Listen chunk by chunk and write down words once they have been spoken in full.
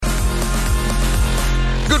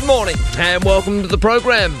Good morning and welcome to the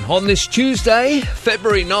program on this Tuesday,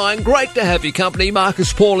 February 9. Great to have your company.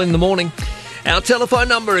 Marcus Paul in the morning. Our telephone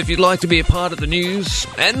number if you'd like to be a part of the news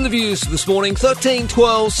and the views this morning, 13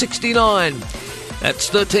 12 69. That's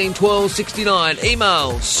 13 12 69.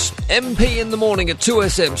 Emails,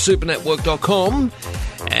 mp@2smsupernetwork.com.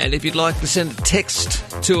 And if you'd like to send a text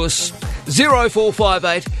to us,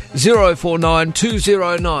 0458 049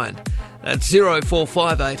 209. That's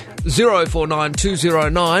 0458 049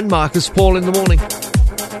 209. Marcus Paul in the morning.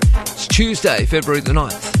 It's Tuesday, February the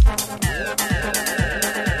 9th.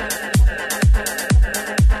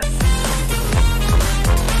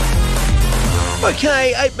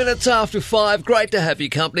 Okay, 8 minutes after 5. Great to have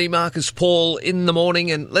your company. Marcus Paul in the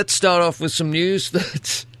morning. And let's start off with some news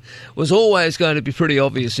that was always going to be pretty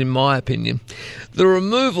obvious in my opinion. The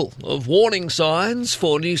removal of warning signs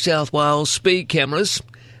for New South Wales speed cameras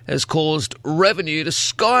has caused revenue to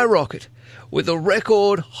skyrocket with a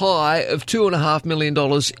record high of $2.5 million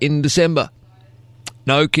in December.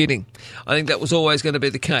 No kidding. I think that was always going to be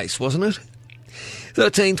the case, wasn't it?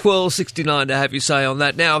 13 12 69 to have you say on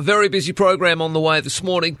that. Now, a very busy program on the way this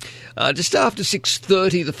morning. Just after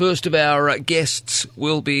 6:30, the first of our guests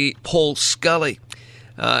will be Paul Scully.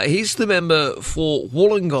 He's the member for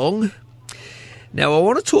Wollongong. Now, I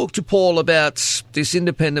want to talk to Paul about this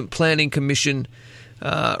Independent Planning Commission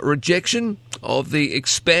rejection of the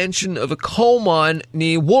expansion of a coal mine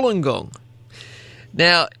near Wollongong.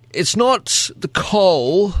 Now, it's not the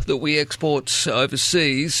coal that we export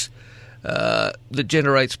overseas that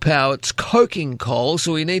generates power. It's coking coal,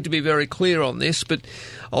 so we need to be very clear on this, but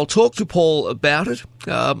I'll talk to Paul about it.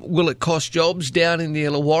 Will it cost jobs down in the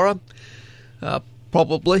Illawarra?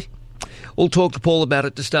 Probably. We'll talk to Paul about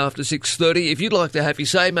it just after 6:30. If you'd like to have your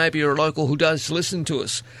say, maybe you're a local who does listen to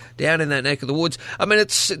us down in that neck of the woods. I mean,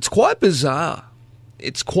 it's quite bizarre.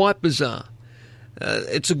 It's quite bizarre.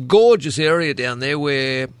 It's a gorgeous area down there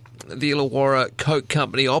where the Illawarra Coke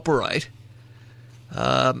Company operate.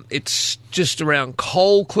 It's just around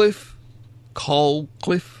Coal Cliff,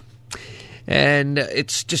 and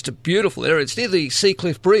it's just a beautiful area. It's near the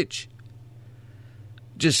Seacliff Bridge,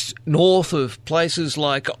 just north of places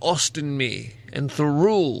like Austinmere and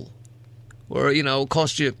Thirroul, where, you know, it'll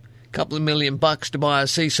cost you a couple of $1 million to buy a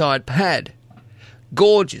seaside pad.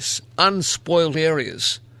 Gorgeous, unspoiled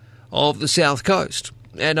areas of the south coast,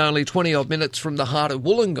 and only 20-odd minutes from the heart of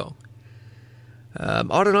Wollongong. I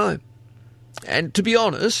don't know. And to be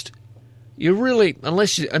honest, you really,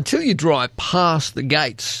 until you drive past the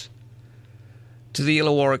gates to the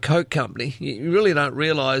Illawarra Coke Company, you really don't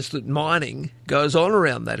realise that mining goes on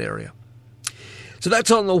around that area. So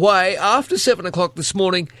that's on the way. After 7 o'clock this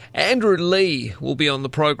morning, Andrew Lee will be on the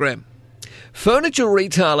program. Furniture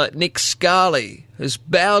retailer Nick Scali has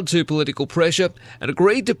bowed to political pressure and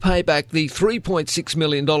agreed to pay back the $3.6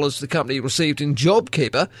 million the company received in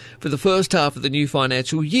JobKeeper for the first half of the new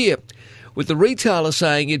financial year, with the retailer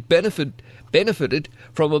saying it benefited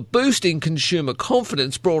from a boost in consumer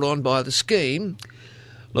confidence brought on by the scheme.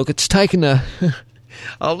 Look, it's taken a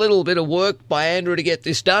little bit of work by Andrew to get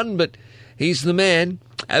this done, but he's the man.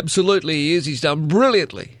 Absolutely he is. He's done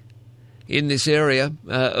brilliantly in this area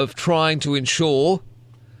of trying to ensure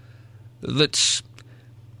that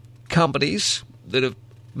companies that have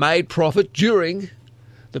made profit during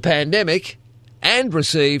the pandemic and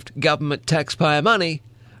received government taxpayer money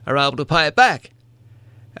are able to pay it back.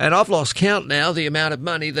 And I've lost count now the amount of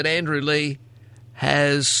money that Andrew Lee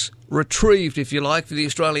has retrieved, if you like, for the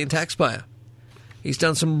Australian taxpayer. He's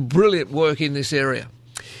done some brilliant work in this area.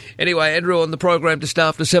 Anyway, Andrew on the program just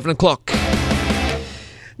after 7 o'clock.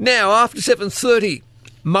 Now, after 7:30,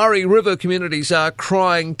 Murray River communities are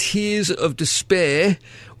crying tears of despair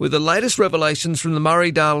with the latest revelations from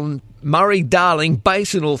the Murray-Darling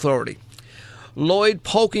Basin Authority. Lloyd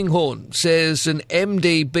Polkinghorne says an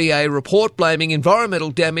MDBA report blaming environmental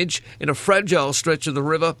damage in a fragile stretch of the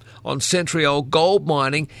river on Centriol gold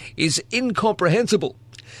mining is incomprehensible.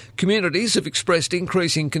 Communities have expressed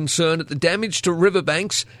increasing concern at the damage to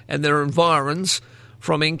riverbanks and their environs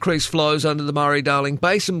from increased flows under the Murray-Darling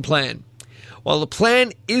Basin Plan. While the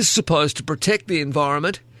plan is supposed to protect the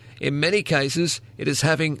environment, in many cases it is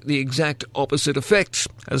having the exact opposite effects,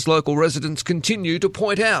 as local residents continue to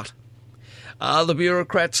point out. Are the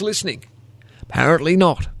bureaucrats listening? Apparently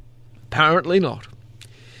not. Apparently not.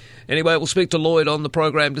 Anyway, we'll speak to Lloyd on the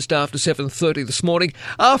program just after 7:30 this morning.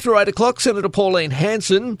 After 8 o'clock, Senator Pauline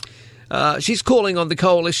Hanson, she's calling on the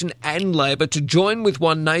Coalition and Labor to join with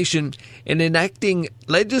One Nation in enacting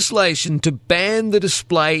legislation to ban the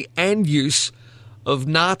display and use of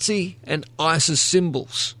Nazi and ISIS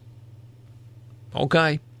symbols.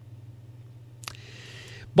 Okay.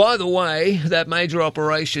 By the way, that major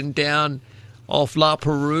operation down off La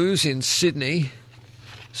Perouse in Sydney,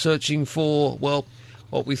 searching for, well,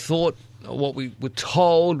 what we were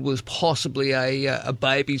told was possibly a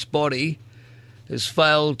baby's body, has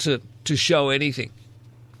failed to show anything.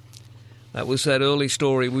 That was that early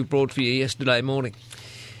story we brought for you yesterday morning.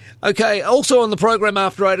 Okay, also on the program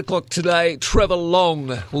after 8 o'clock today, Trevor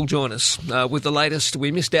Long will join us with the latest.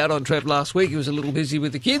 We missed out on Trev last week. He was a little busy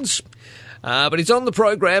with the kids. But he's on the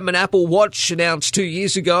program. An Apple Watch announced 2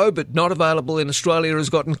 years ago, but not available in Australia, has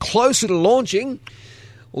gotten closer to launching.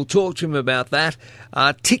 We'll talk to him about that.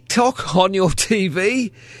 TikTok on your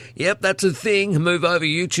TV. Yep, that's a thing. Move over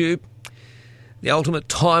YouTube. The ultimate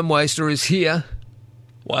time waster is here.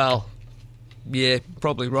 Well, yeah,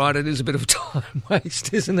 probably right. It is a bit of a time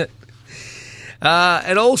waste, isn't it?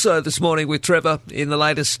 And also this morning with Trevor in the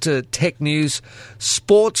latest tech news,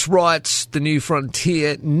 sports rights, the new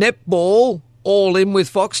frontier, netball, all in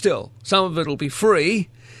with Foxtel. Some of it will be free.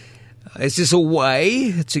 Is this a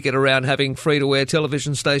way to get around having free-to-air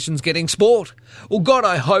television stations getting sport? Well, God,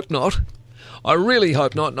 I hope not. I really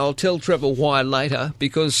hope not, and I'll tell Trevor why later,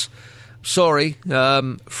 because... Sorry,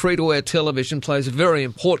 free-to-air television plays a very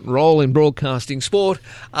important role in broadcasting sport.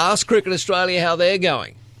 Ask Cricket Australia how they're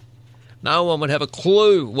going. No one would have a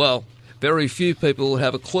clue. Well, very few people would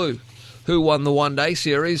have a clue who won the one-day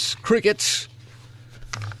series. Cricket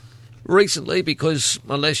recently, because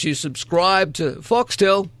unless you subscribe to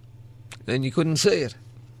Foxtel, then you couldn't see it.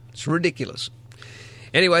 It's ridiculous.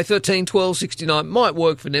 Anyway, 13, 12, 69 might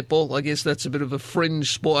work for netball. I guess that's a bit of a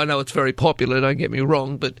fringe sport. I know it's very popular, don't get me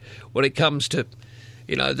wrong, but when it comes to,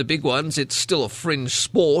 the big ones, it's still a fringe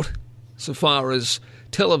sport so far as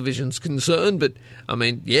television's concerned. But,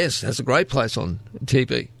 yes, it has a great place on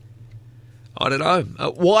TV. I don't know.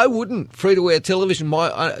 Why wouldn't free-to-air television...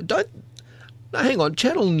 hang on,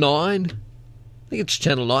 Channel 9... I think it's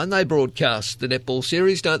Channel 9. They broadcast the netball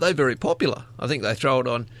series, don't they? Very popular. I think they throw it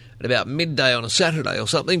on at about midday on a Saturday or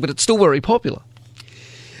something, but it's still very popular.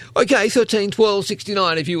 Okay, 13, 12,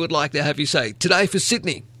 69 if you would like to have your say. Today for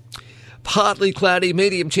Sydney, partly cloudy,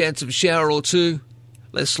 medium chance of a shower or two.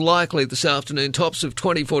 Less likely this afternoon, tops of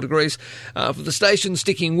 24 degrees. For the station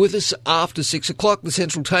sticking with us after 6 o'clock, the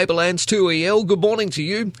Central Tablelands 2EL. Good morning to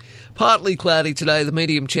you. Partly cloudy today, the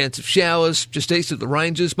medium chance of showers just east of the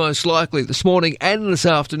ranges, most likely this morning and this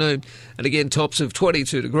afternoon. And again, tops of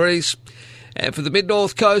 22 degrees. And for the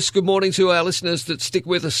mid-north coast, good morning to our listeners that stick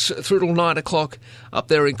with us through till 9 o'clock up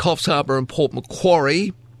there in Coffs Harbour and Port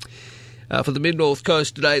Macquarie. For the mid-north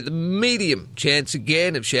coast today, the medium chance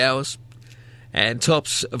again of showers. And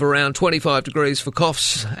tops of around 25 degrees for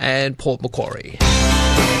Coffs and Port Macquarie.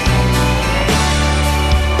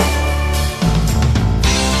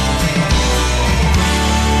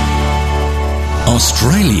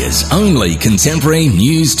 Australia's only contemporary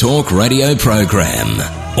news talk radio program.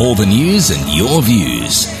 All the news and your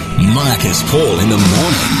views. Marcus Paul in the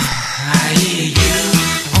morning. I hear you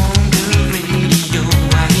on the radio.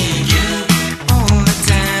 I hear you all the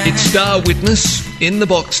time. It's Star Witness in the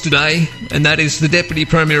box today, and that is the Deputy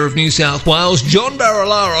Premier of New South Wales, John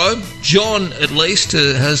Barilaro. John, at least,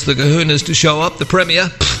 has the kahunas to show up. The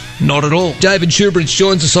Premier, not at all. David Shoebridge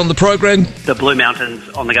joins us on the program. The Blue Mountains,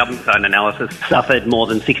 on the government's own analysis, suffered more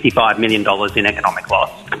than $65 million in economic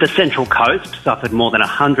loss. The Central Coast suffered more than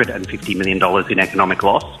 $150 million in economic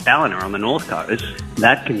loss. Ballina on the North Coast,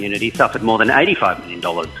 that community suffered more than $85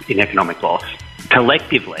 million in economic loss.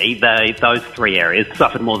 Collectively, those three areas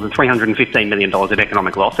suffered more than $315 million of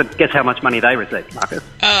economic loss. And guess how much money they received, Marcus?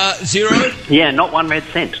 Zero? Yeah, not 1 red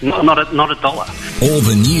cent. Not a dollar. All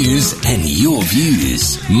the news and your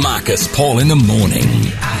views. Marcus Paul in the morning.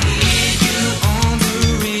 I hear you on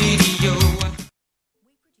the radio.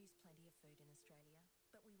 We produce plenty of food in Australia,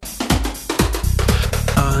 but we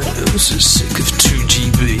I am so sick of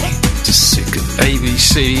 2GB, so sick of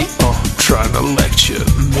ABC, trying to lecture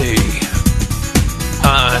me.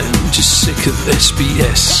 I'm just sick of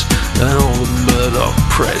SBS and all the Murdoch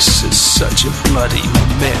press is such a bloody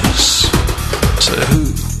mess. So who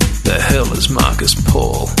the hell is Marcus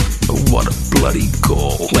Paul? What a bloody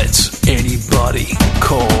gall. Let's anybody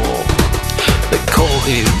call. They call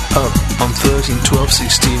him up on 13 12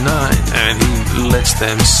 69 and he lets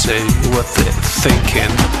them say what they're thinking.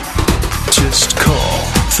 Just call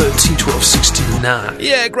 13 12 69.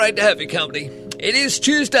 Yeah, great to have your company. It is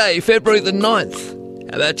Tuesday, February the 9th.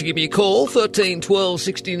 How about to give me a call, 13 12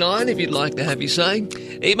 69, if you'd like to have your say.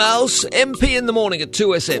 Emails, mp-in-the-morning at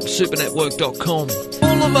 2smsupernetwork.com.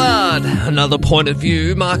 Boulevard, another point of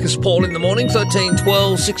view. Marcus Paul in the morning, 13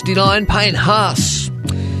 12 69. Payne Haas,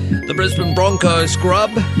 the Brisbane Broncos scrub,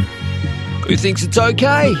 who thinks it's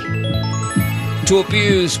okay. to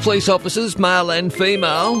abuse police officers, male and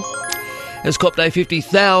female, has copped a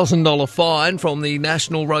 $50,000 fine from the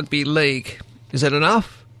National Rugby League. Is that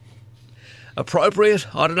enough?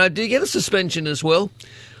 Appropriate? I don't know. Do you get a suspension as well?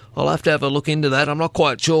 I'll have to have a look into that. I'm not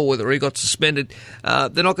quite sure whether he got suspended. They're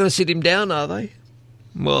not going to sit him down, are they?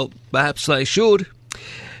 Well, perhaps they should.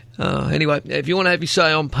 Anyway, if you want to have your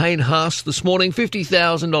say on Payne Haas this morning,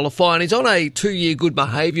 $50,000 fine. He's on a 2-year good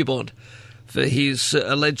behaviour bond for his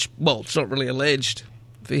alleged, well, it's not really alleged,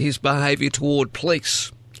 for his behaviour toward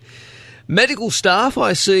police. Medical staff,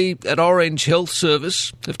 I see, at Orange Health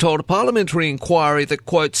Service have told a parliamentary inquiry that,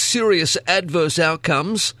 quote, serious adverse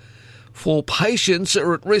outcomes for patients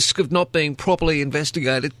are at risk of not being properly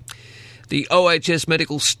investigated. The OHS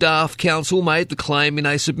Medical Staff Council made the claim in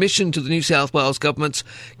a submission to the New South Wales Government's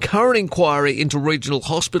current inquiry into regional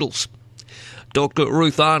hospitals. Dr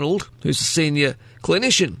Ruth Arnold, who's a senior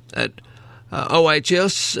clinician at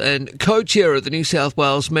OHS and co-chair of the New South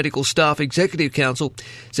Wales Medical Staff Executive Council,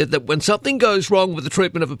 said that when something goes wrong with the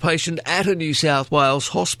treatment of a patient at a New South Wales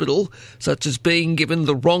hospital, such as being given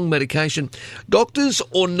the wrong medication, doctors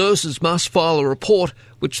or nurses must file a report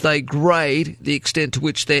which they grade the extent to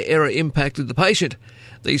which their error impacted the patient.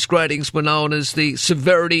 These gradings were known as the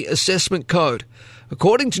Severity Assessment Code.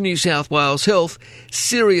 According to New South Wales Health,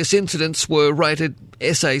 serious incidents were rated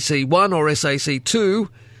SAC1 or SAC2,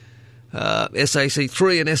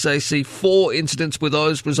 SAC3 and SAC4 incidents were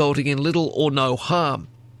those resulting in little or no harm.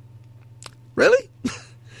 Really?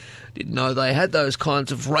 Didn't know they had those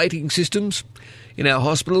kinds of rating systems in our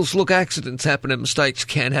hospitals. Look, accidents happen and mistakes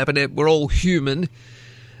can happen. We're all human.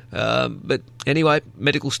 But anyway,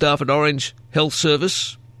 medical staff at Orange Health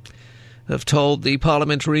Service have told the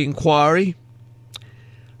parliamentary inquiry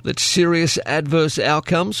that serious adverse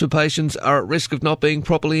outcomes for patients are at risk of not being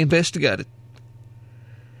properly investigated.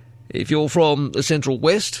 If you're from the Central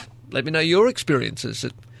West, let me know your experiences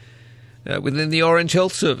within the Orange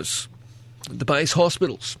Health Service, the base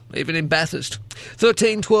hospitals, even in Bathurst.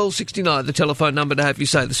 13 12 69, the telephone number to have you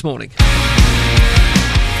say this morning.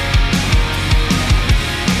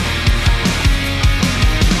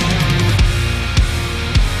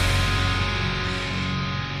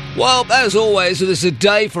 Well, as always, there's a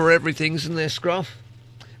day for everything, isn't there, Scruff?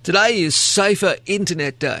 Today is Safer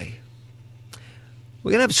Internet Day.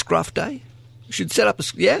 We're going to have a Scruff Day. We should set up a...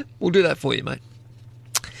 Yeah? We'll do that for you, mate.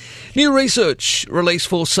 New research released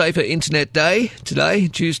for Safer Internet Day today,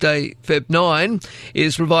 Tuesday, Feb 9,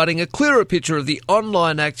 is providing a clearer picture of the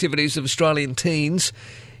online activities of Australian teens.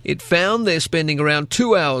 It found they're spending around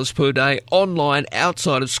 2 hours per day online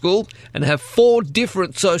outside of school and have 4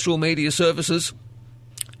 different social media services,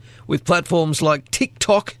 with platforms like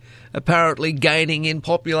TikTok apparently gaining in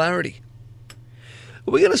popularity.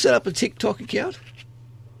 Are we going to set up a TikTok account?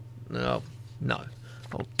 No.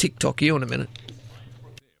 I'll TikTok you in a minute.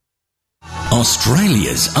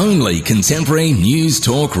 Australia's only contemporary news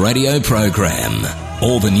talk radio program.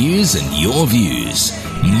 All the news and your views.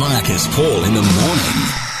 Marcus Paul in the morning.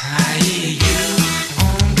 I hear you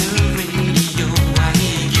on the radio. I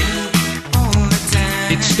hear you all the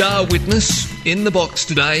time. It's Star Witness in the box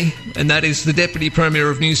today, and that is the Deputy Premier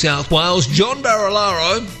of New South Wales, John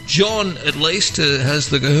Barilaro. John, at least, has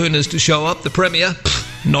the kahunas to show up. The Premier,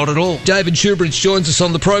 not at all. David Shoebridge joins us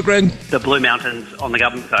on the program. The Blue Mountains, on the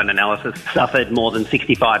government's own analysis, suffered more than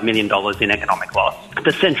 $65 million in economic loss.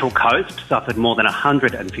 The Central Coast suffered more than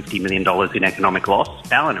 $150 million in economic loss.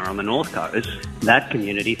 Ballina on the North Coast, that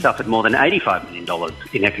community suffered more than $85 million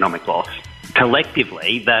in economic loss.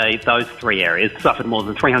 Collectively, those 3 areas suffered more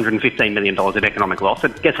than $315 million in economic loss.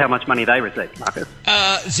 And guess how much money they received, Marcus?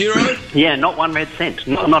 Zero? Yeah, not 1 red cent.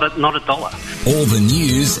 Not a dollar. All the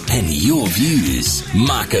news and your views.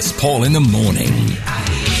 Marcus Paul in the morning. I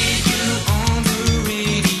hear you on the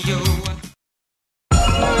radio.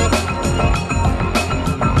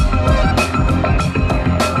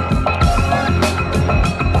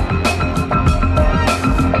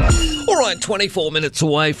 All right, 24 minutes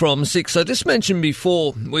away from 6. I just mentioned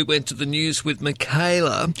before we went to the news with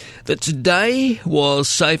Michaela that today was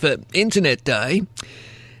Safer Internet Day,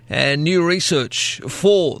 and new research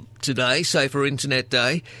for today, Safer Internet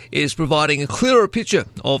Day, is providing a clearer picture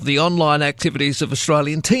of the online activities of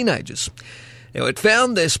Australian teenagers. Now, it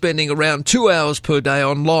found they're spending around 2 hours per day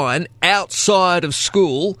online outside of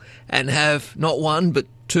school and have not 1 but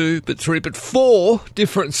 2 but 3 but 4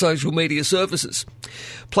 different social media services.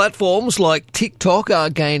 Platforms like TikTok are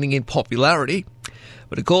gaining in popularity,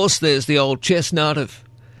 but of course there's the old chestnut of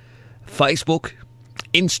Facebook,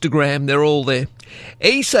 Instagram, they're all there.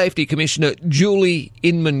 E-Safety Commissioner Julie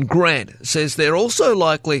Inman-Grant says they're also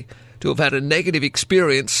likely to have had a negative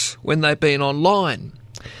experience when they've been online.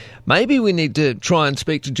 Maybe we need to try and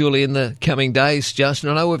speak to Julie in the coming days, Justin.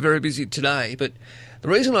 I know we're very busy today, but the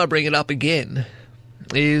reason I bring it up again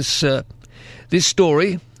is this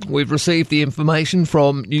story. We've received the information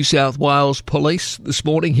from New South Wales Police this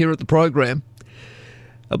morning here at the program.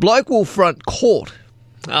 A bloke will front court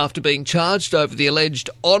after being charged over the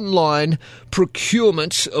alleged online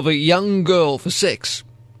procurement of a young girl for sex.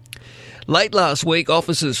 Late last week,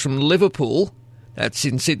 officers from Liverpool, that's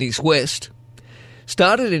in Sydney's west,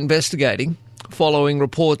 started investigating following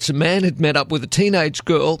reports a man had met up with a teenage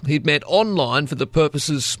girl he'd met online for the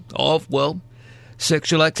purposes of, well,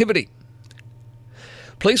 sexual activity.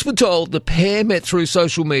 Police were told the pair met through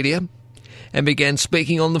social media and began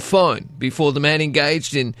speaking on the phone before the man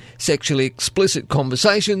engaged in sexually explicit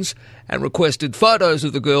conversations and requested photos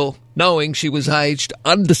of the girl, knowing she was aged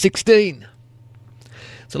under 16.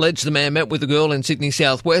 It's alleged the man met with the girl in Sydney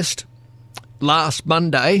Southwest last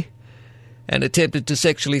Monday and attempted to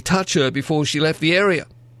sexually touch her before she left the area.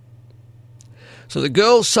 So the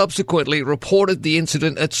girl subsequently reported the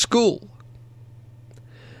incident at school.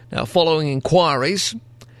 Now, following inquiries,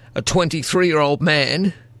 a 23-year-old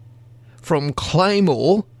man from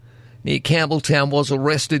Claymore near Campbelltown was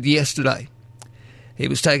arrested yesterday. He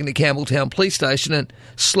was taken to Campbelltown Police Station and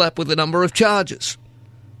slapped with a number of charges.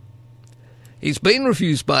 He's been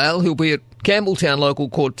refused bail. He'll be at Campbelltown Local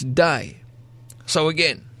Court today. So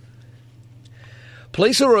again,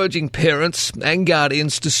 police are urging parents and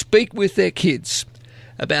guardians to speak with their kids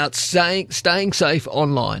about staying safe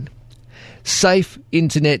online, safe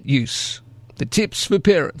internet use. The tips for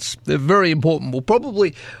parents, they're very important. We'll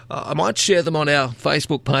probably, I might share them on our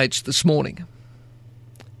Facebook page this morning.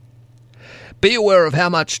 Be aware of how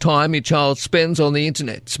much time your child spends on the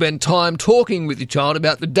internet. Spend time talking with your child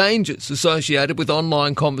about the dangers associated with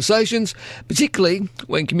online conversations, particularly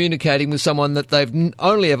when communicating with someone that they've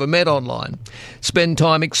only ever met online. Spend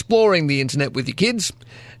time exploring the internet with your kids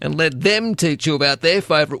and let them teach you about their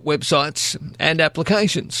favourite websites and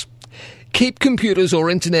applications. Keep computers or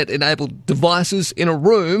internet-enabled devices in a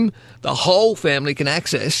room the whole family can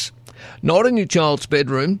access, not in your child's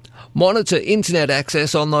bedroom. Monitor internet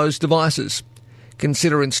access on those devices.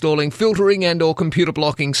 Consider installing filtering and or computer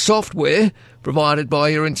blocking software provided by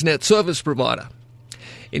your internet service provider.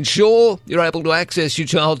 Ensure you're able to access your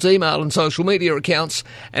child's email and social media accounts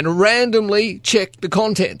and randomly check the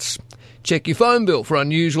contents. Check your phone bill for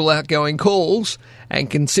unusual outgoing calls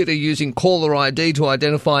and consider using caller ID to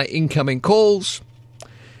identify incoming calls.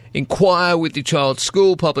 Inquire with your child's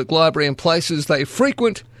school, public library and places they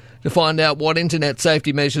frequent to find out what internet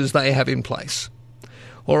safety measures they have in place.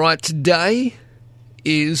 All right, today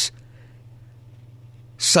is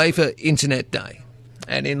Safer Internet Day.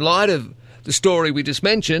 And in light of the story we just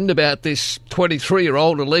mentioned about this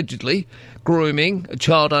 23-year-old allegedly grooming a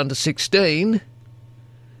child under 16,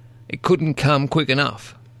 it couldn't come quick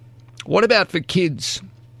enough. What about for kids?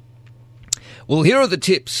 Well, here are the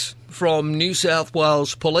tips from New South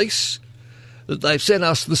Wales Police that they've sent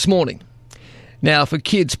us this morning. Now, for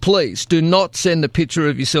kids, please do not send a picture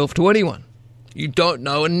of yourself to anyone you don't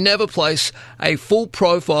know, and never place a full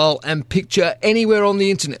profile and picture anywhere on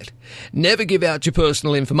the internet. Never give out your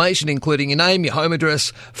personal information, including your name, your home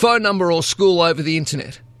address, phone number or school over the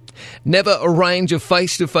internet. Never arrange a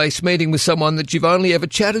face-to-face meeting with someone that you've only ever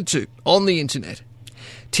chatted to on the internet.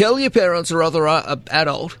 Tell your parents or other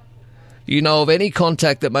adult you know of any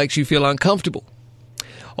contact that makes you feel uncomfortable.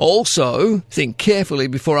 Also, think carefully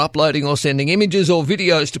before uploading or sending images or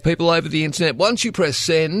videos to people over the internet. Once you press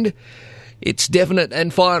send, it's definite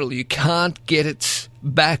and final. You can't get it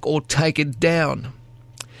back or take it down.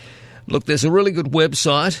 Look, there's a really good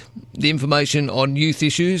website, the information on youth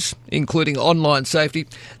issues, including online safety.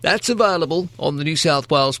 That's available on the New South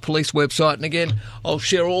Wales Police website. And again, I'll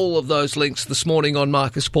share all of those links this morning on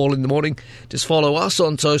Marcus Paul in the Morning. Just follow us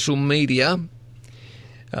on social media.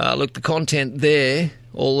 Look, the content there,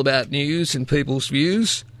 all about news and people's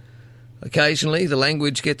views. Occasionally, the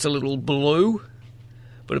language gets a little blue.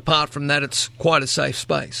 But apart from that, it's quite a safe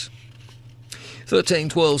space. 13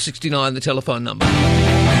 12 69, the telephone number.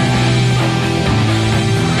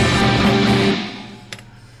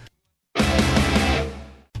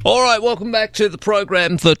 All right, welcome back to the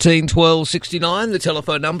program. 13 12 69, the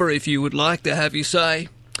telephone number if you would like to have your say.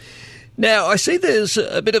 Now, I see there's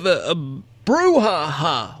a bit of a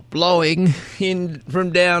brouhaha blowing in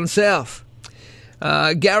from down south.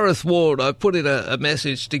 Gareth Ward, I put in a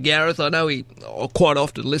message to Gareth. I know he quite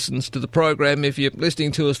often listens to the program. If you're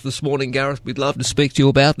listening to us this morning, Gareth, we'd love to speak to you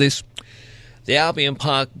about this. The Albion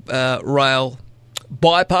Park rail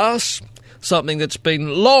bypass, something that's been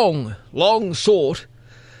long sought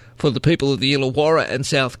for the people of the Illawarra and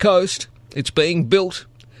South Coast. It's being built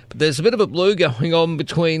But there's a bit of a blue going on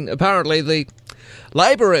between, apparently, the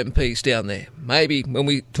Labor MPs down there. Maybe when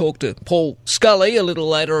we talk to Paul Scully a little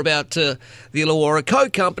later about the Illawarra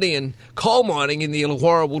Coke Company and coal mining in the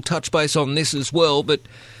Illawarra, we'll touch base on this as well. But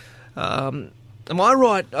am I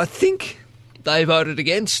right? I think they voted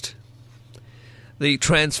against the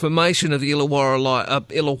transformation of the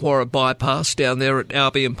Illawarra bypass down there at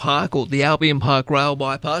Albion Park, or the Albion Park Rail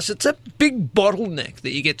bypass. It's a big bottleneck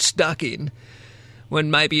that you get stuck in when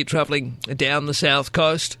maybe you're travelling down the south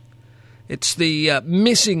coast. It's the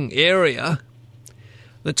missing area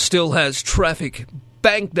that still has traffic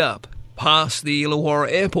banked up past the Illawarra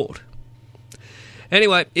Airport.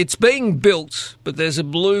 Anyway, it's being built, but there's a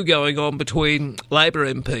blue going on between Labor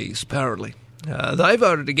MPs, apparently. They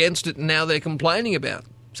voted against it, and now they're complaining about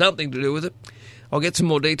something to do with it. I'll get some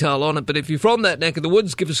more detail on it, but if you're from that neck of the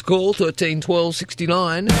woods, give us a call, 13 12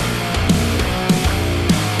 69.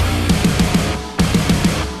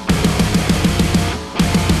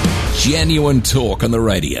 Genuine talk on the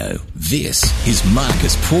radio. This is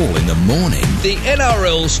Marcus Paul in the morning. The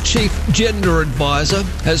NRL's chief gender advisor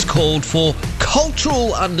has called for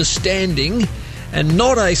cultural understanding and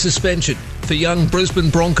not a suspension for young Brisbane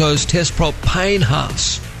Broncos test prop Payne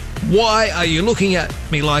Haas. Why are you looking at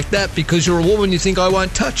me like that? Because you're a woman, you think I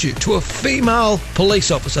won't touch you. To a female police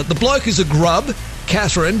officer. The bloke is a grub.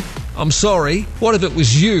 Catherine, I'm sorry. What if it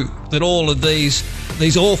was you that all of these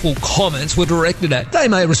awful comments were directed at? They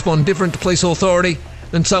may respond different to police authority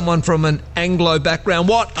than someone from an Anglo background.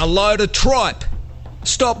 What a load of tripe.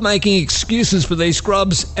 Stop making excuses for these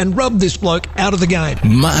scrubs and rub this bloke out of the game.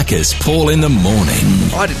 Marcus Paul in the morning.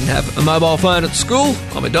 I didn't have a mobile phone at school.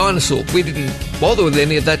 I'm a dinosaur. We didn't bother with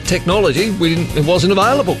any of that technology. It wasn't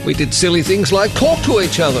available. We did silly things like talk to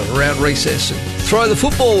each other around recess and throw the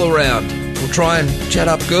football around or try and chat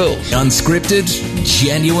up girls. Unscripted,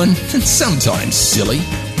 genuine, and sometimes silly.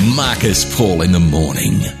 Marcus Paul in the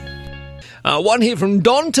morning. One here from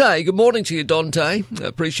Dante. Good morning to you, Dante.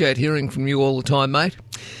 Appreciate hearing from you all the time, mate.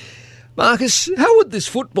 Marcus, how would this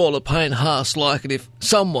footballer Payne Haas like it if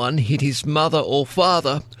someone hit his mother or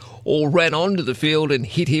father or ran onto the field and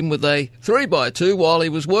hit him with a 3x2 while he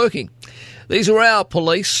was working? These are our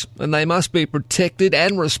police, and they must be protected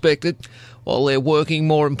and respected while they're working.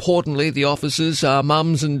 More importantly, the officers are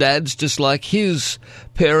mums and dads, just like his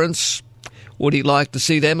parents. Would he like to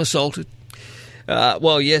see them assaulted?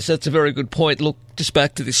 Well, yes, that's a very good point. Look, just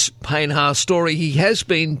back to this Payne Haas story. He has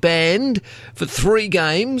been banned for 3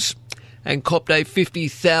 games and copped a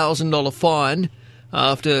 $50,000 fine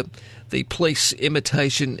after the police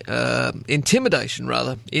intimidation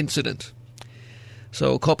incident. So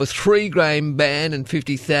he'll cop a 3-game ban and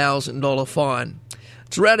 $50,000 fine.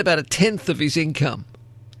 It's around about 1/10 of his income.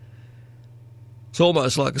 It's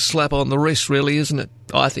almost like a slap on the wrist, really, isn't it?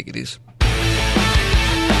 I think it is.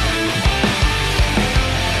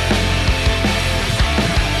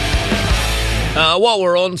 While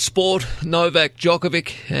we're on sport, Novak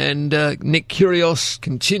Djokovic and Nick Kyrgios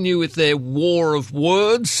continue with their war of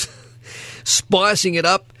words, spicing it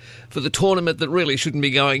up for the tournament that really shouldn't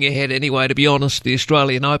be going ahead anyway, to be honest, the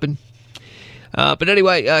Australian Open. But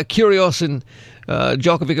anyway, Kyrgios and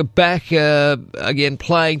Djokovic are back again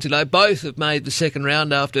playing today. Both have made the second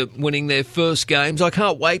round after winning their first games. I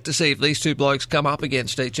can't wait to see if these two blokes come up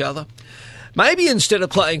against each other. Maybe instead of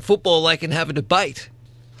playing football, they can have a debate.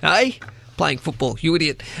 Hey? Playing football, you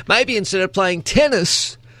idiot. Maybe instead of playing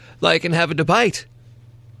tennis, they can have a debate.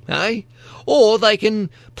 Hey? Or they can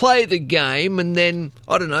play the game and then,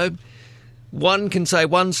 I don't know, one can say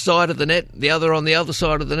one side of the net, the other on the other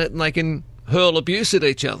side of the net, and they can hurl abuse at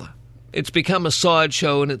each other. It's become a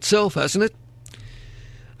sideshow in itself, hasn't it?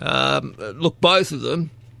 Look, both of them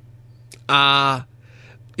are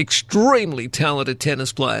extremely talented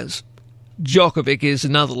tennis players. Djokovic is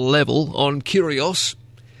another level on Kyrgios.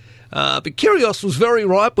 But Kyrgios was very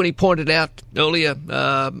right when he pointed out earlier,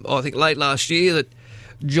 I think late last year, that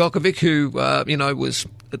Djokovic, who, was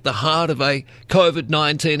at the heart of a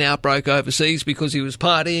COVID-19 outbreak overseas because he was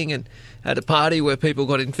partying and had a party where people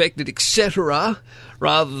got infected, etc.,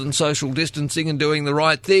 rather than social distancing and doing the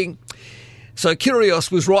right thing. So Kyrgios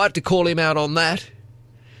was right to call him out on that.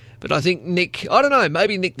 But I think Nick, I don't know,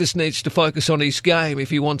 maybe Nick just needs to focus on his game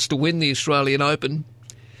if he wants to win the Australian Open.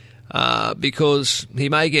 Because he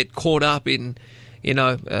may get caught up in,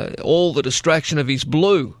 all the distraction of his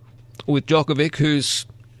blue with Djokovic, who's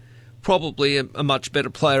probably a much better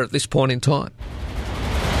player at this point in time.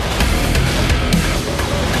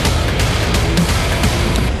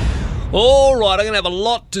 All right, I'm going to have a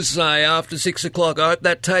lot to say after 6 o'clock. I hope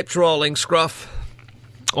that tape's rolling, Scruff.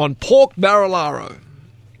 On pork barrelaro.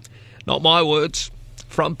 Not my words.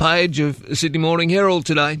 Front page of Sydney Morning Herald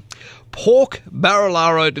today. Pork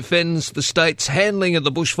Barilaro defends the state's handling of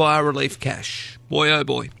the bushfire relief cash. Boy, oh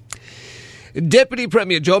boy. Deputy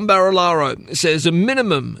Premier John Barilaro says a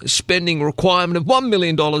minimum spending requirement of $1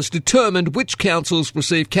 million determined which councils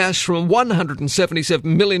received cash from a $177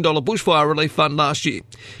 million bushfire relief fund last year,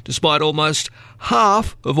 despite almost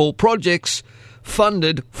half of all projects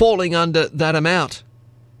funded falling under that amount.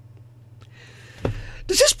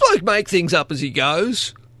 Does this bloke make things up as he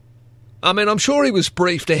goes? I mean, I'm sure he was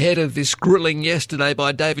briefed ahead of this grilling yesterday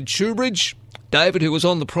by David Shoebridge. David, who was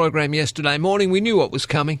on the program yesterday morning, we knew what was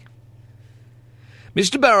coming.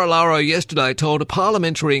 Mr Barilaro yesterday told a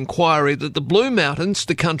parliamentary inquiry that the Blue Mountains,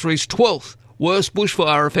 the country's 12th worst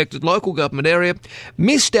bushfire-affected local government area,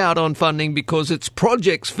 missed out on funding because its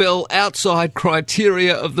projects fell outside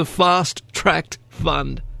criteria of the fast-tracked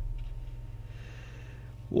fund.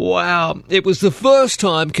 Wow, it was the first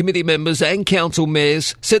time committee members and council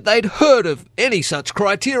mayors said they'd heard of any such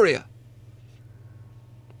criteria.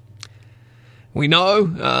 We know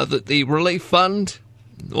that the relief fund,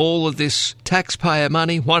 all of this taxpayer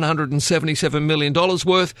money, $177 million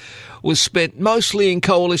worth, was spent mostly in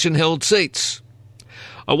coalition-held seats.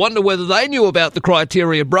 I wonder whether they knew about the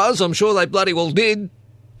criteria, bruz. I'm sure they bloody well did.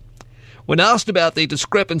 When asked about the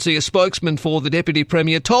discrepancy, a spokesman for the Deputy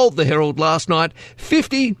Premier told the Herald last night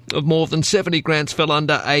 50 of more than 70 grants fell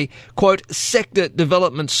under a, quote, sector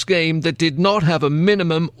development scheme that did not have a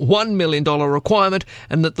minimum $1 million requirement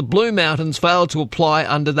and that the Blue Mountains failed to apply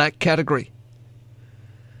under that category.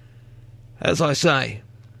 As I say,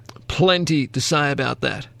 plenty to say about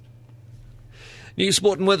that. News,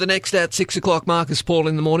 sport and weather next at 6 o'clock. Marcus Paul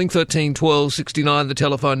in the morning, 13 12 69, the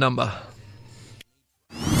telephone number.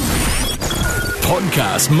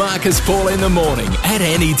 Podcast Marcus Paul in the morning at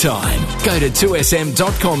any time. Go to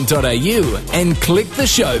 2sm.com.au and click the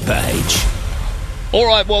show page. All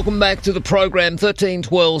right, welcome back to the program. 13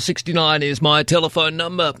 12 69 is my telephone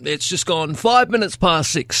number. It's just gone 5 minutes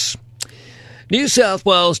past 6. New South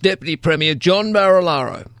Wales Deputy Premier John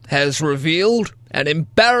Barilaro has revealed an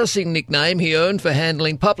embarrassing nickname he earned for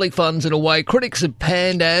handling public funds in a way critics have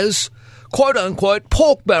panned as, quote-unquote,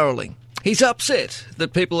 pork barrelling. He's upset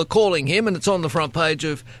that people are calling him, and it's on the front page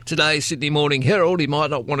of today's Sydney Morning Herald. He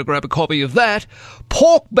might not want to grab a copy of that.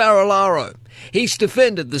 Pork Barilaro. He's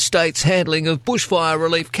defended the state's handling of bushfire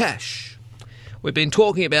relief cash. We've been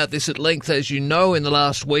talking about this at length, as you know, in the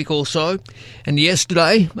last week or so. And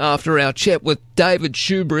yesterday, after our chat with David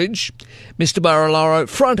Shoebridge, Mr Barilaro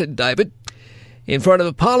fronted David in front of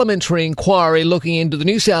a parliamentary inquiry looking into the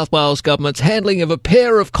New South Wales government's handling of a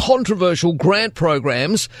pair of controversial grant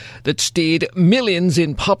programs that steered millions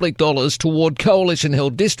in public dollars toward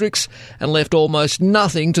coalition-held districts and left almost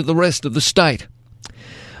nothing to the rest of the state.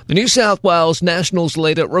 The New South Wales Nationals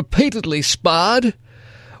leader repeatedly sparred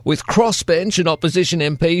with crossbench and opposition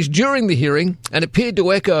MPs during the hearing and appeared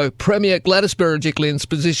to echo Premier Gladys Berejiklian's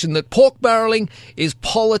position that pork barrelling is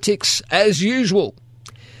politics as usual.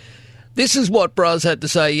 This is what Bruz had to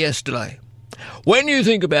say yesterday. When you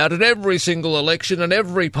think about it, every single election and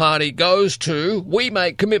every party goes to, we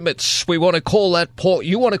make commitments. We want to call that pork.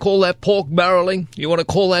 You want to call that pork barrelling? You want to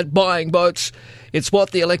call that buying votes? It's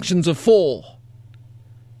what the elections are for.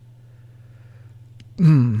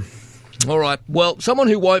 All right. Well, someone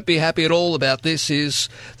who won't be happy at all about this is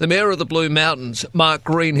the Mayor of the Blue Mountains, Mark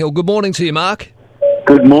Greenhill. Good morning to you, Mark.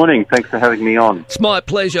 Good morning. Thanks for having me on. It's my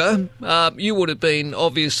pleasure. You would have been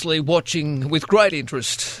obviously watching with great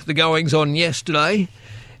interest the goings-on yesterday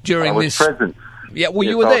during this. I was present. Yeah, well, yes,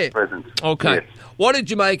 you were I there. was present. Okay. Yes. What did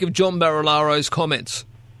you make of John Barilaro's comments?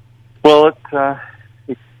 Well,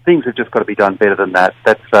 things have just got to be done better than that.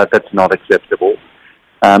 That's not acceptable.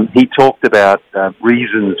 He talked about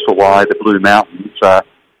reasons for why the Blue Mountains,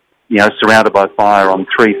 surrounded by fire on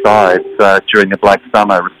three sides during the Black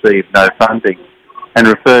Summer, received no funding, and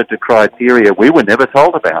referred to criteria we were never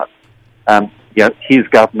told about. His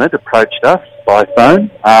government approached us by phone,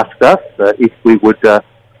 asked us if we would have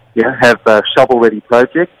shovel-ready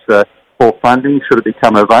projects for funding should it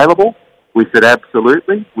become available. We said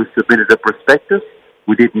absolutely. We submitted a prospectus.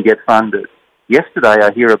 We didn't get funded. Yesterday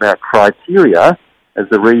I hear about criteria as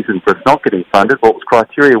the reason for us not getting funded. What was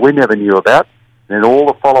criteria we never knew about. And all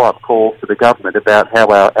the follow-up calls to the government about how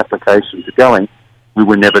our applications are going, we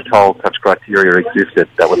were never told such criteria existed.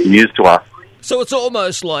 That was news to us. So it's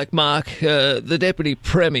almost like, Mark, the Deputy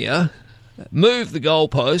Premier moved the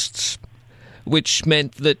goalposts, which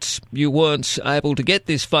meant that you weren't able to get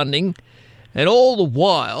this funding, and all the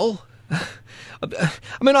while, I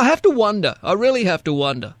mean, I really have to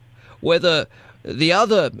wonder whether the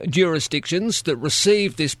other jurisdictions that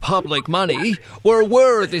received this public money were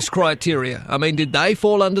aware of this criteria. I mean, did they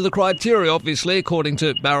fall under the criteria? Obviously, according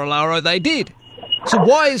to Barilaro, they did. So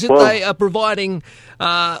why is it they are providing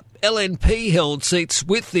LNP-held seats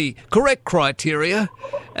with the correct criteria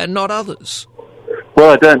and not others?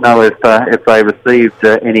 Well, I don't know if they received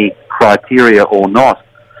any criteria or not.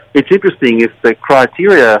 It's interesting, if the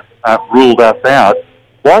criteria ruled us out,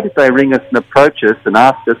 why did they ring us and approach us and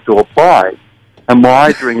ask us to apply? And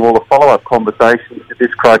why, during all the follow-up conversations, did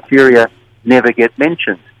this criteria never get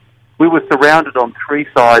mentioned? We were surrounded on three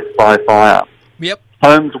sides by fire. Yep.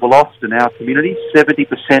 Homes were lost in our community,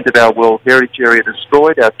 70% of our World Heritage Area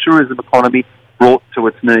destroyed, our tourism economy brought to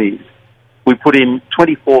its knees. We put in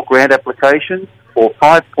 24 grant applications for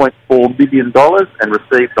 $5.4 million and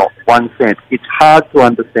received not 1 cent. It's hard to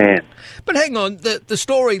understand. But hang on, the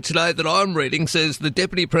story today that I'm reading says the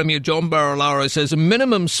Deputy Premier John Barilaro says a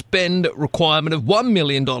minimum spend requirement of $1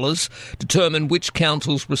 million determined which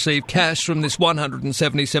councils received cash from this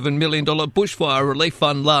 $177 million bushfire relief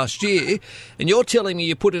fund last year, and you're telling me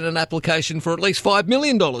you put in an application for at least $5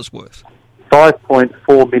 million worth.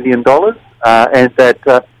 $5.4 million, and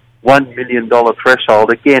that $1 million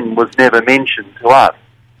threshold, again, was never mentioned to us.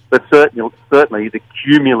 But certainly the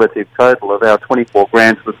cumulative total of our 24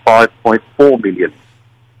 grants was $5.4 million.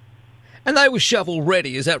 And they were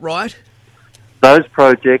shovel-ready, is that right? Those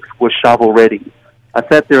projects were shovel-ready. I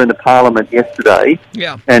sat there in the Parliament yesterday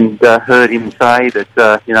and heard him say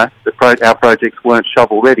that, our projects weren't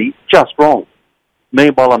shovel-ready. Just wrong.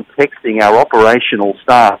 Meanwhile, I'm texting our operational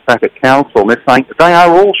staff back at Council, and they're saying that they are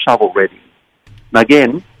all shovel-ready. And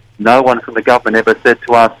again, no one from the government ever said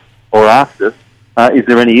to us or asked us, is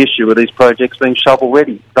there any issue with these projects being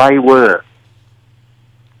shovel-ready? They were.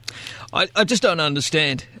 I just don't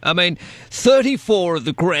understand. I mean, 34 of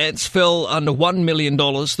the grants fell under $1 million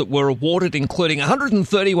that were awarded, including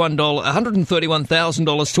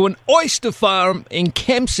 $131,000 to an oyster farm in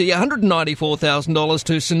Kempsey, $194,000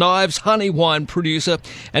 to St Ives honey wine producer,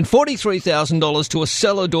 and $43,000 to a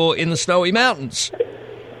cellar door in the Snowy Mountains.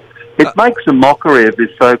 It makes a mockery of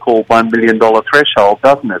this so-called $1 million threshold,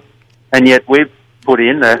 doesn't it? And yet we've put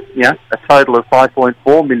in a total of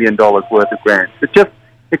 $5.4 million worth of grants. It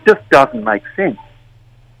just doesn't make sense.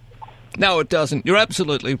 No, it doesn't. You're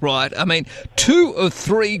absolutely right. I mean, 2 of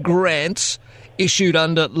 3 grants issued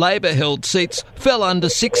under Labor-held seats fell under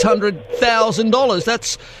 $600,000.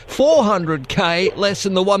 That's $400K less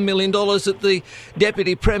than the $1 million that the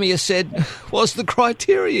Deputy Premier said was the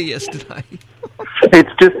criteria yesterday. It's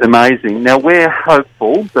just amazing. Now, we're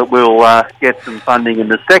hopeful that we'll get some funding in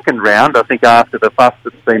the second round. I think after the fuss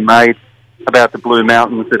that's been made about the Blue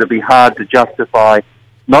Mountains, it'll be hard to justify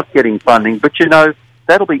not getting funding. But,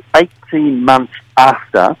 that'll be 18 months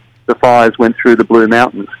after the fires went through the Blue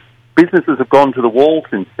Mountains. Businesses have gone to the wall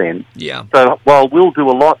since then. Yeah. So while we'll do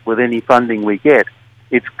a lot with any funding we get,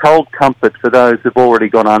 it's cold comfort for those who've already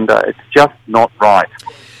gone under. It's just not right.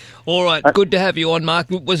 All right, good to have you on,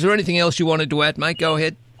 Mark. Was there anything else you wanted to add, mate? Go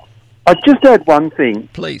ahead. I'd just add one thing.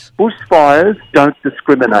 Please. Bushfires don't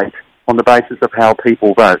discriminate on the basis of how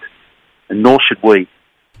people vote, and nor should we.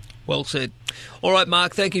 Well said. All right,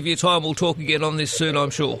 Mark, thank you for your time. We'll talk again on this soon,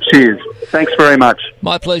 I'm sure. Cheers. Thanks very much.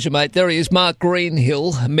 My pleasure, mate. There he is, Mark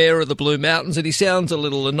Greenhill, Mayor of the Blue Mountains, and he sounds a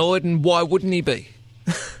little annoyed, and why wouldn't he be?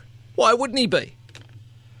 Why wouldn't he be?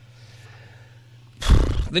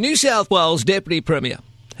 The New South Wales Deputy Premier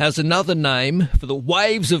has another name for the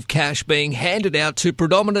waves of cash being handed out to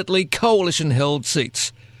predominantly coalition-held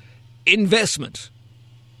seats. Investment.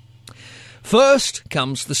 First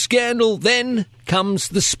comes the scandal, then comes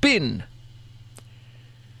the spin.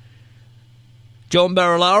 John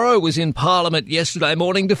Barilaro was in Parliament yesterday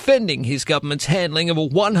morning defending his government's handling of a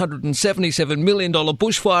 $177 million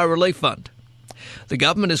bushfire relief fund. The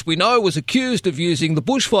government, as we know, was accused of using the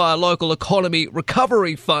Bushfire Local Economy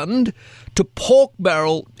Recovery Fund to pork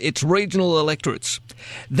barrel its regional electorates.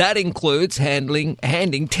 That includes handing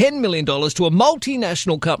 $10 million to a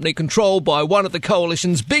multinational company controlled by one of the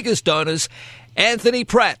coalition's biggest donors, Anthony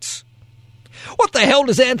Pratt. What the hell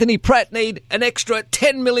does Anthony Pratt need an extra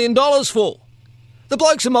 $10 million for? The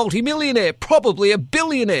bloke's a multi-millionaire, probably a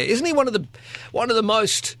billionaire. Isn't he one of the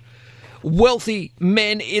most wealthy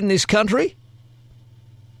men in this country?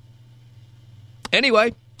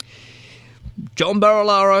 Anyway, John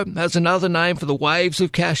Barilaro has another name for the waves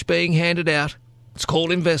of cash being handed out. It's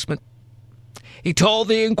called investment. He told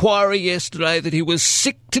the inquiry yesterday that he was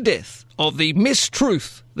sick to death of the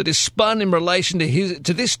mistruth that is spun in relation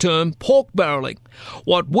to this term, pork barrelling.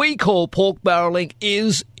 What we call pork barrelling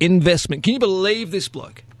is investment. Can you believe this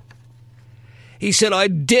bloke? He said, I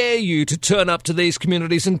dare you to turn up to these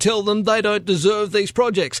communities and tell them they don't deserve these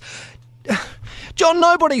projects. John,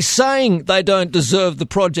 nobody's saying they don't deserve the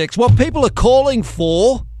projects. What people are calling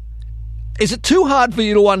for, is it too hard for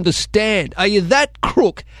you to understand? Are you that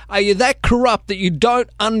crook? Are you that corrupt that you don't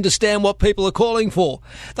understand what people are calling for?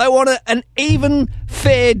 They want an even,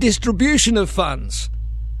 fair distribution of funds.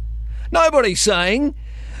 Nobody's saying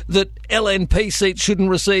that LNP seats shouldn't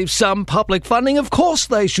receive some public funding. Of course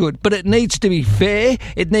they should, but it needs to be fair.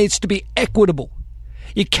 It needs to be equitable.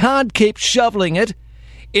 You can't keep shoveling it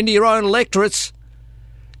into your own electorates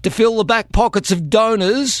to fill the back pockets of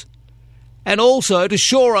donors and also to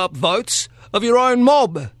shore up votes of your own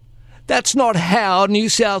mob. That's not how New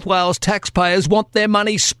South Wales taxpayers want their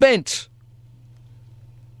money spent.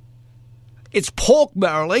 It's pork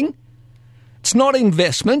barrelling. It's not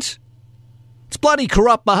investment. It's bloody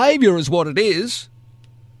corrupt behaviour is what it is.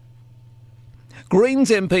 Greens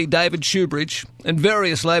MP David Shoebridge and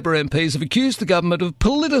various Labor MPs have accused the government of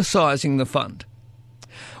politicising the fund.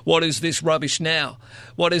 What is this rubbish now?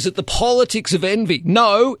 What is it, the politics of envy?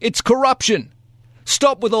 No, it's corruption.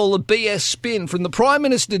 Stop with all the BS spin from the Prime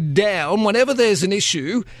Minister down whenever there's an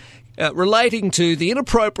issue relating to the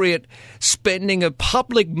inappropriate spending of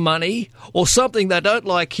public money or something they don't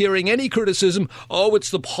like hearing any criticism. Oh, it's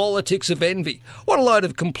the politics of envy. What a load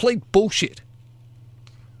of complete bullshit.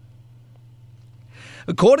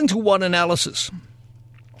 According to one analysis,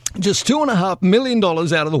 just $2.5 million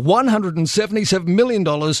out of the $177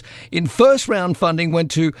 million in first-round funding went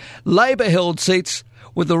to Labor-held seats,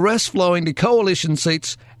 with the rest flowing to coalition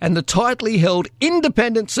seats and the tightly held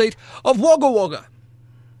independent seat of Wagga Wagga.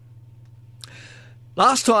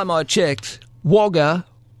 Last time I checked, Wagga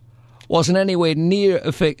wasn't anywhere near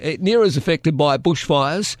as affected by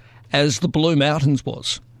bushfires as the Blue Mountains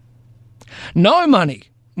was. No money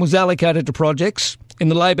was allocated to projects in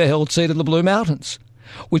the Labor-held seat of the Blue Mountains,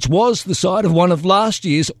 which was the site of one of last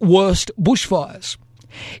year's worst bushfires.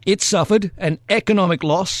 It suffered an economic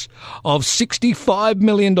loss of $65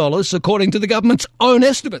 million, according to the government's own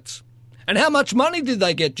estimates. And how much money did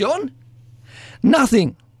they get, John?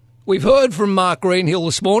 Nothing. We've heard from Mark Greenhill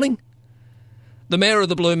this morning, the mayor of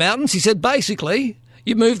the Blue Mountains. He said, basically,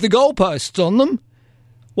 you moved the goalposts on them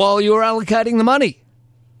while you were allocating the money.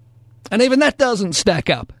 And even that doesn't stack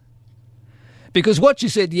up. Because what you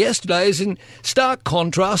said yesterday is in stark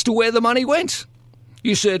contrast to where the money went.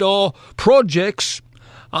 You said, projects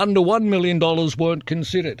under $1 million weren't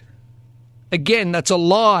considered. Again, that's a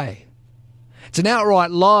lie. It's an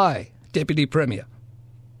outright lie, Deputy Premier.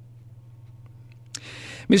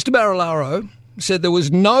 Mr Barilaro said there was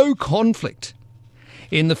no conflict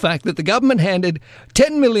in the fact that the government handed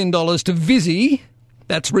 $10 million to Visy,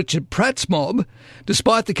 that's Richard Pratt's mob,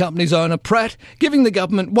 despite the company's owner, Pratt, giving the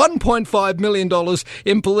government $1.5 million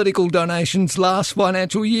in political donations last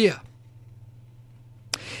financial year.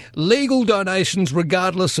 Legal donations,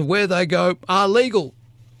 regardless of where they go, are legal.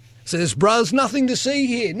 Says Bruz, nothing to see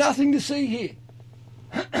here, nothing to see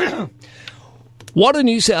here. What do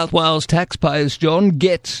New South Wales taxpayers, John,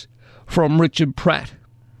 get from Richard Pratt?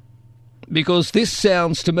 Because this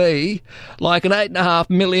sounds to me like an $8.5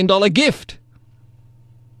 million gift.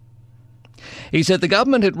 He said the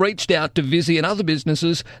government had reached out to Visy and other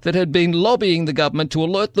businesses that had been lobbying the government to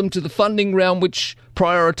alert them to the funding round which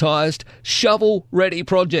prioritised shovel-ready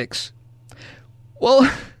projects.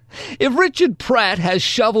 Well, if Richard Pratt has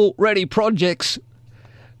shovel-ready projects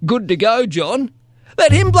good to go, John,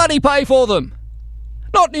 let him bloody pay for them,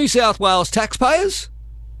 not New South Wales taxpayers.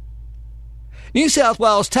 New South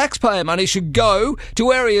Wales taxpayer money should go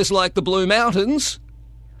to areas like the Blue Mountains,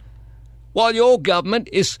 while your government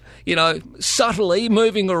is, subtly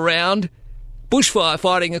moving around bushfire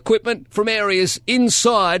fighting equipment from areas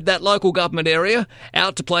inside that local government area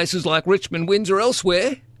out to places like Richmond, Windsor,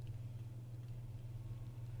 elsewhere,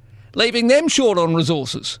 leaving them short on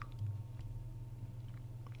resources.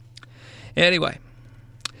 Anyway,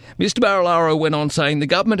 Mr Barilaro went on saying the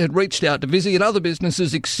government had reached out to Visy and other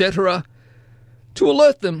businesses, etc., to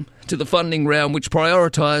alert them to the funding round which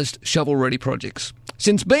prioritised shovel-ready projects.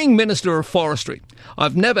 Since being Minister of Forestry,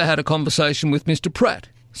 I've never had a conversation with Mr Pratt,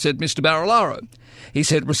 said Mr Barilaro. He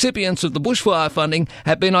said recipients of the bushfire funding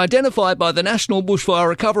have been identified by the National Bushfire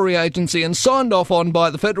Recovery Agency and signed off on by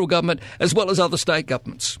the federal government as well as other state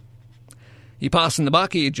governments. You passing the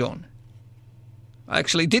buck here, John?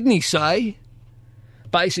 Actually, didn't he say,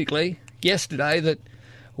 basically, yesterday that,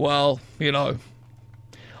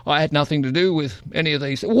 I had nothing to do with any of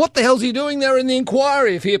these. What the hell's he doing there in the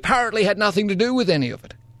inquiry if he apparently had nothing to do with any of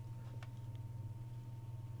it?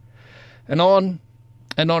 And on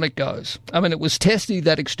it goes. I mean, it was testy,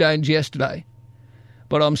 that exchange yesterday.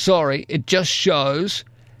 But I'm sorry, it just shows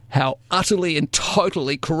how utterly and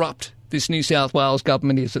totally corrupt this New South Wales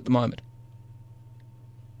government is at the moment.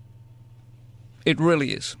 It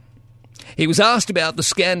really is. He was asked about the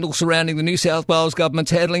scandal surrounding the New South Wales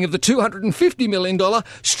government's handling of the $250 million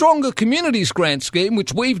Stronger Communities grant scheme,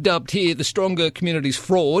 which we've dubbed here the Stronger Communities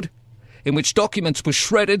fraud, in which documents were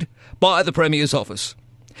shredded by the Premier's office.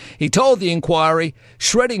 He told the inquiry,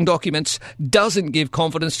 shredding documents doesn't give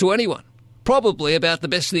confidence to anyone. Probably about the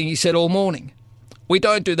best thing he said all morning. We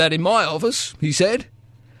don't do that in my office, he said.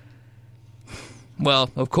 Well,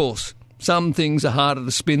 of course, some things are harder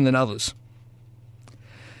to spin than others.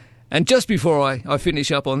 And just before I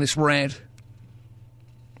finish up on this rant,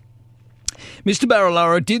 Mr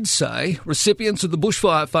Barilaro did say recipients of the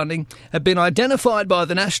bushfire funding have been identified by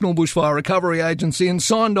the National Bushfire Recovery Agency and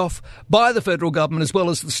signed off by the federal government as well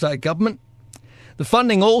as the state government. The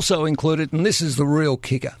funding also included, and this is the real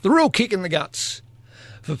kicker, the real kick in the guts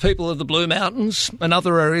for people of the Blue Mountains and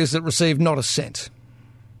other areas that received not a cent.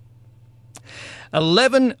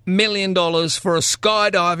 $11 million for a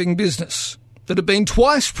skydiving business that had been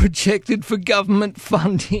twice projected for government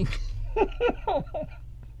funding.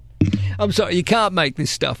 I'm sorry, you can't make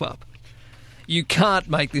this stuff up. You can't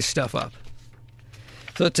make this stuff up.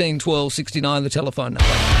 13 12 69, the telephone number.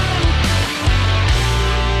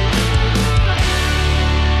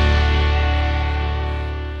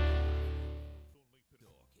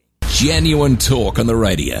 Genuine talk on the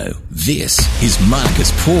radio. This is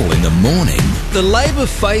Marcus Paul in the morning. The Labor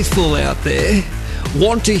faithful out there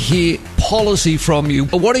want to hear policy from you.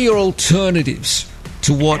 What are your alternatives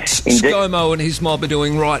to what ScoMo and his mob are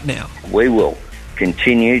doing right now? We will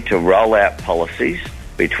continue to roll out policies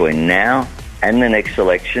between now and the next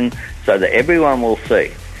election so that everyone will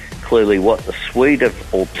see clearly what the suite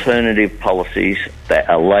of alternative policies that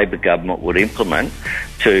a Labor government would implement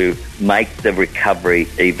to make the recovery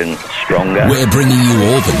even stronger. We're bringing you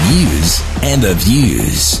all the news and the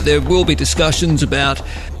views. There will be discussions about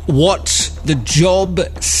what the job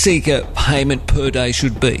seeker payment per day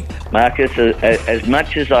should be. Marcus, as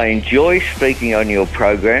much as I enjoy speaking on your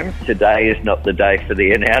program, today is not the day for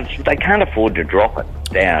the announcement. They can't afford to drop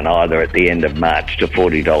it down either at the end of March to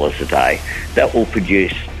 $40 a day. That will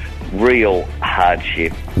produce real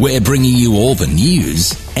hardship. We're bringing you all the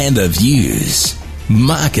news and the views.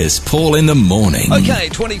 Marcus Paul in the morning. Okay,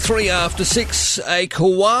 23 after 6. A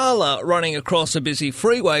koala running across a busy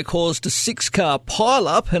freeway caused a 6-car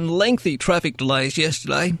pile-up and lengthy traffic delays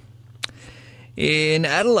yesterday. In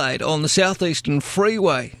Adelaide, on the southeastern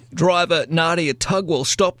freeway, driver Nadia Tugwell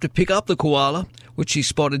stopped to pick up the koala, which she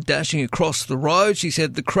spotted dashing across the road. She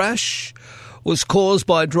said the crash was caused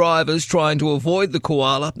by drivers trying to avoid the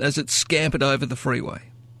koala as it scampered over the freeway.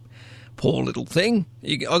 Poor little thing.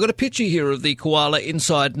 I got a picture here of the koala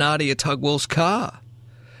inside Nadia Tugwell's car,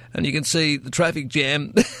 and you can see the traffic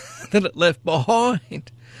jam that it left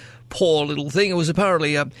behind. Poor little thing. It was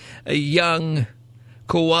apparently a young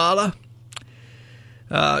koala.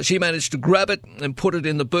 She managed to grab it and put it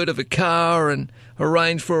in the boot of a car and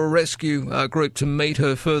arranged for a rescue group to meet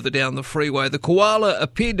her further down the freeway. The koala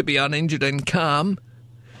appeared to be uninjured and calm,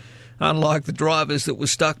 unlike the drivers that were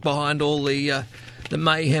stuck behind all the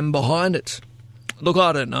mayhem behind it. Look,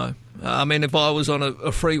 I don't know. I mean, if I was on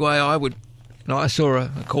a freeway, I would, I saw a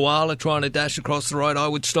koala trying to dash across the road, I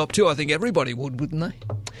would stop too. I think everybody would, wouldn't they?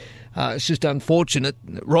 It's just unfortunate.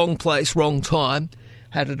 Wrong place, wrong time.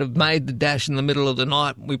 Had it have made the dash in the middle of the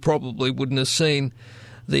night, we probably wouldn't have seen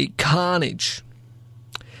the carnage.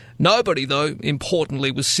 Nobody, though,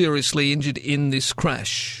 importantly, was seriously injured in this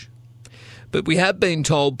crash. But we have been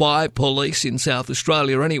told by police in South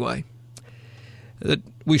Australia anyway that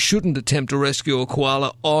we shouldn't attempt to rescue a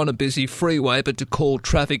koala on a busy freeway, but to call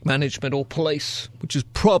traffic management or police, which is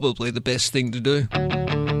probably the best thing to do.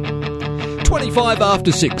 25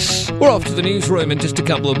 after 6. We're off to the newsroom in just a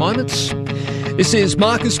couple of moments. This is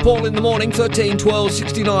Marcus Paul in the morning. 13 12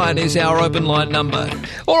 69 is our open line number.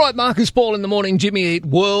 All right, Marcus Paul in the morning, Jimmy Eat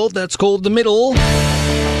World. That's called The Middle.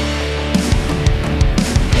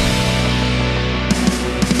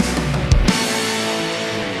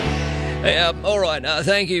 All right,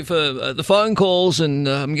 thank you for the phone calls, and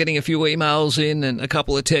I'm getting a few emails in and a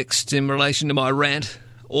couple of texts in relation to my rant,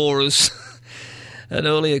 or as an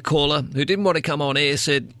earlier caller who didn't want to come on air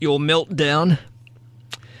said, your meltdown.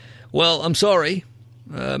 Well, I'm sorry.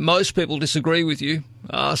 Most people disagree with you.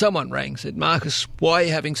 Someone rang, said, Marcus, why are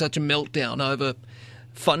you having such a meltdown over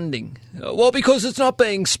funding? Well, because it's not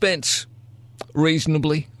being spent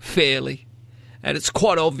reasonably, fairly, and it's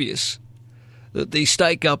quite obvious that the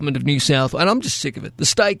state government of New South, and I'm just sick of it, the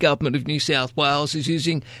state government of New South Wales is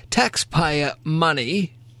using taxpayer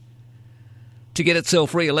money to get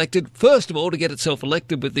itself re-elected. First of all, to get itself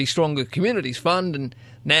elected with the Stronger Communities Fund, and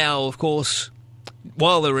now, of course,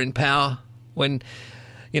 while they're in power, when,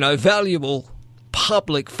 valuable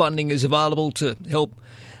public funding is available to help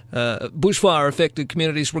bushfire-affected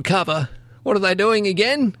communities recover, what are they doing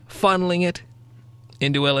again? Funneling it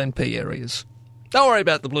into LNP areas. Don't worry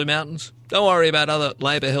about the Blue Mountains. Don't worry about other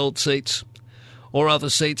Labor-held seats or other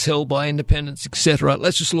seats held by independents, etc.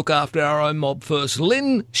 Let's just look after our own mob first.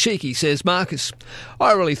 Lynn Sheeky says, Marcus,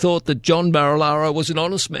 I really thought that John Barilaro was an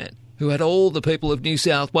honest man who had all the people of New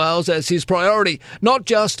South Wales as his priority, not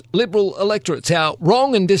just Liberal electorates. How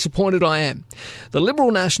wrong and disappointed I am. The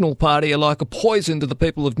Liberal National Party are like a poison to the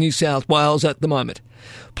people of New South Wales at the moment.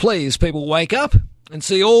 Please, people, wake up and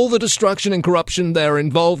see all the destruction and corruption they are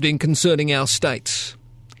involved in concerning our states.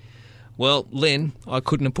 Well, Lynn, I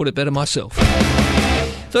couldn't have put it better myself.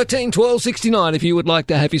 13 12 69 if you would like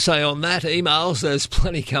to have your say on that. Emails, there's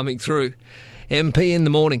plenty coming through. MP in the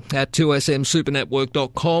morning at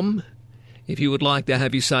 2smsupernetwork.com. If you would like to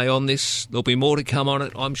have your say on this, there'll be more to come on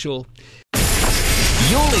it, I'm sure.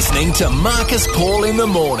 You're listening to Marcus Paul in the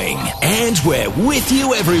morning, and we're with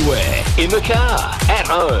you everywhere. In the car, at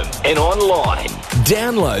home, and online.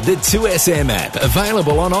 Download the 2SM app,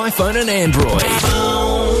 available on iPhone and Android.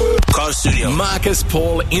 Marcus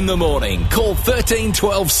Paul in the morning. Call 13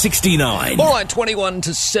 12 69. All right, 21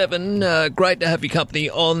 to 7. Great to have your company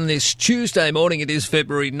on this Tuesday morning. It is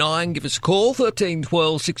February 9. Give us a call, 13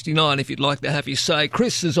 12 69, if you'd like to have your say.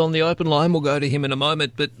 Chris is on the open line. We'll go to him in a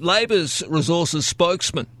moment. But Labor's resources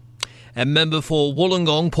spokesman and member for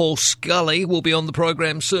Wollongong, Paul Scully, will be on the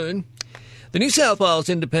program soon. The New South Wales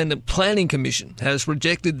Independent Planning Commission has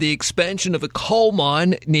rejected the expansion of a coal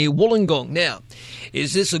mine near Wollongong. Now,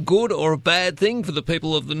 is this a good or a bad thing for the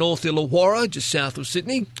people of the North Illawarra, just south of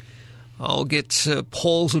Sydney? I'll get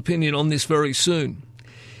Paul's opinion on this very soon.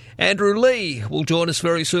 Andrew Lee will join us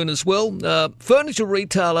very soon as well. Furniture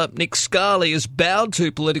retailer Nick Scali has bowed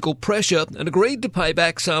to political pressure and agreed to pay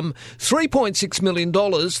back some $3.6 million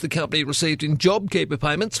the company received in JobKeeper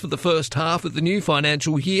payments for the first half of the new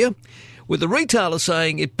financial year, with the retailer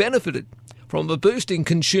saying it benefited from a boost in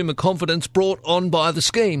consumer confidence brought on by the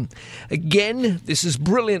scheme. Again, this is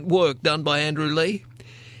brilliant work done by Andrew Lee.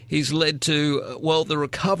 He's led to, the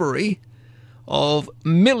recovery of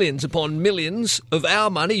millions upon millions of our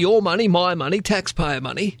money, your money, my money, taxpayer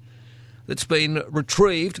money, that's been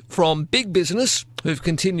retrieved from big business who've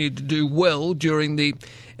continued to do well during the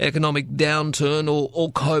economic downturn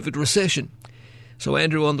or COVID recession. So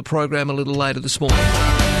Andrew on the program a little later this morning.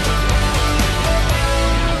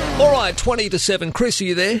 All right, 20 to 7. Chris, are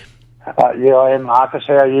you there? Yeah, I am, Marcus.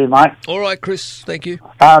 How are you, mate? All right, Chris, thank you.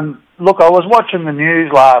 Look, I was watching the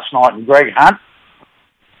news last night and Greg Hunt,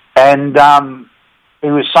 and he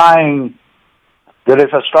was saying that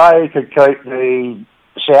if Australia could keep the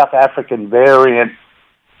South African variant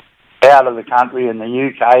out of the country and the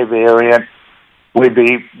UK variant, we'd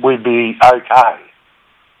be okay.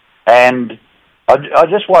 And I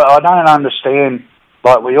don't understand.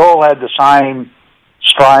 Like, we all had the same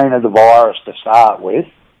strain of the virus to start with,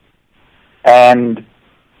 and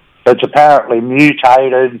it's apparently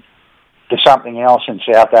mutated to something else in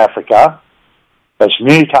South Africa. It's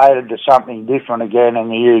mutated to something different again in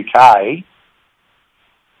the UK.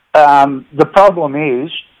 The problem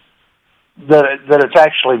is that it's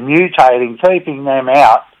actually mutating. Keeping them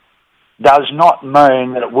out does not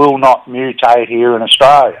mean that it will not mutate here in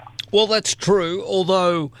Australia. Well, that's true,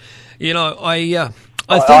 although, I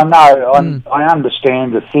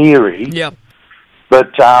understand the theory. Yeah.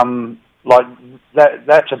 But,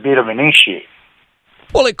 that's a bit of an issue.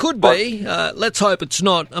 Well, it could be. Let's hope it's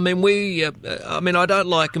not. I mean, I don't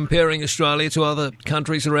like comparing Australia to other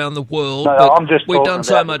countries around the world, no, but I'm just we've done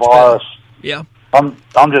so much virus. better. Yeah. I'm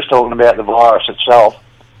just talking about the virus itself.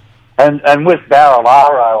 And with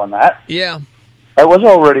Barilaro and that, yeah, it was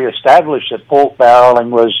already established that pork barrelling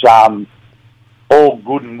was all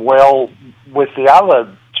good and well with the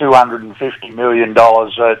other $250 million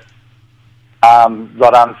that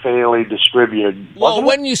got unfairly distributed. Well,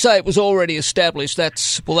 when you say it was already established,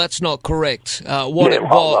 that's not correct.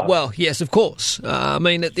 Yes, of course. At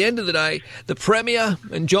the end of the day, the Premier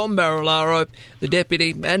and John Barilaro, the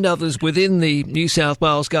Deputy, and others within the New South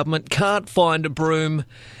Wales government can't find a broom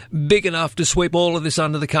big enough to sweep all of this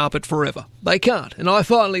under the carpet forever. They can't. And I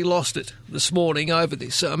finally lost it this morning over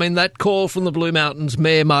this. That call from the Blue Mountains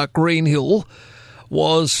Mayor Mark Greenhill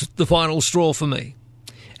was the final straw for me.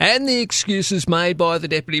 And the excuses made by the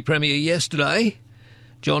Deputy Premier yesterday,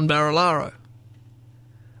 John Barilaro.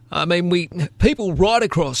 People right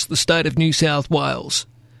across the state of New South Wales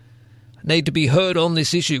need to be heard on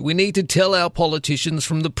this issue. We need to tell our politicians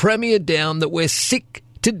from the Premier down that we're sick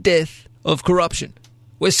to death of corruption.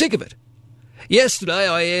 We're sick of it. Yesterday,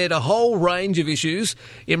 I aired a whole range of issues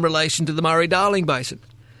in relation to the Murray-Darling Basin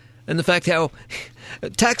and the fact how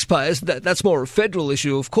taxpayers, that's more a federal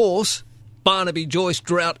issue, of course. Barnaby Joyce,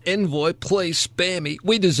 drought envoy, please spare me.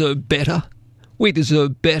 We deserve better. We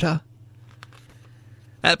deserve better.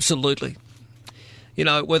 Absolutely. You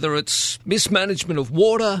know, whether it's mismanagement of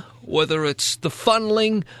water, whether it's the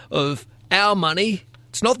funneling of our money,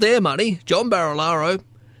 it's not their money. John Barilaro,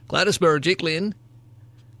 Gladys Berejiklian,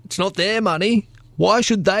 it's not their money. Why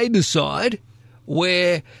should they decide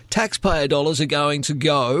where taxpayer dollars are going to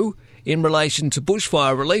go in relation to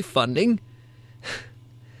bushfire relief funding?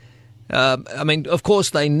 I mean, of course,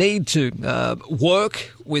 they need to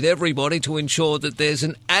work with everybody to ensure that there's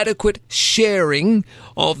an adequate sharing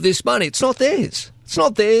of this money. It's not theirs. It's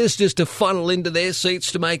not theirs just to funnel into their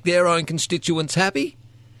seats to make their own constituents happy.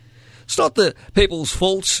 It's not the people's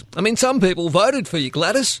faults. I mean, some people voted for you,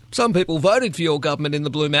 Gladys. Some people voted for your government in the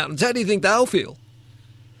Blue Mountains. How do you think they'll feel?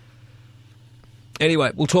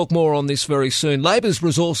 Anyway, we'll talk more on this very soon. Labor's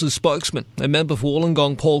resources spokesman, a member for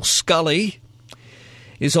Wollongong, Paul Scully,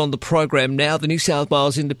 is on the program now. The New South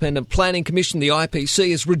Wales Independent Planning Commission, the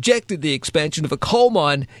IPC, has rejected the expansion of a coal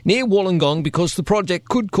mine near Wollongong because the project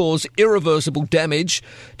could cause irreversible damage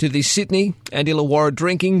to the Sydney and Illawarra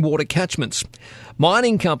drinking water catchments.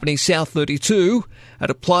 Mining company South32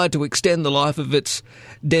 had applied to extend the life of its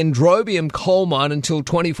Dendrobium coal mine until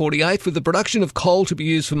 2048 for the production of coal to be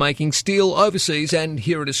used for making steel overseas and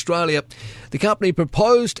here in Australia. The company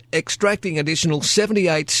proposed extracting additional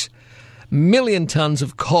 78 million tonnes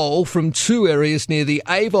of coal from two areas near the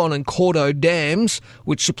Avon and Cordo dams,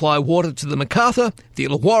 which supply water to the Macarthur, the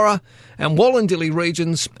Illawarra and Wollondilly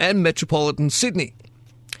regions and metropolitan Sydney.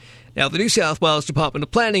 Now, the New South Wales Department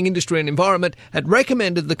of Planning, Industry and Environment had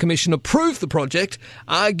recommended the Commission approve the project,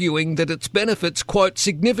 arguing that its benefits, quote,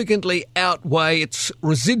 significantly outweigh its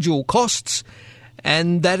residual costs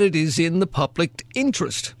and that it is in the public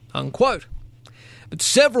interest, unquote. But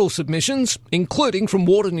several submissions, including from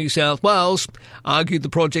Water New South Wales, argued the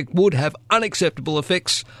project would have unacceptable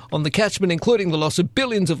effects on the catchment, including the loss of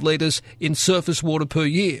billions of litres in surface water per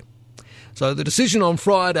year. So the decision on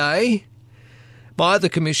Friday by the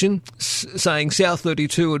Commission saying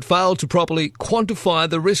South32 had failed to properly quantify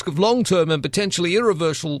the risk of long-term and potentially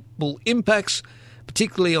irreversible impacts,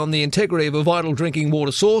 particularly on the integrity of a vital drinking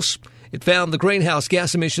water source. It found the greenhouse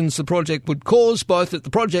gas emissions the project would cause, both at the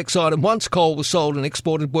project site and once coal was sold and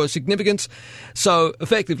exported, were significant. So,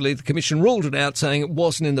 effectively, the Commission ruled it out, saying it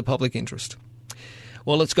wasn't in the public interest.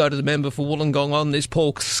 Well, let's go to the member for Wollongong on this,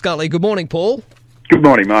 Paul Scully. Good morning, Paul. Good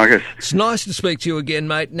morning, Marcus. It's nice to speak to you again,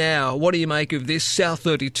 mate. Now, what do you make of this?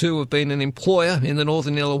 South32 have been an employer in the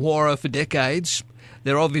Northern Illawarra for decades.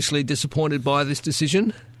 They're obviously disappointed by this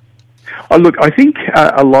decision. Oh, look, I think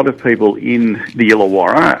a lot of people in the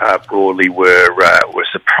Illawarra broadly were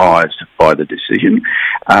surprised by the decision.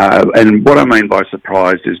 And what I mean by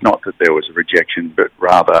surprised is not that there was a rejection, but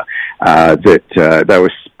rather that they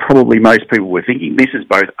were probably most people were thinking, this is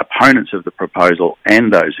both opponents of the proposal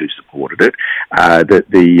and those who supported it, that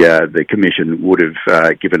the Commission would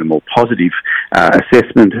have given a more positive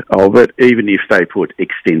assessment of it, even if they put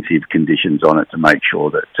extensive conditions on it to make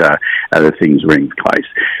sure that the things were in place.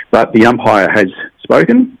 But the umpire has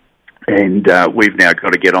spoken, and we've now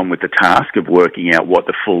got to get on with the task of working out what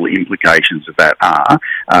the full implications of that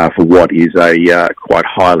are for what is a quite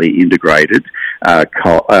highly integrated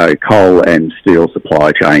coal and steel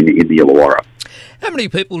supply chain in the Illawarra. How many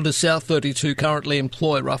people does South32 currently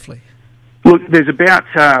employ, roughly? Look, there's about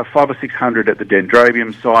 500 or 600 at the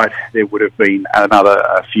Dendrobium site. There would have been another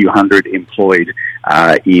few hundred employed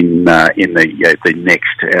in the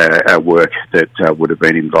next work that would have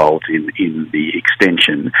been involved in the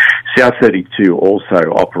extension. South32 also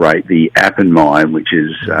operate the Appin mine, which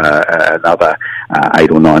is another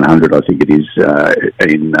 800 or 900, I think it is,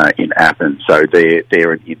 in Appin. So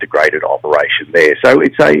they're an integrated operation there. So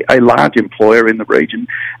it's a large employer in the region,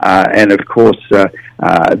 and of course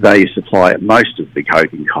they supply most of the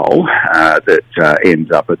coking coal that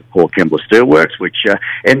ends up at the Port Kembla Steelworks, which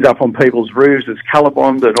ends up on people's roofs as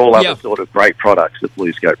Colorbond and all other sort of great products that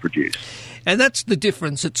BlueScope produce. And that's the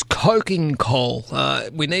difference. It's coking coal.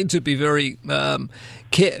 We need to be very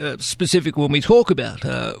specific when we talk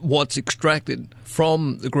about what's extracted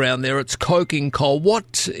from the ground there. It's coking coal.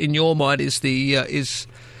 What, in your mind, is the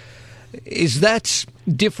is that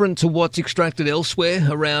different to what's extracted elsewhere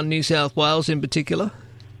around New South Wales in particular?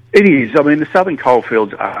 It is. I mean, the southern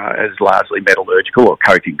coalfields is largely metallurgical or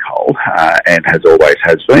coking coal, and always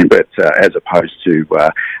has been, but as opposed to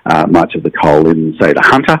much of the coal in, say, the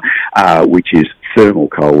Hunter, which is thermal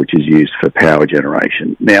coal, which is used for power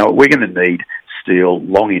generation. Now, we're going to need steel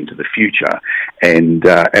long into the future, and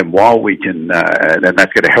while we can, and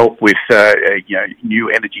that's going to help with new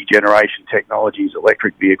energy generation technologies,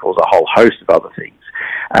 electric vehicles, a whole host of other things.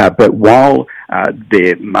 But while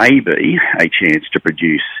there may be a chance to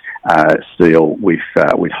produce steel with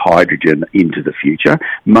hydrogen into the future,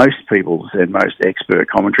 most people and most expert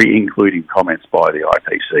commentary, including comments by the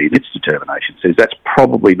IPC in its determination, says that's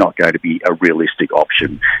probably not going to be a realistic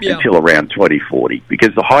option until around 2040,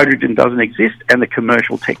 because the hydrogen doesn't exist and the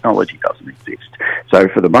commercial technology doesn't exist. So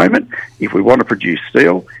for the moment, if we want to produce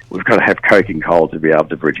steel, we've got to have coking coal to be able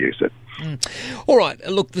to produce it. All right.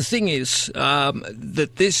 Look, the thing is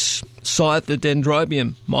that this site, the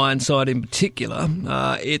Dendrobium mine site in particular,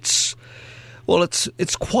 it's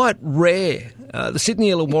quite rare. The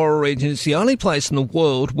Sydney Illawarra region is the only place in the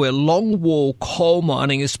world where longwall coal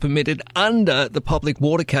mining is permitted under the public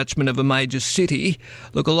water catchment of a major city.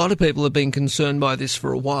 Look, a lot of people have been concerned by this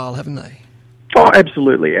for a while, haven't they? Oh,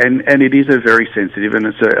 absolutely, and it is a very sensitive and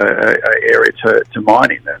it's a area to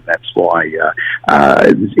mine in, and that's why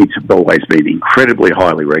it's always been incredibly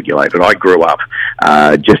highly regulated. I grew up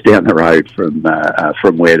just down the road from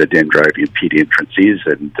where the Dendrobium pit entrance is,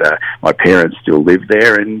 and my parents still live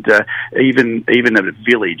there, and even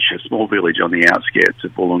a small village on the outskirts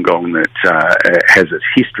of Wollongong that has its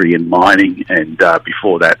history in mining and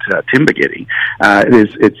before that timber getting,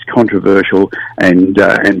 it's controversial and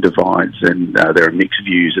divides, and there are mixed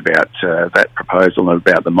views about that proposal and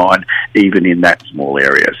about the mine, even in that small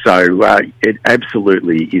area. So it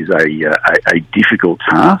absolutely is a difficult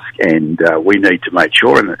task, and we need to make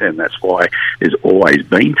sure, and that's why there's always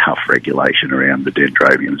been tough regulation around the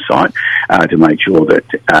Dendrobium site, to make sure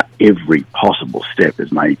that every possible step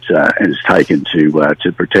is taken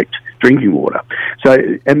to protect drinking water. So,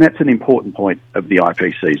 and that's an important point of the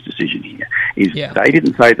IPC's decision here, is they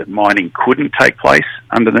didn't say that mining couldn't take place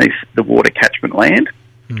underneath the water catchment land,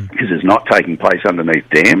 because it's not taking place underneath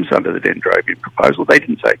dams under the Dendrobium proposal. They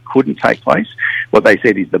didn't say it couldn't take place. What they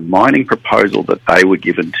said is the mining proposal that they were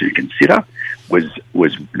given to consider was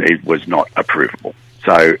not approvable.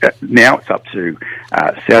 So now it's up to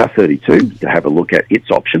South 32 to have a look at its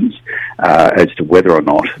options as to whether or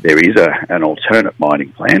not there is an alternate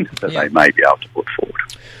mining plan that they may be able to put forward.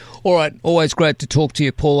 All right. Always great to talk to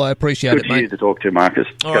you, Paul. I appreciate it, mate. Good to talk to you, Marcus.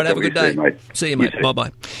 All right. Have a good day. Mate. See you, mate.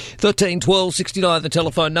 Bye-bye. 13 12 69, the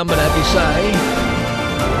telephone number to have you say.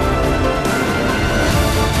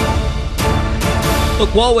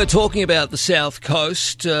 Look, while we're talking about the South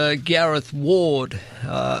Coast, Gareth Ward,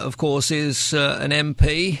 of course, is an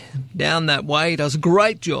MP down that way. He does a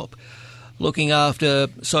great job looking after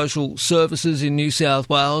social services in New South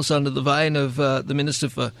Wales under the vein of the Minister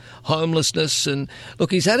for Homelessness. And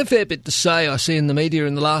look, he's had a fair bit to say, I see in the media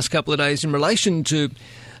in the last couple of days, in relation to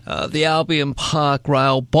the Albion Park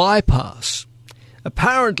Rail bypass.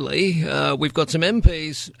 Apparently, we've got some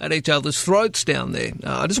MPs at each other's throats down there.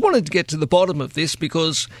 I just wanted to get to the bottom of this,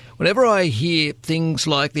 because whenever I hear things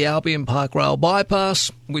like the Albion Park Rail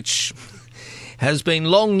bypass, which has been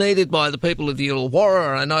long needed by the people of the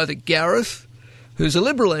Illawarra, I know that Gareth, who's a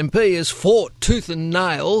Liberal MP, has fought tooth and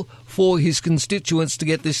nail for his constituents to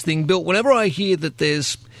get this thing built. Whenever I hear that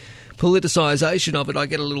there's politicisation of it, I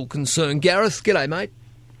get a little concerned. Gareth, g'day, mate.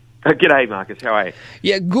 G'day, Marcus. How are you?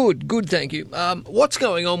 Yeah, good, thank you. What's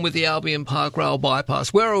going on with the Albion Park Rail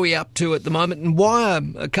bypass? Where are we up to at the moment, and why are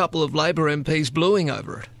a couple of Labor MPs bluing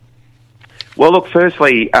over it? Well, look,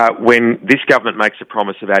 firstly, when this government makes a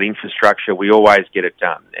promise about infrastructure, we always get it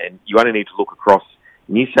done. And you only need to look across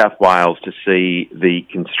New South Wales to see the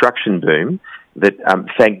construction boom that,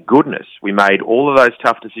 thank goodness, we made all of those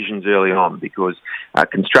tough decisions early on, because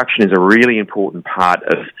construction is a really important part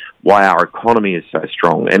of why our economy is so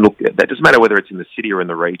strong. And look, that doesn't matter whether it's in the city or in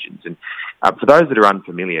the regions. And for those that are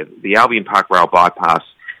unfamiliar, the Albion Park Rail bypass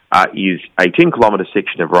is a 10-kilometre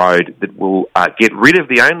section of road that will get rid of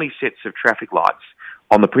the only sets of traffic lights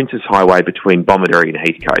on the Princes Highway between Bomaderry and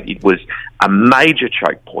Heathcote. It was a major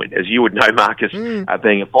choke point, as you would know, Marcus,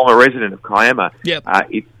 being a former resident of Kiama. Yep.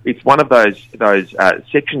 It's one of those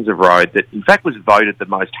sections of road that, in fact, was voted the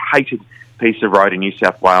most hated piece of road in New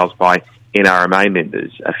South Wales by NRMA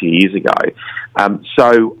members a few years ago.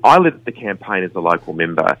 So I led the campaign as a local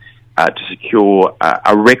member to secure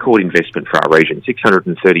a record investment for our region,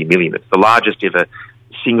 $630 million. It's the largest ever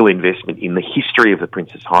single investment in the history of the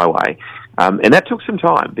Princess Highway. And that took some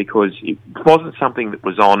time because it wasn't something that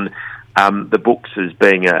was on the books as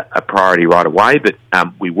being a priority right away, but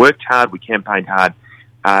we worked hard, we campaigned hard,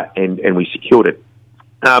 and we secured it.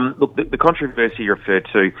 Look, the controversy you referred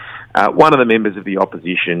to, one of the members of the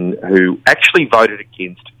opposition who actually voted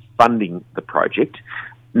against funding the project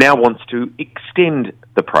now wants to extend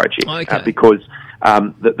the project because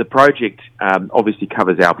the project obviously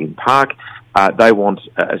covers Albion Park. They want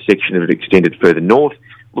a section of it extended further north.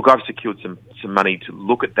 Look, I've secured some money to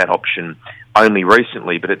look at that option only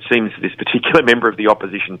recently, but it seems this particular member of the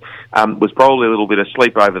opposition was probably a little bit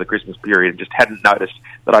asleep over the Christmas period and just hadn't noticed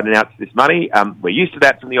that I'd announced this money. We're used to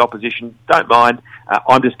that from the opposition. Don't mind.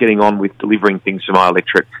 I'm just getting on with delivering things to my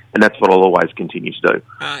electorate, and that's what I'll always continue to do.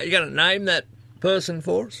 You going to name that person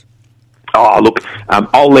for us? Oh, look,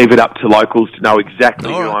 I'll leave it up to locals to know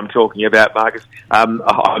exactly who I'm talking about, Marcus. I'm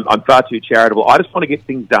far too charitable. I just want to get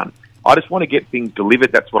things done. I just want to get things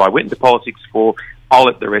delivered. That's what I went into politics for. I'll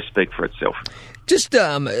let the rest speak for itself.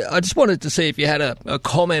 I just wanted to see if you had a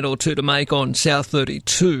comment or two to make on South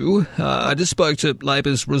 32. I just spoke to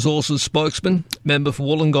Labor's resources spokesman, member for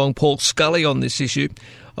Wollongong, Paul Scully, on this issue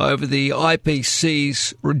over the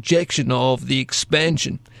IPC's rejection of the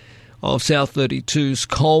expansion of South 32's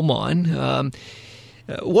coal mine.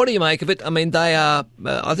 What do you make of it? I mean, they are.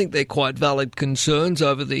 I think they're quite valid concerns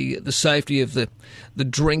over the safety of the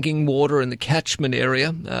drinking water in the catchment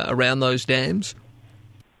area around those dams.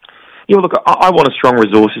 Yeah, look, I want a strong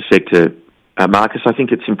resources sector, Marcus. I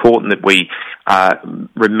think it's important that we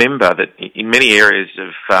remember that in many areas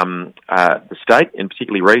of the state, and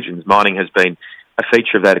particularly regions, mining has been a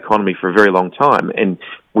feature of that economy for a very long time, and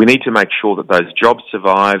we need to make sure that those jobs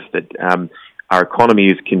survive, that our economy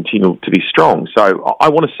is continued to be strong. So I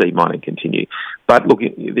want to see mining continue. But look,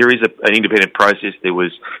 there is an independent process. There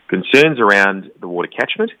was concerns around the water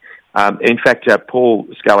catchment. In fact, Paul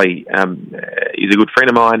Scully is a good friend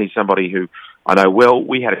of mine. He's somebody who I know well.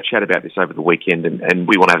 We had a chat about this over the weekend, and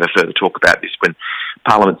we want to have a further talk about this when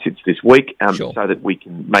Parliament sits this week, so that we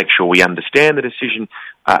can make sure we understand the decision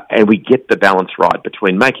and we get the balance right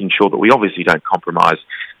between making sure that we obviously don't compromise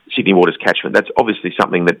Sydney Water's catchment. That's obviously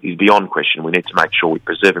something that is beyond question. We need to make sure we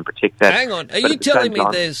preserve and protect that. Hang on, are you telling me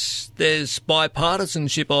there's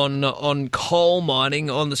bipartisanship on coal mining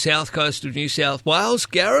on the south coast of New South Wales,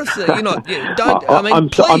 Gareth? You're not.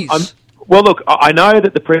 Please. Well, look, I know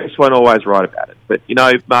that the press won't always write about it, but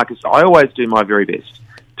Marcus, I always do my very best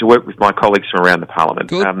to work with my colleagues from around the Parliament.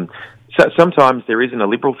 So sometimes there isn't a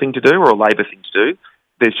Liberal thing to do or a Labor thing to do.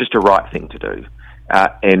 There's just a right thing to do.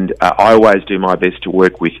 And I always do my best to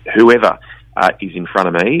work with whoever is in front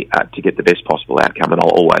of me to get the best possible outcome, and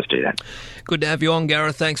I'll always do that. Good to have you on,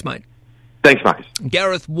 Gareth. Thanks, mate. Thanks, Marcus.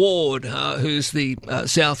 Gareth Ward, who's the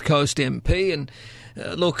South Coast MP, and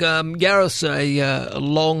look, Gareth's a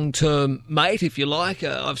long-term mate, if you like.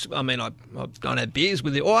 I've don't have beers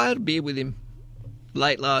with him. I had a beer with him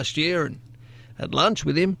late last year and had lunch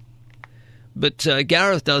with him. But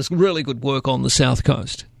Gareth does really good work on the South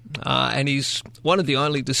Coast. And he's one of the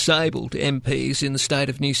only disabled MPs in the state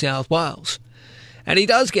of New South Wales. And he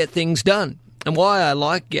does get things done. And why I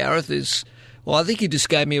like Gareth is, well, I think he just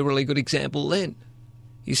gave me a really good example then.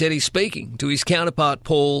 He said he's speaking to his counterpart,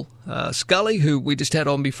 Paul Scully, who we just had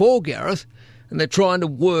on before Gareth, and they're trying to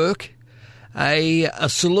work a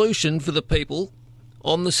solution for the people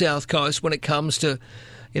on the South Coast when it comes to,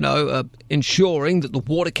 ensuring that the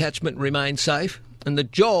water catchment remains safe and the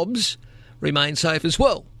jobs remain safe as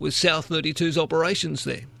well, with South 32's operations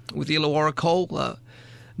there, with the Illawarra coal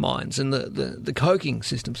mines and the coking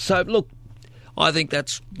system. So, look, I think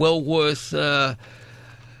that's well worth a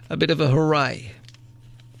bit of a hooray,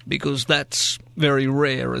 because that's very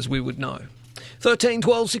rare, as we would know. 13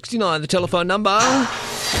 12 69, the telephone number.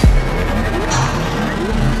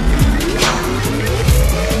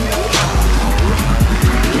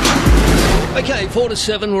 Okay, 4 to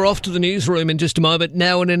 7, we're off to the newsroom in just a moment.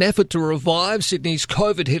 Now, in an effort to revive Sydney's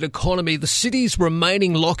COVID-hit economy, the city's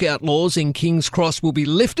remaining lockout laws in King's Cross will be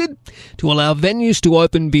lifted to allow venues to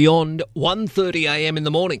open beyond 1:30am in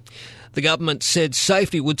the morning. The government said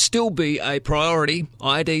safety would still be a priority.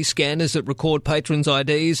 ID scanners that record patrons'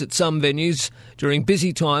 IDs at some venues during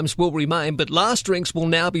busy times will remain, but last drinks will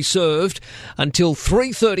now be served until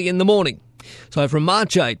 3:30 in the morning. So from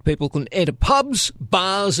March 8, people can enter pubs,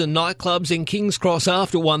 bars and nightclubs in King's Cross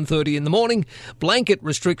after 1:30 in the morning. Blanket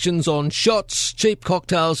restrictions on shots, cheap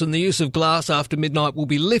cocktails and the use of glass after midnight will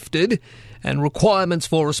be lifted, and requirements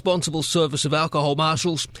for responsible service of alcohol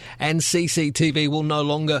marshals and CCTV will no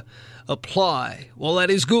longer apply. Well, that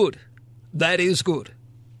is good. That is good.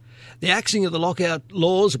 The axing of the lockout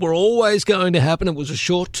laws were always going to happen. It was a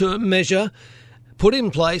short-term measure put in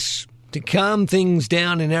place to calm things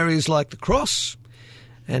down in areas like the Cross.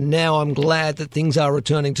 And now I'm glad that things are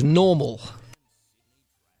returning to normal.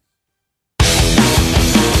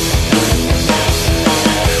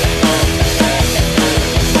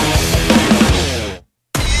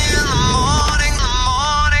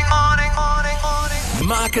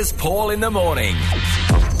 Marcus Paul in the morning.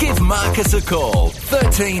 Give Marcus a call,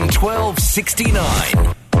 13 12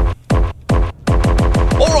 69.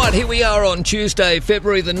 All right, here we are on Tuesday,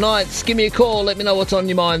 February the 9th. Give me a call. Let me know what's on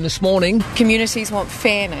your mind this morning. Communities want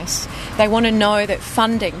fairness. They want to know that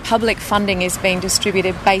public funding is being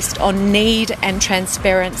distributed based on need and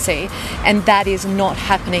transparency, and that is not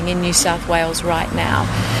happening in New South Wales right now.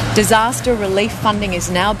 Disaster relief funding is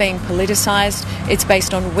now being politicised. It's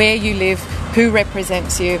based on where you live, who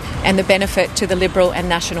represents you, and the benefit to the Liberal and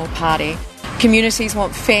National Party. Communities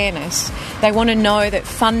want fairness. They want to know that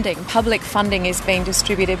public funding is being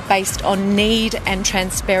distributed based on need and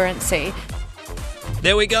transparency.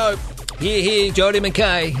 There we go. Here, Jodie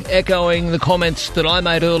McKay, echoing the comments that I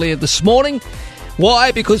made earlier this morning.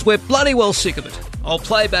 Why? Because we're bloody well sick of it. I'll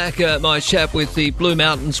play back my chat with the Blue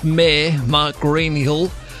Mountains Mayor, Mark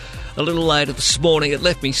Greenhill, a little later this morning. It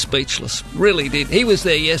left me speechless. Really did. He was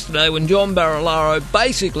there yesterday when John Barilaro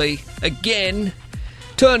basically, again,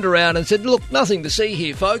 turned around and said, look, nothing to see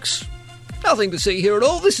here, folks. Nothing to see here at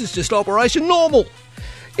all. This is just Operation Normal.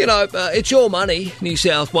 You know, it's your money, New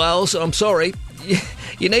South Wales. I'm sorry.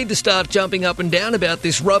 You need to start jumping up and down about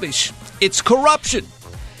this rubbish. It's corruption.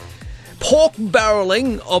 Pork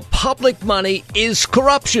barrelling of public money is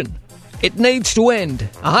corruption. It needs to end.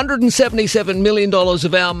 $177 million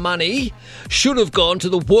of our money should have gone to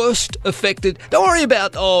the worst affected. Don't worry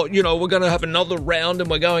about, we're going to have another round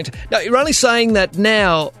and we're going to... No, you're only saying that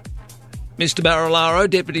now, Mr. Barilaro,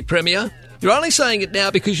 Deputy Premier. You're only saying it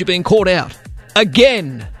now because you've been caught out.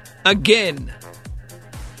 Again.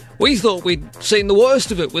 We thought we'd seen the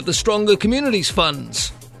worst of it with the Stronger Communities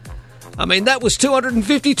funds. I mean, that was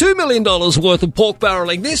 $252 million worth of pork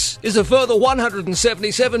barrelling. This is a further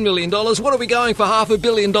 $177 million. What are we going for $500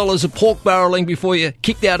 million of pork barrelling before you're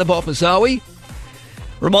kicked out of office, are we?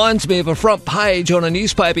 Reminds me of a front page on a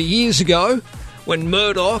newspaper years ago when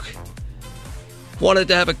Murdoch wanted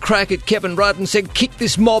to have a crack at Kevin Rudd and said, kick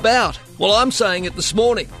this mob out. Well, I'm saying it this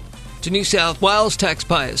morning to New South Wales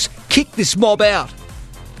taxpayers. Kick this mob out.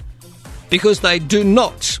 Because they do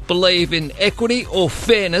not believe in equity or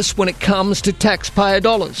fairness when it comes to taxpayer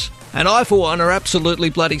dollars. And I, for one, are absolutely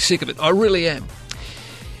bloody sick of it. I really am.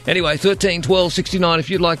 Anyway, 13 12 69 if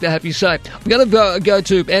you'd like to have your say. I'm going to go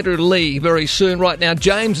to Andrew Lee very soon. Right now,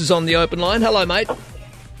 James is on the open line. Hello, mate.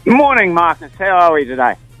 Morning, Marcus. How are we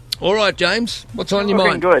today? All right, James. What's on your Looking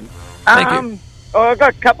mind? Good. Thank you. I've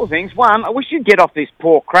got a couple of things. One, I wish you'd get off this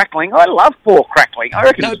pork crackling. I love pork crackling. I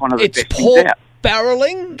reckon it's one of the best things out.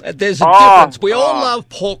 Barrelling? There's a difference. We all love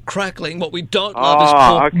pork crackling. What we don't love is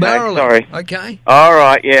pork barrelling. Sorry. Okay. All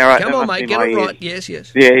right. Yeah. Right. Come That on, must mate. be Get my it ears. right. Yes.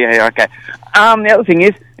 Yeah. Okay. The other thing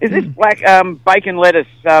is this black bacon lettuce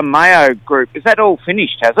mayo group? Is that all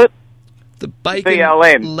finished? Has it? The bacon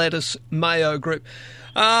BLM. lettuce mayo group.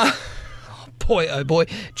 Boy, oh boy.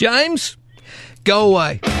 James, go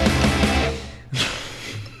away.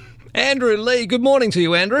 Andrew Lee. Good morning to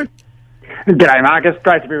you, Andrew. G'day, Marcus.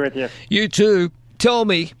 Great to be with you. You too. Tell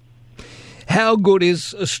me, how good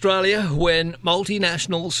is Australia when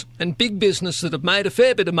multinationals and big business that have made a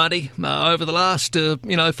fair bit of money over the last,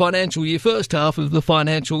 financial year, first half of the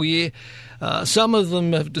financial year, some of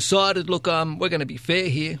them have decided, look, we're going to be fair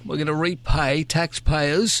here. We're going to repay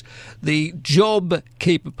taxpayers the job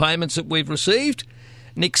keeper payments that we've received.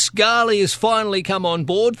 Nick Scali has finally come on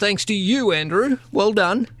board, thanks to you, Andrew. Well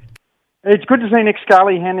done. It's good to see Nick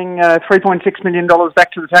Scali handing $3.6 million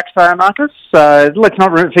back to the taxpayer, Marcus. Let's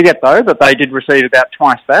not forget, though, that they did receive about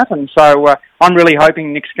twice that. And so I'm really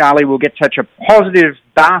hoping Nick Scali will get such a positive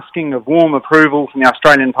basking of warm approval from the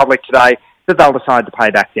Australian public today that they'll decide to pay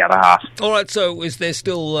back the other half. All right, so is there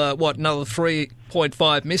still, another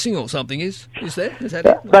 3.5 missing or something? Is there? Is that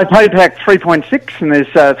it? They paid back 3.6 and there's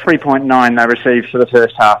 3.9 they received for the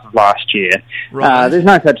first half of last year. Right. There's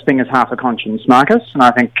no such thing as half a conscience, Marcus, and I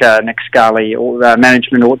think Nick Scali or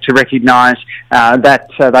management ought to recognise that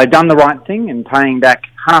they've done the right thing in paying back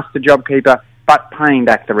half the JobKeeper but paying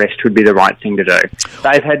back the rest would be the right thing to do.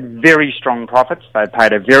 They've had very strong profits. They've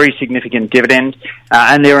paid a very significant dividend,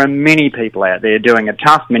 and there are many people out there doing it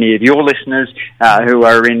tough, many of your listeners who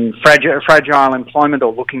are in fragile employment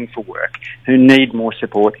or looking for work, who need more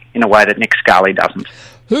support in a way that Nick Scali doesn't.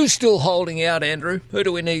 Who's still holding out, Andrew? Who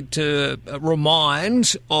do we need to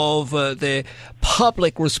remind of their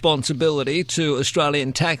public responsibility to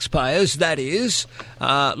Australian taxpayers? That is,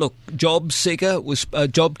 look, JobKeeper was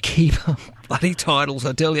JobKeeper. Bloody titles,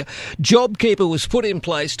 I tell you. JobKeeper was put in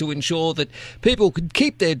place to ensure that people could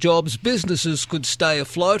keep their jobs, businesses could stay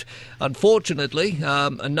afloat. Unfortunately,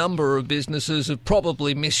 a number of businesses have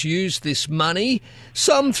probably misused this money,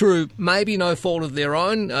 some through maybe no fault of their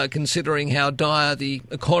own, considering how dire the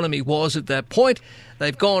economy was at that point.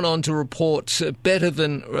 They've gone on to report better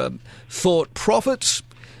than thought profits,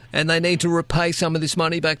 and they need to repay some of this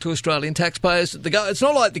money back to Australian taxpayers. It's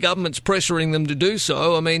not like the government's pressuring them to do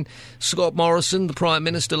so. I mean, Scott Morrison, the Prime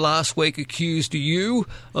Minister, last week accused you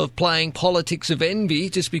of playing politics of envy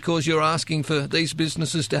just because you're asking for these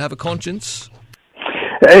businesses to have a conscience.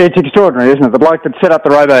 It's extraordinary, isn't it? The bloke that set up the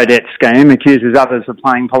robo-debt scheme accuses others of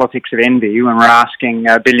playing politics of envy when we're asking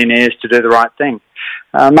billionaires to do the right thing.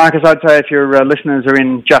 Marcus, I'd say if your listeners are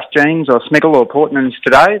in Just Jeans or Smiggle or Portman's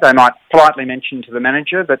today, they might politely mention to the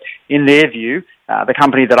manager that, in their view, the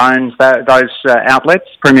company that owns those outlets,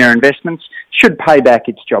 Premier Investments, should pay back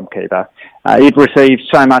its JobKeeper. It received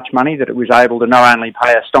so much money that it was able to not only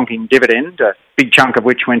pay a stonking dividend, a big chunk of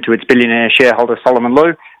which went to its billionaire shareholder Solomon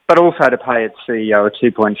Lew, but also to pay its CEO a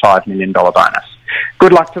 $2.5 million bonus.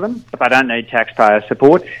 Good luck to them, but they don't need taxpayer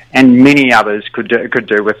support, and many others could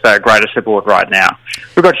do with greater support right now.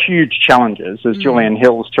 We've got huge challenges, as Julian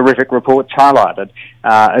Hill's terrific reports highlighted,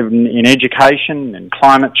 in education, in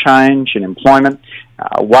climate change, in employment.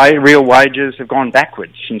 Real wages have gone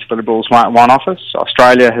backwards since the Liberals won office.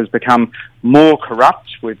 Australia has become more corrupt.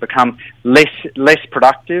 We've become less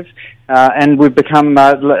productive, and we've become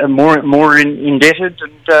more indebted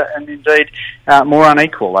and indeed more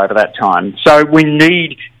unequal over that time. So we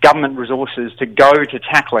need government resources to go to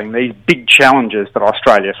tackling these big challenges that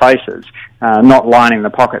Australia faces, not lining the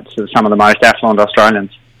pockets of some of the most affluent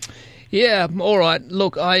Australians. Yeah, all right.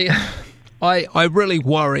 Look, I really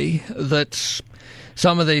worry that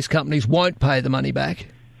some of these companies won't pay the money back.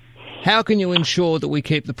 How can you ensure that we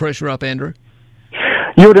keep the pressure up, Andrew?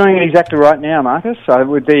 You're doing it exactly right now, Marcus. So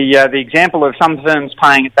with the example of some firms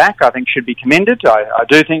paying it back, I think should be commended. I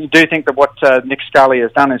do think that what Nick Scali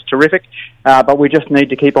has done is terrific, but we just need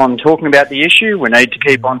to keep on talking about the issue. We need to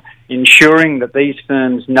keep on ensuring that these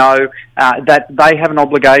firms know that they have an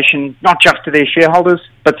obligation, not just to their shareholders,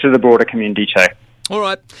 but to the broader community too. All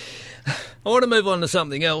right. I want to move on to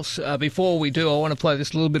something else. Before we do, I want to play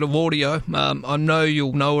this little bit of audio. I know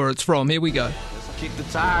you'll know where it's from. Here we go. Kick the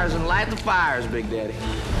tires and light the fires, Big Daddy.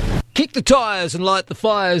 Kick the tires and light the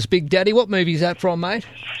fires, Big Daddy. What movie is that from, mate?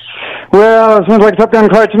 Well, it sounds like a Top Gun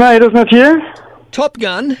quote to me, doesn't it to you? Top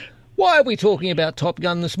Gun? Why are we talking about Top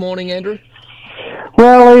Gun this morning, Andrew?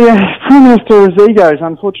 Well, the Prime Minister's egos,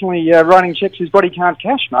 unfortunately, writing cheques his body can't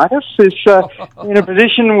cash, Marcus, is in a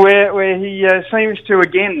position where he seems to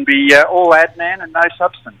again be all ad man and no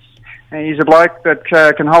substance. And he's a bloke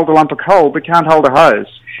that can hold a lump of coal but can't hold a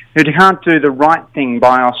hose, who can't do the right thing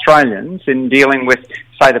by Australians in dealing with,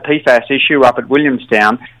 say, the PFAS issue up at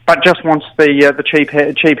Williamstown, but just wants the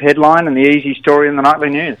cheap headline and the easy story in the nightly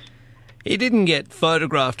news. He didn't get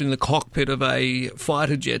photographed in the cockpit of a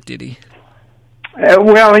fighter jet, did he?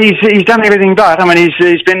 Well, he's done everything but. I mean,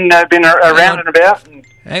 he's been around and about.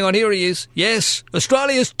 Hang on, here he is. Yes,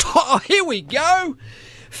 Australia's top. Here we go.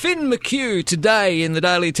 Finn McHugh today in the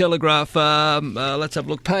Daily Telegraph. Let's have a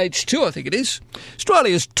look. Page 2, I think it is.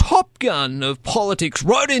 Australia's Top Gun of politics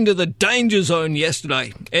rode into the danger zone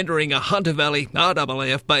yesterday, entering a Hunter Valley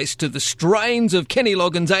RAAF base to the strains of Kenny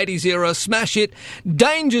Loggins' 80s era smash hit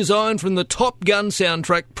Danger Zone from the Top Gun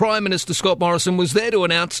soundtrack. Prime Minister Scott Morrison was there to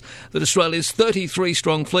announce that Australia's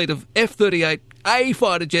 33-strong fleet of F-38A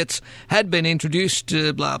fighter jets had been introduced,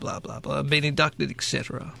 blah, blah, blah, blah, been inducted,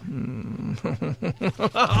 etc.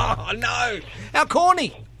 Oh, no! How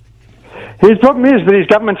corny! His problem is that his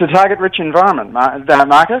government's a target-rich environment,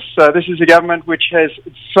 Marcus. This is a government which has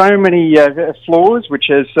so many flaws, which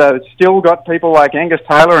has still got people like Angus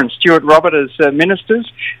Taylor and Stuart Robert as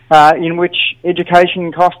ministers, in which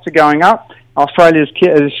education costs are going up, Australia's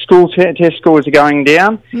school test scores are going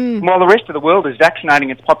down. While the rest of the world is vaccinating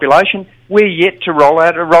its population, we're yet to roll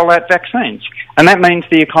out vaccines. And that means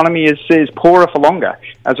the economy is poorer for longer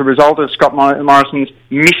as a result of Scott Morrison's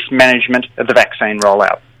mismanagement of the vaccine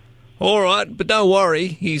rollout. All right, but don't worry.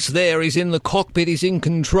 He's there. He's in the cockpit. He's in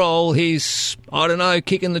control. He's, I don't know,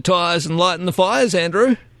 kicking the tyres and lighting the fires,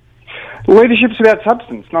 Andrew. Leadership's about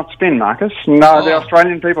substance, not spin, Marcus. No, the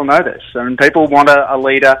Australian people know this. And people want a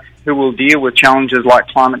leader who will deal with challenges like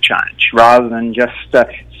climate change rather than just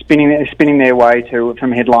spinning their way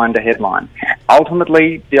from headline to headline.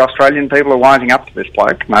 Ultimately, the Australian people are wising up to this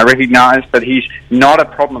bloke, and they recognise that he's not a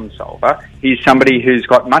problem solver. He's somebody who's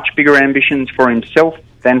got much bigger ambitions for himself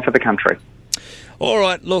than for the country. All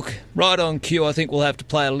right, look, right on cue. I think we'll have to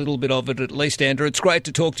play a little bit of it at least, Andrew. It's great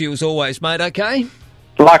to talk to you as always, mate, okay?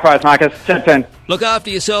 Likewise, Marcus. Chat soon. Look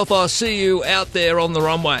after yourself. I'll see you out there on the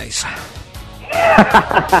runways.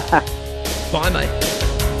 Bye, mate.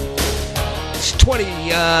 It's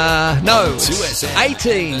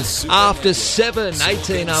 18 after 7.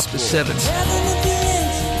 18 after 7.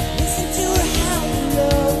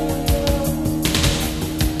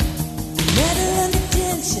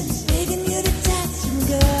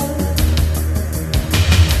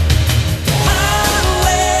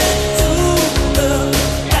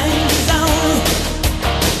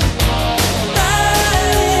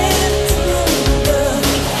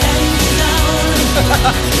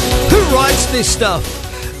 Who writes this stuff?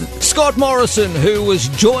 Scott Morrison, who was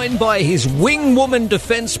joined by his wing woman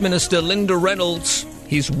Defence Minister, Linda Reynolds.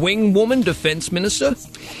 His wing woman Defence Minister?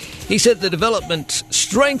 He said the development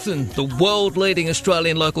strengthened the world-leading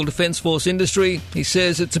Australian local defence force industry. He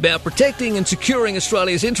says it's about protecting and securing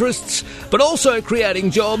Australia's interests, but also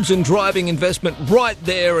creating jobs and driving investment right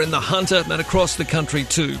there in the Hunter and across the country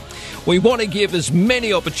too. We want to give as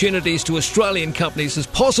many opportunities to Australian companies as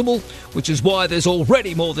possible, which is why there's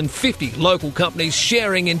already more than 50 local companies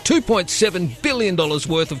sharing in $2.7 billion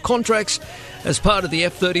worth of contracts as part of the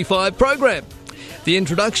F-35 program. The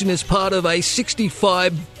introduction is part of a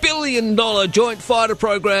 $65 billion joint fighter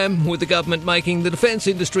program, with the government making the defence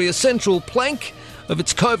industry a central plank of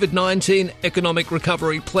its COVID-19 economic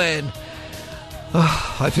recovery plan.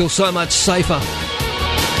 Oh, I feel so much safer.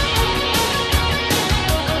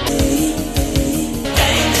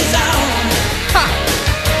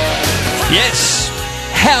 Yes,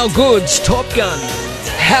 how good's Top Gun?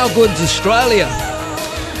 How good's Australia?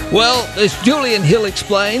 Well, as Julian Hill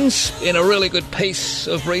explains in a really good piece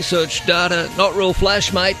of research data, not real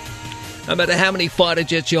flash, mate. No matter how many fighter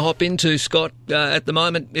jets you hop into, Scott, at the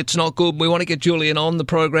moment, it's not good. We want to get Julian on the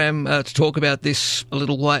program to talk about this a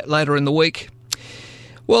little later in the week.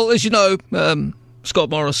 Well, as you know, Scott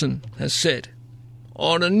Morrison has said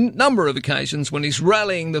on a number of occasions when he's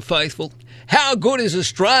rallying the faithful, how good is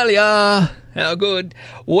Australia? How good?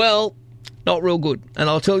 Well, not real good, and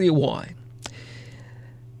I'll tell you why.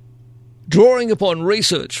 Drawing upon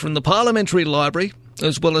research from the Parliamentary Library,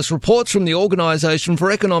 as well as reports from the Organisation for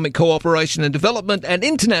Economic Cooperation and Development and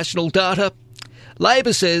international data,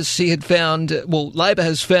 Labor has found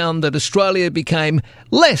that Australia became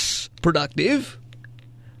less productive,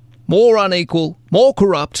 more unequal, more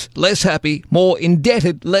corrupt, less happy, more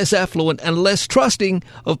indebted, less affluent and less trusting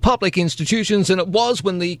of public institutions than it was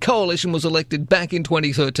when the coalition was elected back in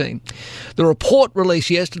 2013. The report released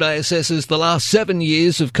yesterday assesses the last 7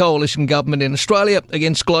 years of coalition government in Australia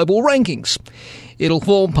against global rankings. It'll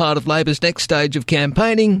form part of Labor's next stage of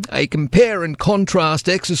campaigning, a compare and contrast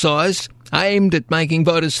exercise aimed at making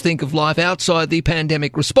voters think of life outside the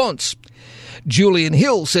pandemic response. Julian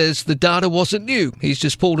Hill says the data wasn't new. He's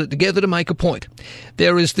just pulled it together to make a point.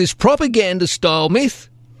 There is this propaganda-style myth.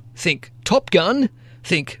 Think Top Gun.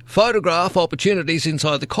 Think photograph opportunities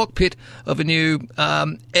inside the cockpit of a new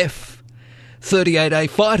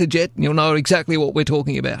F-38A fighter jet, and you'll know exactly what we're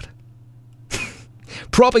talking about.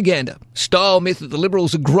 Propaganda. Style myth that the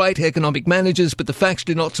Liberals are great economic managers, but the facts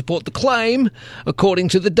do not support the claim, according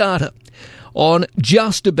to the data. On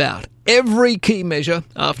just about every key measure,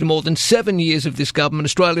 after more than 7 years of this government,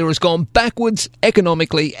 Australia has gone backwards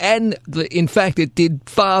economically, and in fact it did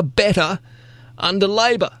far better under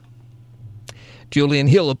Labor. Julian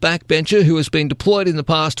Hill, a backbencher who has been deployed in the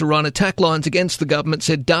past to run attack lines against the government,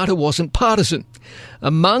 said data wasn't partisan.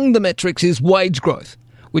 Among the metrics is wage growth,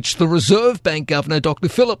 which the Reserve Bank Governor Dr.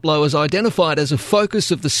 Philip Lowe has identified as a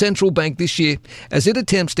focus of the central bank this year as it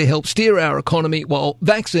attempts to help steer our economy while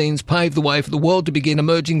vaccines pave the way for the world to begin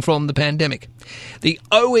emerging from the pandemic. The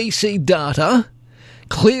OECD data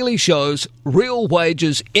clearly shows real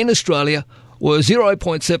wages in Australia were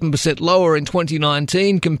 0.7% lower in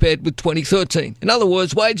 2019 compared with 2013. In other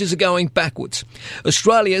words, wages are going backwards.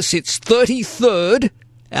 Australia sits 33rd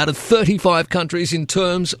out of 35 countries in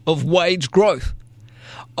terms of wage growth.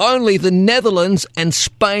 Only the Netherlands and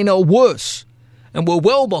Spain are worse, and we're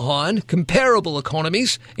well behind comparable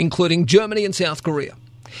economies, including Germany and South Korea.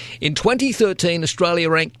 In 2013, Australia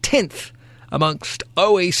ranked 10th amongst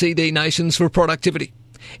OECD nations for productivity.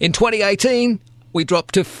 In 2018, we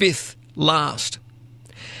dropped to 5th last.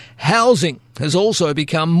 Housing has also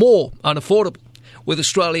become more unaffordable, with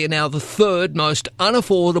Australia now the third most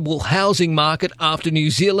unaffordable housing market after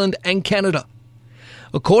New Zealand and Canada.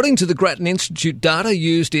 According to the Grattan Institute data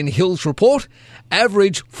used in Hill's report,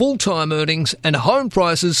 average full-time earnings and home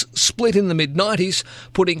prices split in the mid-90s,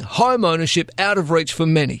 putting home ownership out of reach for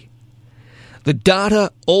many. The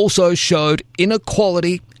data also showed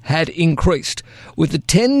inequality had increased, with the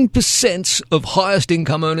 10% of highest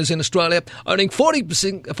income earners in Australia owning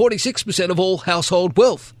 46% of all household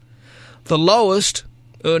wealth. The lowest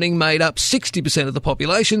earning made up 60% of the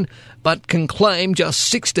population, but can claim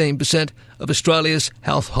just 16% of Australia's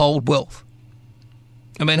household wealth.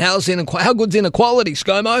 I mean, how good's inequality,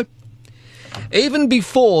 ScoMo? Even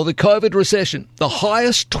before the COVID recession, the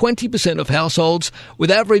highest 20% of households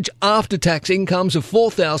with average after-tax incomes of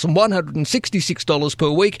 $4,166 per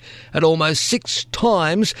week had almost 6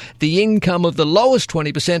 times the income of the lowest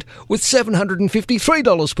 20% with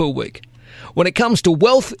 $753 per week. When it comes to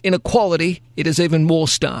wealth inequality, it is even more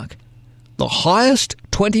stark. The highest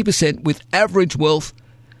 20% with average wealth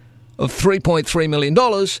of $3.3 million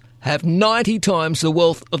have 90 times the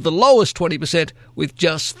wealth of the lowest 20% with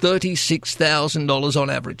just $36,000 on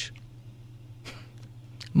average.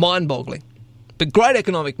 Mind-boggling, but great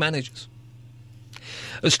economic managers.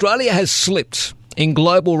 Australia has slipped in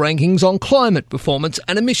global rankings on climate performance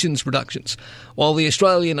and emissions reductions, while the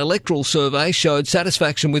Australian Electoral Survey showed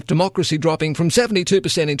satisfaction with democracy dropping from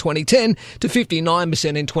 72% in 2010 to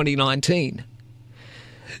 59% in 2019.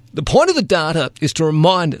 The point of the data is to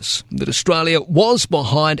remind us that Australia was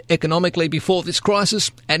behind economically before this crisis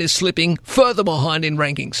and is slipping further behind in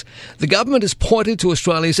rankings. The government has pointed to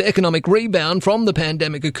Australia's economic rebound from the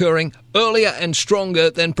pandemic occurring earlier and stronger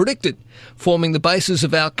than predicted, forming the basis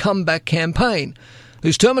of our comeback campaign,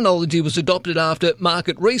 whose terminology was adopted after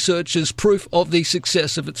market research as proof of the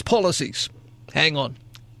success of its policies. Hang on.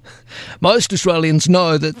 Most Australians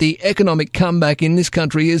know that the economic comeback in this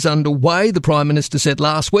country is underway, the Prime Minister said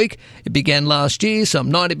last week. It began last year.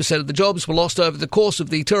 Some 90% of the jobs were lost over the course of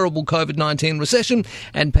the terrible COVID-19 recession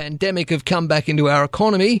and pandemic have come back into our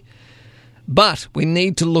economy. But we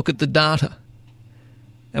need to look at the data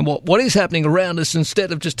and what is happening around us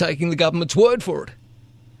instead of just taking the government's word for it.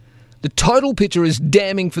 The total picture is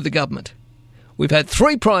damning for the government. We've had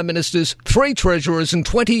 3 Prime Ministers, 3 Treasurers and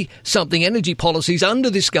 20-something energy policies under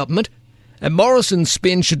this government, and Morrison's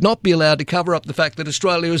spin should not be allowed to cover up the fact that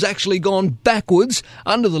Australia has actually gone backwards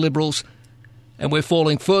under the Liberals and we're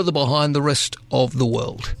falling further behind the rest of the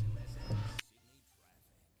world.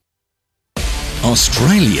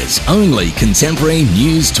 Australia's only contemporary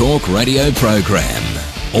news talk radio program.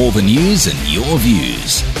 All the news and your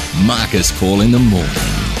views. Marcus Paul in the morning.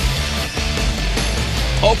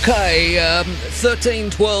 Okay,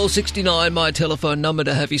 13 12 69, my telephone number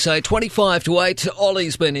to have you say 25 to 8.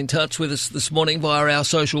 Ollie's been in touch with us this morning via our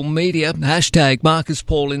social media. Hashtag Marcus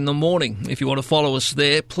Paul in the morning. If you want to follow us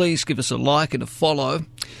there, please give us a like and a follow.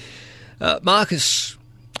 Marcus,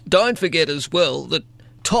 don't forget as well that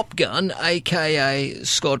Top Gun, a.k.a.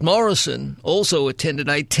 Scott Morrison, also attended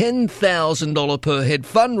a $10,000 per head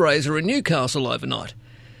fundraiser in Newcastle overnight.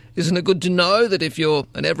 Isn't it good to know that if you're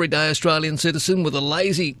an everyday Australian citizen with a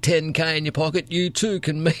lazy 10k in your pocket, you too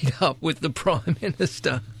can meet up with the Prime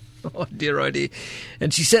Minister? Oh dear, oh dear.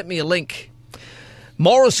 And she sent me a link.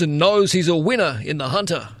 Morrison knows he's a winner in the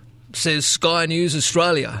Hunter, says Sky News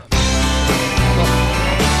Australia.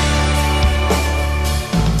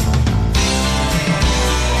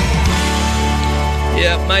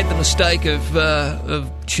 Yeah, made the mistake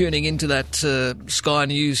of tuning into that Sky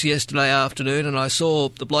News yesterday afternoon, and I saw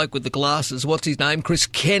the bloke with the glasses, what's his name, Chris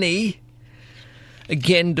Kenny,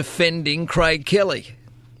 again defending Craig Kelly.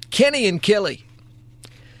 Kenny and Kelly.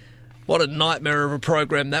 What a nightmare of a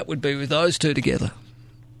program that would be with those two together.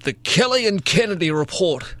 The Kelly and Kennedy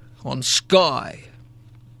Report on Sky.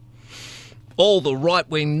 All the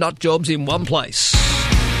right-wing nut jobs in one place.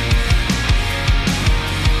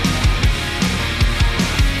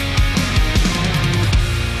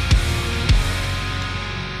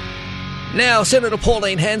 Now, Senator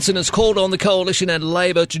Pauline Hanson has called on the Coalition and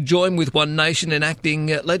Labor to join with One Nation in enacting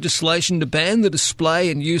legislation to ban the display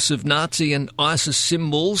and use of Nazi and ISIS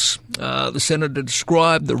symbols. The Senator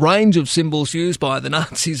described the range of symbols used by the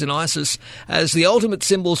Nazis and ISIS as the ultimate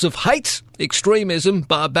symbols of hate, extremism,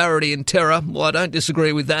 barbarity and terror. Well, I don't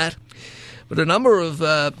disagree with that. But a number of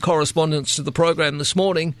correspondents to the program this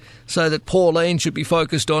morning say that Pauline should be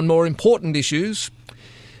focused on more important issues.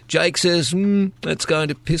 Jake says, that's going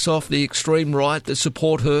to piss off the extreme right that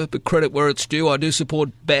support her, but credit where it's due. I do support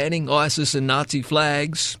banning ISIS and Nazi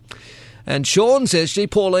flags. And Sean says, gee,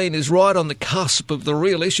 Pauline is right on the cusp of the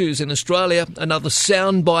real issues in Australia. Another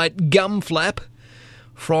soundbite gum flap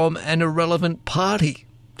from an irrelevant party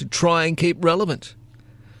to try and keep relevant.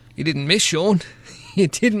 You didn't miss, Sean. You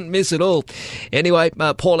didn't miss at all. Anyway,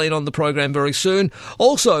 Pauline on the program very soon.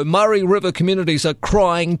 Also, Murray River communities are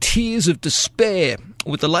crying tears of despair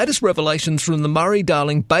with the latest revelations from the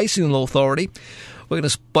Murray-Darling Basin Authority. We're going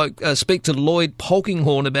to speak to Lloyd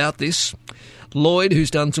Polkinghorne about this. Lloyd, who's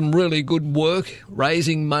done some really good work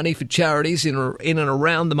raising money for charities in and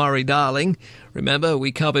around the Murray-Darling. Remember,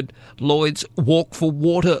 we covered Lloyd's Walk for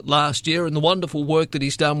Water last year and the wonderful work that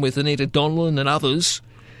he's done with Anita Donlan and others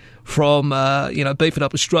from, Beef It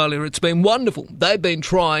Up Australia. It's been wonderful. They've been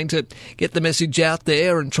trying to get the message out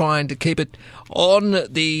there and trying to keep it on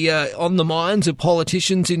the minds of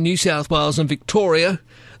politicians in New South Wales and Victoria.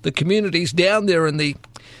 The communities down there in the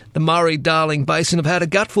Murray-Darling Basin have had a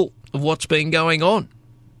gutful of what's been going on.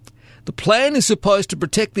 The plan is supposed to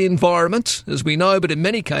protect the environment, as we know, but in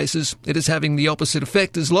many cases it is having the opposite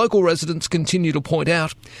effect, as local residents continue to point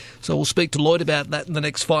out. So we'll speak to Lloyd about that in the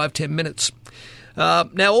next 5-10 minutes.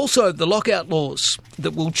 Now, also, the lockout laws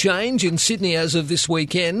that will change in Sydney as of this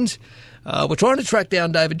weekend. We're trying to track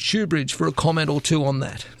down David Shoebridge for a comment or two on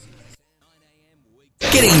that.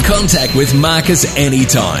 Get in contact with Marcus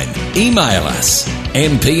anytime. Email us,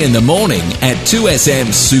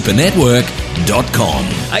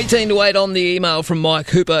 mpinthemorning@2smsupernetwork.com. 18 to 8 on the email from Mike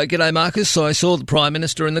Hooper. G'day, Marcus. I saw the Prime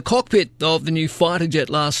Minister in the cockpit of the new fighter jet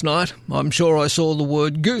last night. I'm sure I saw the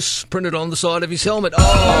word goose printed on the side of his helmet.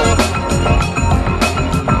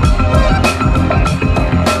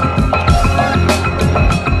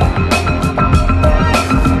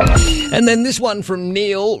 And then this one from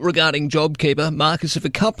Neil regarding JobKeeper. Marcus, if a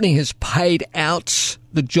company has paid out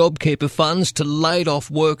the JobKeeper funds to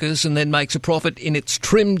laid-off workers and then makes a profit in its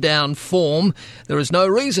trimmed-down form, there is no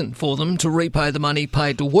reason for them to repay the money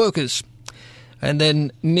paid to workers. And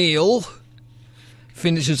then Neil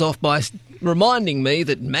finishes off by reminding me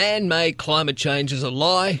that man-made climate change is a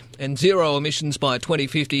lie and zero emissions by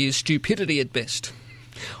 2050 is stupidity at best.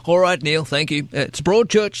 All right, Neil, thank you. It's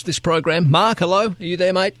Broadchurch, this program. Mark, hello. Are you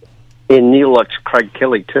there, mate? Yeah, Neil likes Craig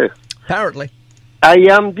Kelly too. Apparently.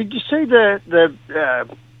 Did you see the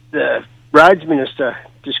roads minister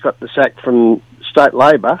just got the sack from state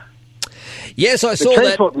Labor? Yes, I saw the that.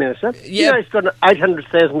 Transport minister. Yeah. You know, he's got an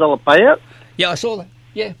 $800,000 payout. Yeah, I saw that.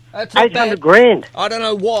 Yeah, that's not bad. $800,000. I don't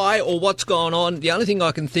know why or what's gone on. The only thing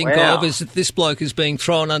I can think of is that this bloke is being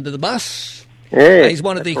thrown under the bus. Yeah, he's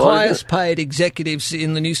one of the highest paid executives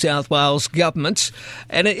in the New South Wales government.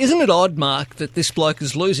 And isn't it odd, Mark, that this bloke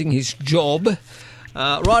is losing his job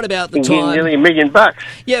right about the time... Nearly $1 million.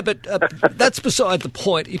 Yeah, but that's beside the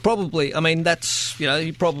point. He probably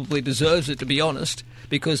deserves it, to be honest,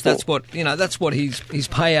 because that's what his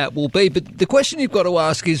payout will be. But the question you've got to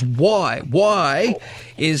ask is why? Why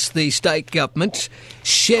is the state government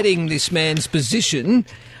shedding this man's position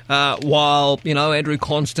while, Andrew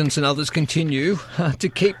Constance and others continue to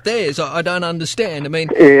keep theirs? I don't understand. I mean...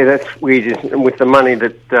 Yeah, that's weird. And with the money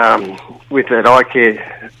that, with that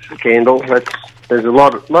iCare scandal, there's a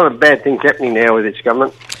lot of bad things happening now with this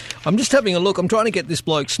government. I'm just having a look. I'm trying to get this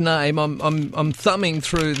bloke's name. I'm thumbing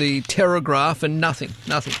through the Telegraph and nothing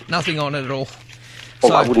on it at all.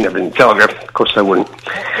 Well, I wouldn't have it in the Telegraph. Of course they wouldn't.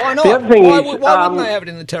 Why not? The other thing why is, wouldn't they have it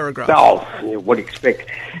in the Telegraph? Oh, yeah, what do you expect?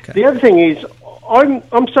 Okay. The other thing is, I'm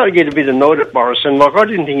starting to get a bit annoyed at Morrison. I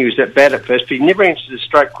didn't think he was that bad at first, but he never answers a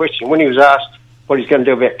straight question. When he was asked what he's going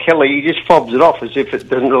to do about Kelly, he just fobs it off as if it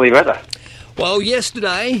doesn't really matter. Well,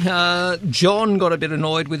 yesterday, John got a bit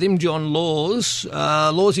annoyed with him, John Laws.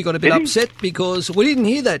 Lawsy got a bit upset because... We didn't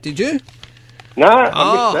hear that, did you? No,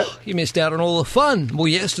 I missed that. You missed out on all the fun. Well,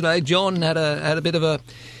 yesterday, John had a bit of a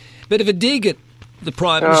dig at the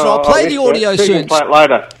Prime Minister. I'll play the audio soon. Play it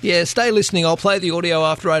later. Yeah, stay listening. I'll play the audio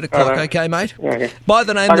after 8 o'clock, okay, mate? Okay.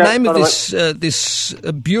 The name of this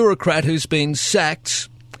bureaucrat who's been sacked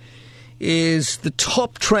is the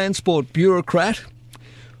top transport bureaucrat,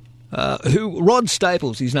 Rod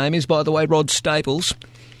Staples, his name is, by the way, Rod Staples.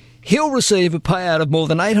 He'll receive a payout of more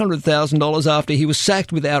than $800,000 after he was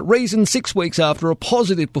sacked without reason 6 weeks after a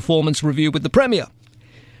positive performance review with the Premier.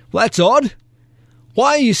 Well, that's odd.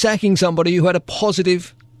 Why are you sacking somebody who had a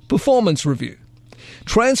positive performance review?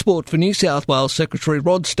 Transport for New South Wales Secretary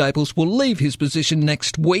Rod Staples will leave his position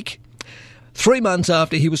next week, 3 months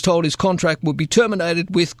after he was told his contract would be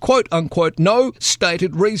terminated with, quote-unquote, no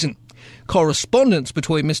stated reason. Correspondence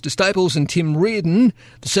between Mr Staples and Tim Reardon,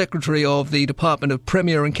 the Secretary of the Department of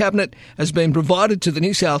Premier and Cabinet, has been provided to the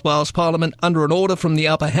New South Wales Parliament under an order from the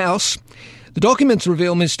Upper House. The documents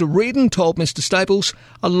reveal Mr Reardon told Mr Staples,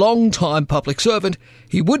 a long-time public servant,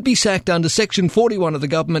 he would be sacked under Section 41 of the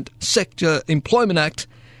Government Sector Employment Act,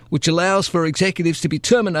 which allows for executives to be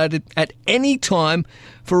terminated at any time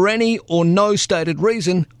for any or no stated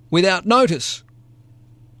reason without notice.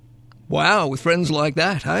 Wow, with friends like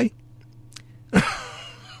that, hey?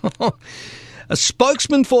 A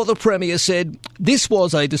spokesman for the Premier said this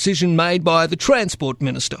was a decision made by the Transport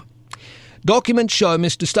Minister. Documents show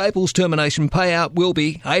Mr Staples' termination payout will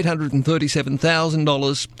be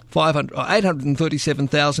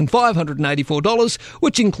 $837,584,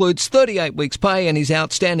 which includes 38 weeks' pay and his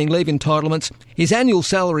outstanding leave entitlements. His annual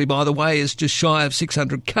salary, by the way, is just shy of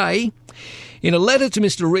 $600K. In a letter to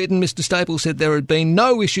Mr Reardon, Mr Staples said there had been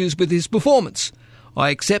no issues with his performance. I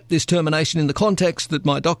accept this termination in the context that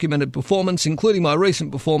my documented performance, including my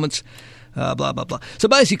recent performance, blah, blah, blah. So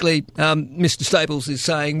basically, Mr Staples is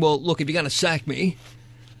saying, well, look, if you're going to sack me,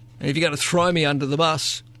 and if you're going to throw me under the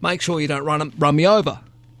bus, make sure you don't run me over,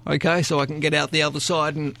 okay, so I can get out the other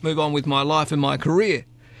side and move on with my life and my career.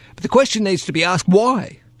 But the question needs to be asked,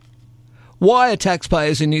 why? Why are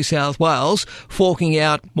taxpayers in New South Wales forking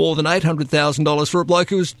out more than $800,000 for a bloke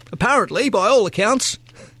who's apparently, by all accounts,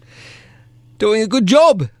 doing a good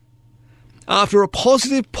job? After a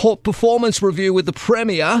positive performance review with the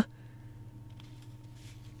Premier,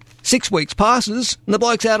 6 weeks passes and the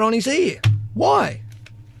bloke's out on his ear. Why?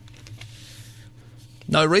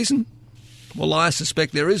 No reason? Well, I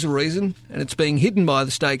suspect there is a reason, and it's being hidden by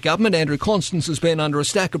the state government. Andrew Constance has been under a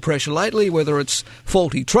stack of pressure lately, whether it's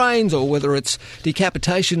faulty trains or whether it's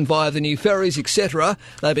decapitation via the new ferries, etc.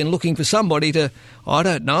 They've been looking for somebody to, I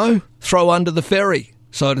don't know, throw under the ferry,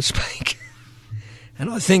 so to speak. And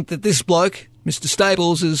I think that this bloke, Mr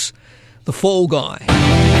Staples, is the fall guy.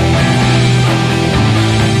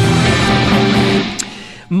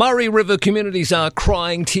 Murray River communities are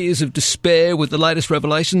crying tears of despair with the latest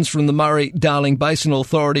revelations from the Murray-Darling Basin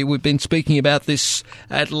Authority. We've been speaking about this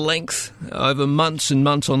at length over months and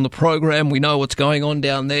months on the program. We know what's going on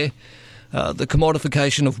down there. The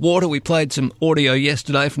commodification of water. We played some audio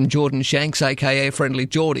yesterday from Jordan Shanks, a.k.a. Friendly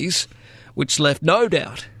Geordies, which left no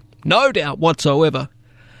doubt whatsoever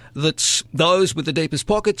that those with the deepest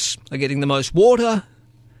pockets are getting the most water.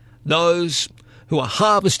 Those who are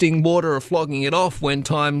harvesting water are flogging it off when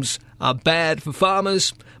times are bad for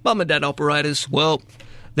farmers. Mum and dad operators, well,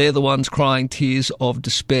 they're the ones crying tears of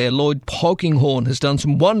despair. Lloyd Polkinghorne has done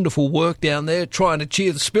some wonderful work down there trying to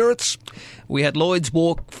cheer the spirits. We had Lloyd's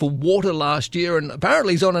Walk for Water last year, and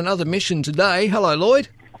apparently he's on another mission today. Hello, Lloyd.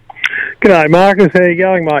 G'day, Marcus. How you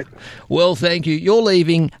going, mate? Well, thank you. You're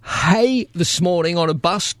leaving Hay this morning on a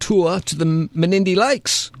bus tour to the Menindee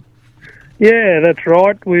Lakes. Yeah, that's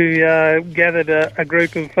right. We gathered a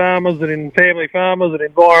group of farmers and family farmers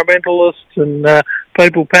and environmentalists and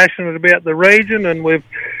people passionate about the region, and we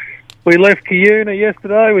left Cuyuna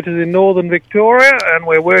yesterday, which is in northern Victoria, and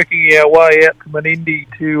we're working our way out to Menindee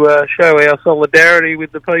to show our solidarity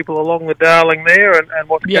with the people along the Darling there and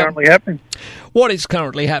what's currently happening. What is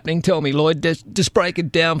currently happening? Tell me, Lloyd. Just break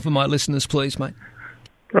it down for my listeners, please, mate.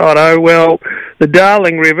 Righto, well, the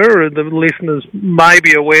Darling River, the listeners may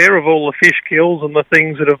be aware of all the fish kills and the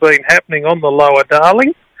things that have been happening on the lower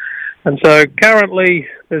Darling. And so currently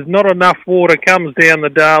there's not enough water comes down the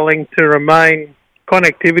Darling to remain,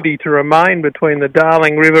 connectivity to remain between the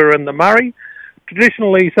Darling River and the Murray.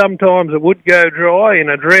 Traditionally, sometimes it would go dry in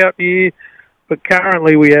a drought year, but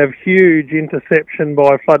currently we have huge interception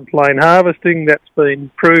by floodplain harvesting. That's been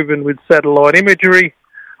proven with satellite imagery.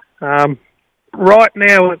 Right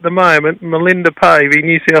now, at the moment, Melinda Pavey,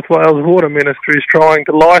 New South Wales Water Minister, is trying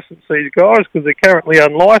to licence these guys because they're currently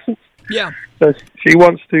unlicensed. Yeah. So she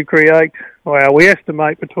wants to create, well, we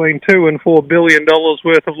estimate between $2 and $4 billion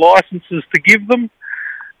worth of licences to give them,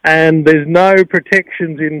 and there's no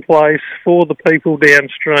protections in place for the people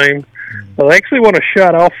downstream. So they actually want to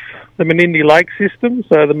shut off the Menindee Lake system,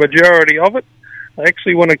 so the majority of it. They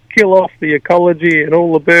actually want to kill off the ecology and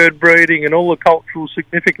all the bird breeding and all the cultural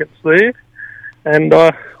significance there. And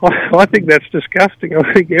I think that's disgusting.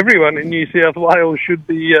 I think everyone in New South Wales should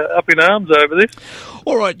be up in arms over this.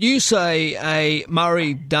 All right, you say a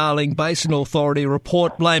Murray-Darling Basin Authority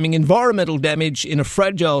report blaming environmental damage in a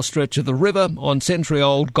fragile stretch of the river on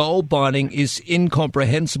century-old gold mining is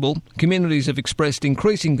incomprehensible. Communities have expressed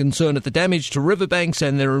increasing concern at the damage to riverbanks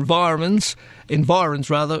and their environs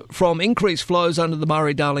from increased flows under the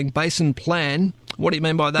Murray-Darling Basin Plan. What do you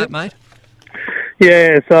mean by that, mate?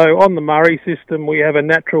 Yeah, so on the Murray system, we have a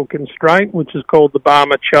natural constraint, which is called the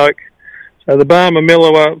Barmah Choke. So the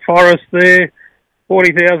Barmah-Millewa forest there,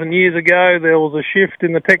 40,000 years ago, there was a shift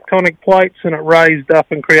in the tectonic plates and it raised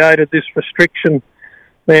up and created this restriction.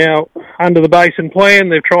 Now, under the basin plan,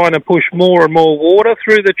 they're trying to push more and more water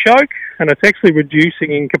through the choke, and it's actually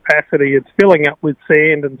reducing in capacity. It's filling up with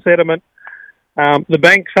sand and sediment. The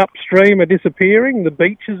banks upstream are disappearing, the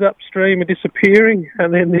beaches upstream are disappearing,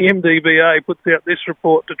 and then the MDBA puts out this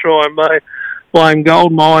report to try and blame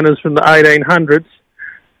gold miners from the 1800s.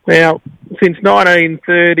 Now, since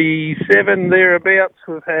 1937, thereabouts,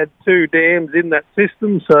 we've had 2 dams in that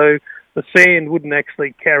system, so the sand wouldn't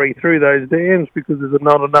actually carry through those dams because there's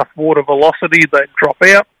not enough water velocity, they'd drop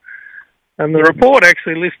out. And the report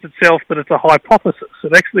actually lists itself that it's a hypothesis.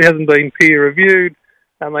 It actually hasn't been peer-reviewed,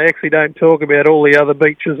 and they actually don't talk about all the other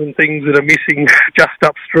beaches and things that are missing just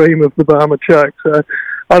upstream of the Barmah Choke. So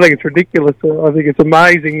I think it's ridiculous. I think it's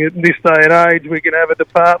amazing in this day and age we can have a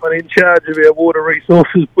department in charge of our water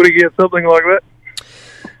resources putting out something like that.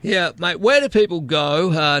 Yeah, mate, where do people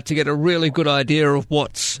go to get a really good idea of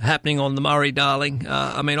what's happening on the Murray-Darling?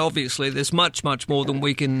 I mean, obviously, there's much, much more than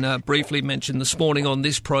we can briefly mention this morning on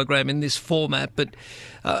this program in this format, but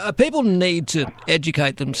people need to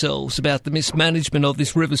educate themselves about the mismanagement of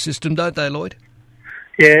this river system, don't they, Lloyd?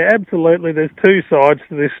 Yeah, absolutely. There's 2 sides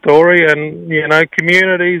to this story, and, you know,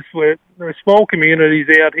 communities, there are small communities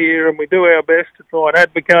out here, and we do our best to try and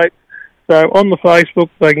advocate. So on the Facebook,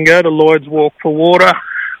 they can go to Lloyd's Walk for Water.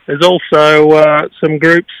 There's also some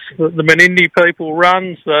groups that the Menindee people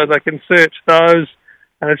run, so they can search those.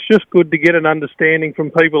 And it's just good to get an understanding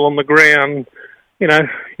from people on the ground. You know,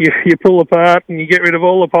 you pull apart and you get rid of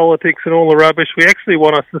all the politics and all the rubbish. We actually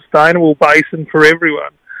want a sustainable basin for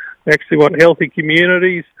everyone. We actually want healthy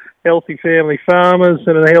communities, healthy family farmers,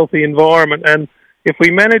 and a healthy environment. And if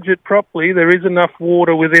we manage it properly, there is enough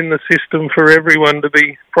water within the system for everyone to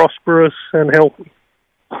be prosperous and healthy.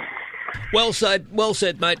 Well said,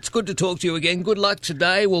 mate. It's good to talk to you again. Good luck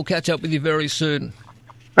today. We'll catch up with you very soon.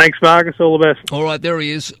 Thanks, Marcus. All the best. All right, there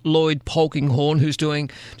he is, Lloyd Polkinghorne, who's doing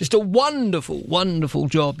just a wonderful, wonderful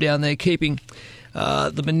job down there, keeping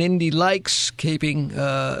the Menindee Lakes, keeping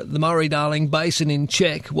the Murray-Darling Basin in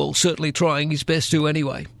check. Well, certainly trying his best to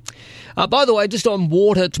anyway. By the way, just on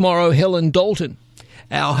water tomorrow, Helen Dalton,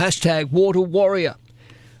 our hashtag Water Warrior.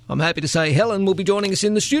 I'm happy to say Helen will be joining us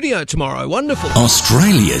in the studio tomorrow. Wonderful.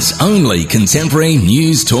 Australia's only contemporary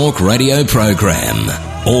news talk radio program.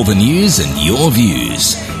 All the news and your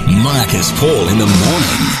views. Marcus Paul in the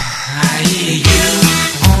morning. I hear you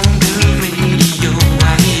on the radio.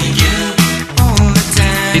 I hear you all the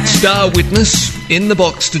time. It's Star Witness in the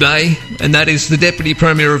box today, and that is the Deputy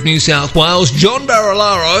Premier of New South Wales, John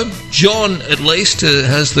Barilaro. John, at least,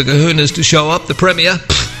 has the kahunas to show up. The Premier,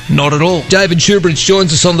 not at all. David Shoebridge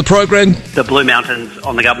joins us on the program. The Blue Mountains,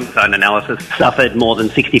 on the government's own analysis, suffered more than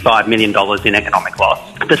 $65 million in economic loss.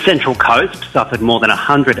 The Central Coast suffered more than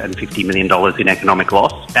 $150 million in economic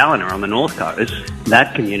loss. Ballina on the North Coast,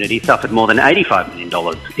 that community suffered more than $85 million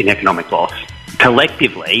in economic loss.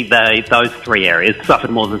 Collectively, those 3 areas suffered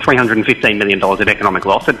more than $315 million in economic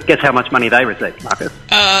loss. And guess how much money they received, Marcus?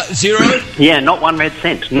 Zero? Yeah, not 1 red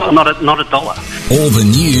cent. Not a dollar. All the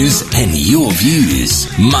news and your views.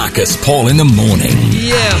 Marcus Paul in the morning.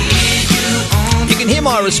 Yeah. You can hear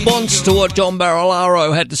my response to what John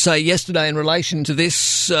Barilaro had to say yesterday in relation to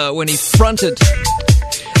this when he fronted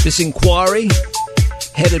this inquiry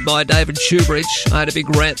headed by David Shoebridge. I had a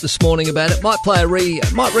big rant this morning about it. Might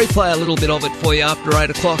replay a little bit of it for you after 8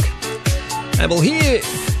 o'clock. And we'll hear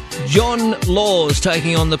John Laws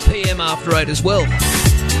taking on the PM after 8 as well.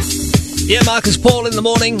 Yeah, Marcus Paul in the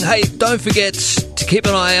morning. Hey, don't forget to keep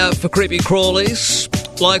an eye out for creepy crawlies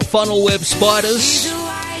like funnel web spiders.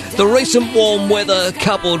 The recent warm weather,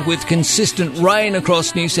 coupled with consistent rain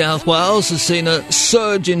across New South Wales, has seen a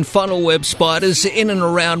surge in funnel web spiders in and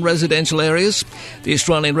around residential areas. The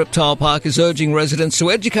Australian Reptile Park is urging residents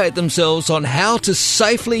to educate themselves on how to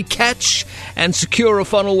safely catch and secure a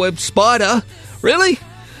funnel web spider. Really?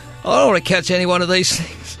 I don't want to catch any one of these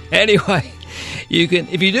things. Anyway, you can,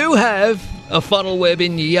 if you do have a funnel web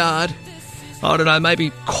in your yard, I don't know,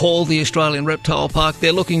 maybe call the Australian Reptile Park.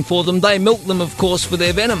 They're looking for them. They milk them, of course, for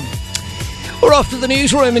their venom. We're off to the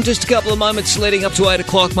newsroom in just a couple of moments, leading up to 8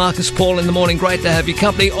 o'clock. Marcus Paul in the morning. Great to have your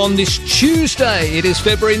company on this Tuesday. It is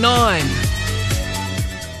February 9.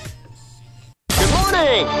 Good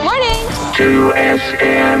morning. Morning.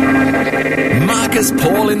 2SM. Marcus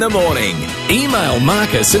Paul in the morning. Email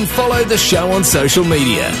Marcus and follow the show on social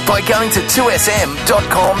media by going to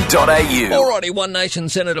 2sm.com.au. Alrighty, One Nation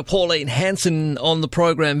Senator Pauline Hanson on the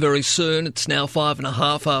program very soon. It's now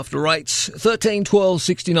 5:30 after 8. 13 12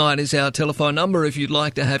 69 is our telephone number if you'd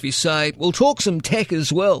like to have your say. We'll talk some tech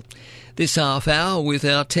as well this half hour with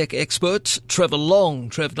our tech experts, Trevor Long.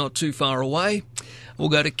 Trev not too far away. We'll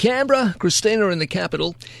go to Canberra, Christina in the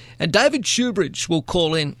capital, and David Shoebridge will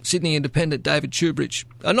call in, Sydney Independent David Shoebridge.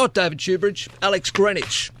 Not David Shoebridge, Alex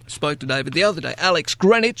Greenwich. Spoke to David the other day. Alex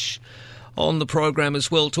Greenwich on the program as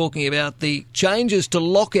well, talking about the changes to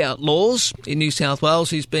lockout laws in New South Wales.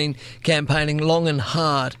 He's been campaigning long and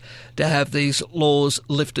hard to have these laws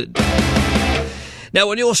lifted. Now,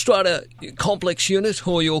 when your strata complex unit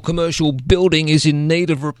or your commercial building is in need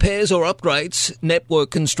of repairs or upgrades,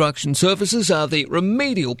 Network Construction Services are the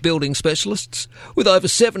remedial building specialists with over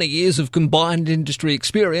 70 years of combined industry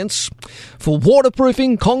experience. For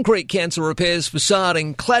waterproofing, concrete cancer repairs, facade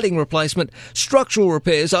and cladding replacement, structural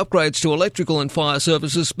repairs, upgrades to electrical and fire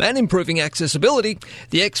services, and improving accessibility,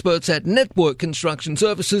 the experts at Network Construction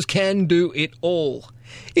Services can do it all.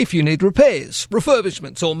 If you need repairs,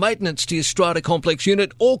 refurbishments or maintenance to your strata complex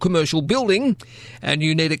unit or commercial building and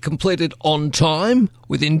you need it completed on time,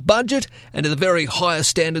 within budget and to the very highest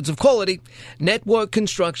standards of quality, Network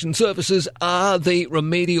Construction Services are the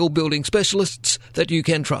remedial building specialists that you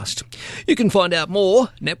can trust. You can find out more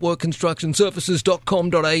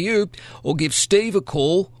networkconstructionservices.com.au or give Steve a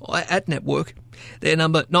call at Network. Their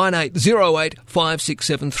number 9808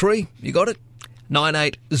 5673. You got it?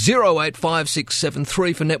 9808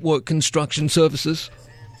 5673 for Network Construction Services.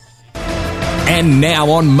 And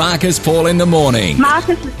now on Marcus Paul in the morning.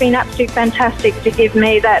 Marcus has been absolutely fantastic to give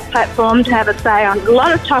me that platform to have a say on a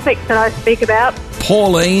lot of topics that I speak about.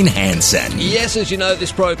 Pauline Hanson. Yes, as you know,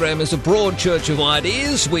 this program is a broad church of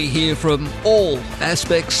ideas. We hear from all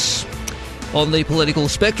aspects on the political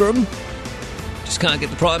spectrum. Just can't get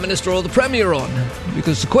the Prime Minister or the Premier on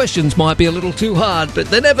because the questions might be a little too hard, but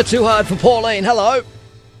they're never too hard for Pauline. Hello.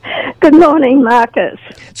 Good morning, Marcus.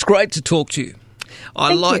 It's great to talk to you.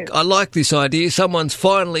 I like this idea. Someone's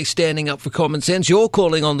finally standing up for common sense. You're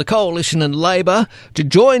calling on the Coalition and Labor to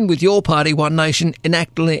join with your party, One Nation,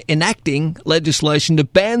 enacting legislation to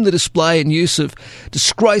ban the display and use of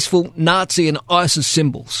disgraceful Nazi and ISIS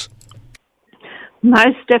symbols.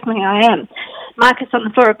 Most definitely I am. Marcus, on the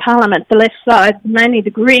floor of Parliament, the left side, mainly the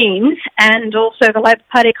Greens and also the Labor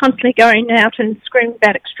Party, are constantly going out and screaming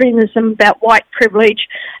about extremism, about white privilege,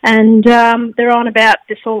 and they're on about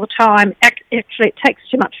this all the time. Actually, it takes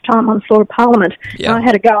too much time on the floor of Parliament. Yeah. I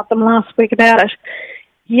had a go at them last week about it.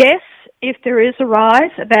 Yes, if there is a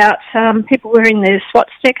rise about people wearing the SWAT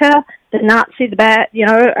sticker, the Nazi, the bad,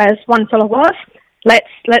 as one fellow was, let's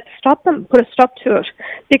stop them, put a stop to it.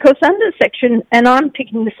 Because under Section, and I'm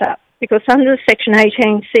picking this up, because under Section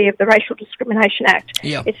 18C of the Racial Discrimination Act,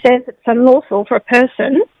 It says it's unlawful for a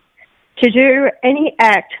person to do any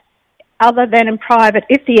act other than in private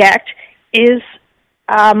if the act is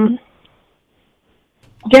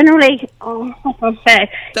generally, what do I say?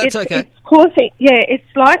 That's okay. It's causing,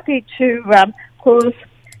 it's likely to cause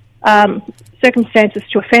circumstances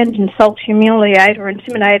to offend, insult, humiliate or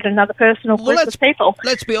intimidate another person or group of people.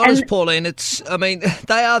 Let's be honest, Pauline,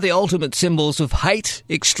 they are the ultimate symbols of hate,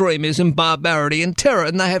 extremism, barbarity and terror,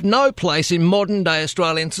 and they have no place in modern-day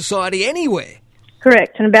Australian society anywhere.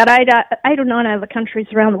 Correct, and about eight or nine other countries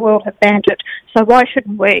around the world have banned it, so why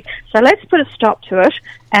shouldn't we? So let's put a stop to it,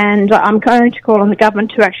 and I'm going to call on the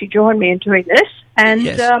government to actually join me in doing this, and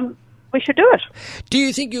we should do it. Do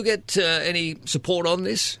you think you'll get any support on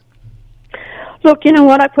this? Look, you know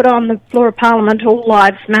what? I put on the floor of Parliament, All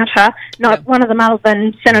Lives Matter. Not one of them other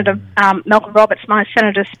than Senator Malcolm Roberts, my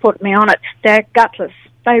senator, supported me on it. They're gutless.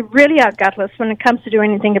 They really are gutless when it comes to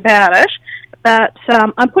doing anything about it. But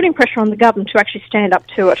I'm putting pressure on the government to actually stand up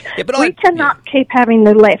to it. We cannot keep having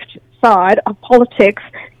the left side of politics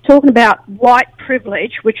talking about white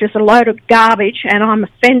privilege, which is a load of garbage, and I'm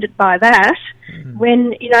offended by that,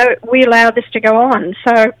 when, we allow this to go on.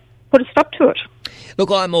 So put a stop to it. Look,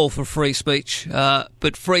 I'm all for free speech,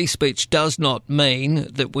 but free speech does not mean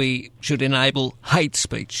that we should enable hate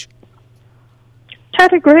speech.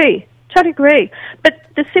 Totally agree. But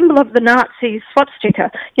the symbol of the Nazi SWAT sticker,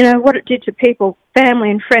 what it did to people, family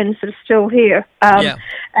and friends that are still here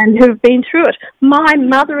and who've been through it. My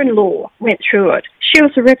mother-in-law went through it. She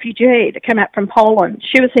was a refugee that came out from Poland.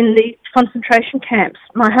 She was in the concentration camps.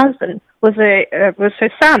 My husband was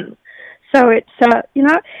her son. So it's,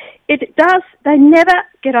 it does, they never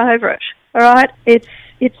get over it, all right? It's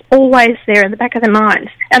It's always there in the back of their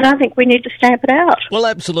minds, and I think we need to stamp it out. Well,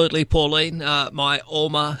 absolutely, Pauline. My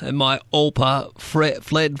Oma and my Olpa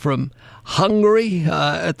fled from Hungary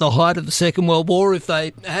at the height of the Second World War. If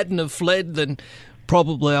they hadn't have fled, then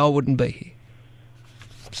probably I wouldn't be here.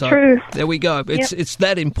 So True. There we go. It's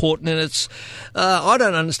that important, and it's. I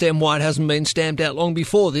don't understand why it hasn't been stamped out long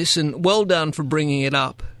before this. And well done for bringing it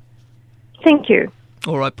up. Thank you.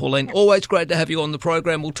 All right, Pauline. Always great to have you on the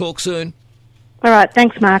program. We'll talk soon. All right.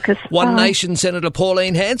 Thanks, Marcus. One Bye. Nation Senator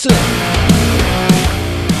Pauline Hanson.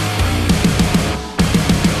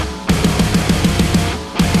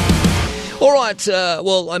 All right,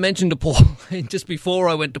 well, I mentioned to Pauline just before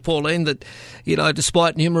I went to Pauline that,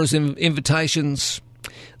 despite numerous invitations,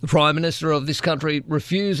 the Prime Minister of this country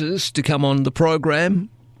refuses to come on the program.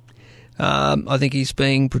 I think he's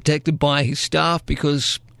being protected by his staff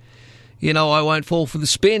because, I won't fall for the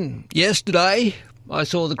spin. Yesterday, I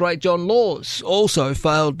saw the great John Laws also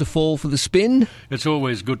failed to fall for the spin. It's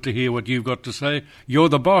always good to hear what you've got to say. You're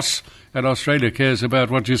the boss, and Australia cares about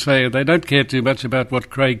what you say. They don't care too much about what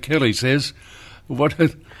Craig Kelly says. What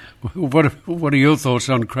are your thoughts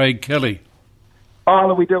on Craig Kelly?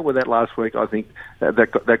 Oh, we dealt with that last week. I think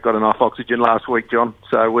that got enough oxygen last week, John.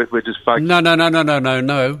 So we're just focused.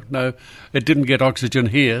 No. It didn't get oxygen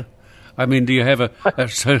here. I mean, do you have a I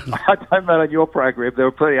don't know on your program. There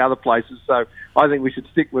were plenty of other places, so I think we should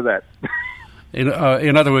stick with that.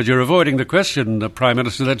 In other words, you're avoiding the question, Prime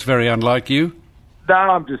Minister. That's very unlike you. No,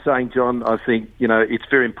 I'm just saying, John, I think, it's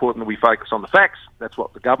very important that we focus on the facts. That's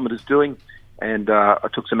what the government is doing. And I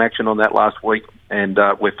took some action on that last week, and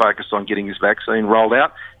we're focused on getting this vaccine rolled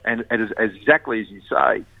out. And as exactly as you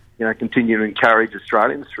say, continue to encourage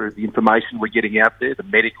Australians through the information we're getting out there, the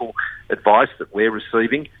medical advice that we're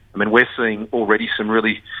receiving. I mean, we're seeing already some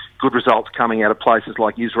really good results coming out of places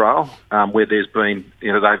like Israel, where there's been,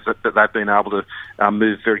 they've been able to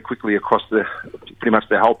move very quickly across pretty much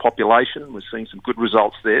their whole population. We're seeing some good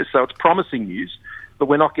results there. So it's promising news, but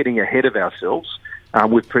we're not getting ahead of ourselves.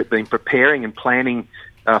 We've been preparing and planning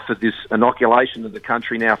for this inoculation of the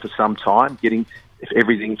country now for some time, getting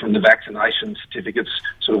everything from the vaccination certificates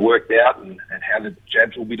sort of worked out and how the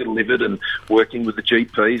jabs will be delivered, and working with the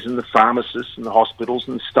GPs and the pharmacists and the hospitals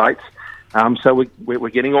and the states. So we're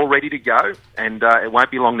getting all ready to go, and it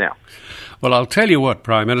won't be long now. Well, I'll tell you what,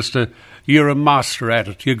 Prime Minister, you're a master at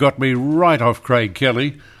it. You got me right off Craig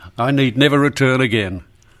Kelly. I need never return again.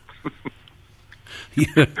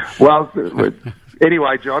 Well,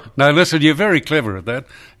 anyway, John. No, listen, you're very clever at that.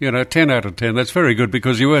 10 out of 10. That's very good,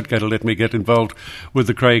 because you weren't going to let me get involved with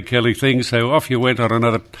the Craig Kelly thing, so off you went on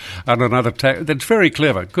another tack. That's very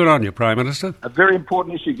clever. Good on you, Prime Minister. A very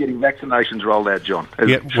important issue, getting vaccinations rolled out, John.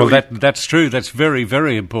 That's true. That's very,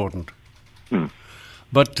 very important.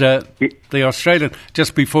 But the Australian,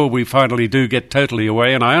 just before we finally do get totally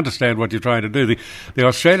away, and I understand what you're trying to do, the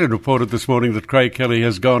Australian reported this morning that Craig Kelly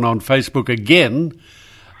has gone on Facebook again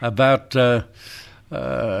about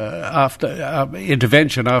after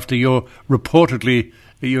intervention after you reportedly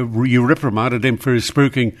you reprimanded him for his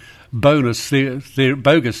spruiking bogus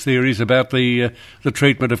theories about the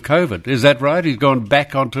treatment of COVID. Is that right? He's gone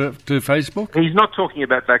back onto Facebook? He's not talking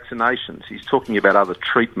about vaccinations. He's talking about other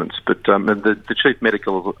treatments. But the chief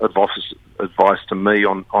medical advice to me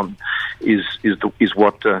on is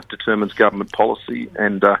what determines government policy,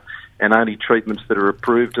 and only treatments that are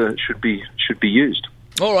approved should be used.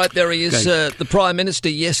 All right, there he is, the Prime Minister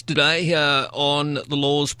yesterday on the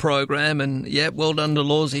Laws program, and well done to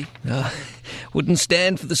Lawsy. Wouldn't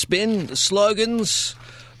stand for the spin, the slogans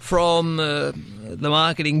from the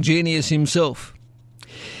marketing genius himself.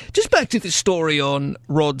 Just back to this story on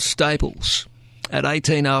Rod Staples. At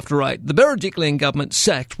 18 after 8, the Berejiklian government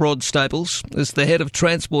sacked Rod Staples as the head of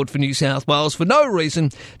Transport for New South Wales for no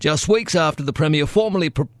reason, just weeks after the Premier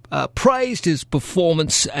formally praised his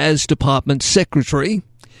performance as Department Secretary.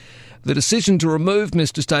 The decision to remove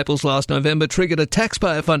Mr Staples last November triggered a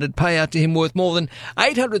taxpayer-funded payout to him worth more than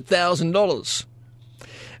 $800,000.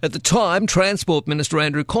 At the time, Transport Minister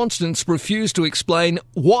Andrew Constance refused to explain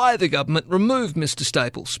why the government removed Mr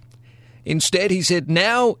Staples. Instead, he said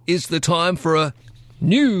now is the time for a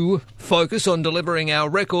new focus on delivering our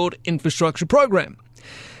record infrastructure program.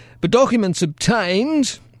 But documents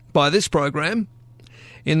obtained by this program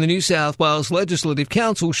in the New South Wales Legislative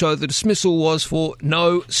Council show the dismissal was for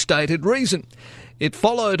no stated reason. It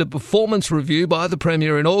followed a performance review by the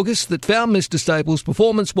Premier in August that found Mr Staples'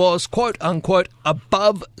 performance was, quote-unquote,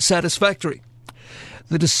 above satisfactory.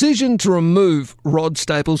 The decision to remove Rod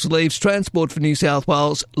Staples leaves Transport for New South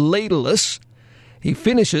Wales leaderless. He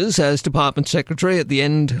finishes as Department Secretary at the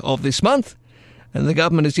end of this month, and the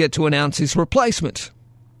government is yet to announce his replacement.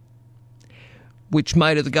 which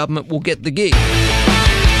mate of the government will get the gig.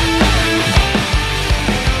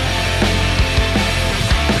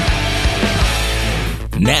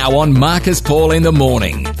 Now on Marcus Paul in the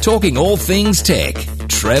Morning, talking all things tech,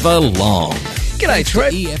 Trevor Long. G'day,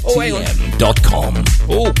 Trev. EFTM.com.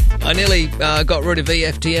 Oh, I nearly got rid of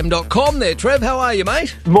EFTM.com there, Trev. How are you,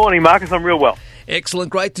 mate? Morning, Marcus. I'm real well.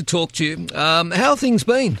 Excellent. Great to talk to you. How have things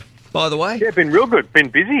been, by the way? Yeah, been real good. Been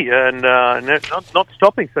busy and not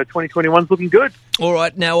stopping, so 2021's looking good. All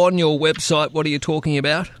right. Now, on your website, what are you talking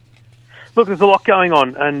about? Look, there's a lot going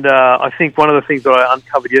on, and I think one of the things that I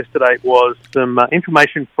uncovered yesterday was some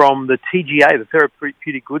information from the TGA, the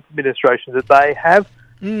Therapeutic Goods Administration, that they have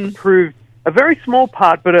approved a very small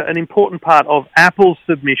part, but an important part of Apple's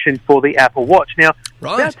submission for the Apple Watch. Now,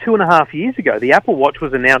 about 2.5 years ago, the Apple Watch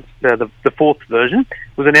was announced, the fourth version,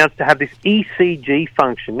 was announced to have this ECG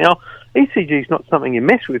function. Now, ECG is not something you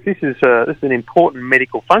mess with. This is an important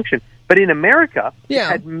medical function. But in America, it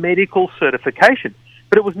had medical certification.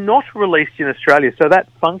 But it was not released in Australia. So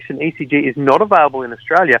that function, ECG, is not available in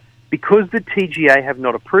Australia because the TGA have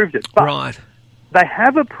not approved it. But they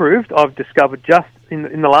have approved, I've discovered just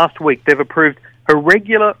in the last week, they've approved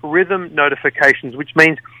irregular rhythm notifications, which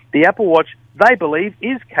means the Apple Watch, they believe,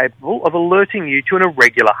 is capable of alerting you to an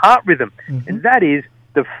irregular heart rhythm. And that is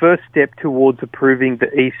the first step towards approving the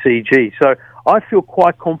ECG. So I feel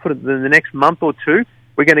quite confident that in the next month or two,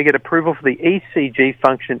 we're going to get approval for the ECG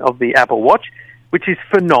function of the Apple Watch, which is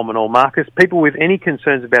phenomenal, Marcus. People with any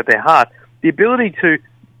concerns about their heart, the ability to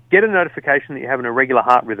get a notification that you have an irregular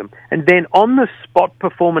heart rhythm and then on the spot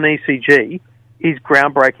perform an ECG is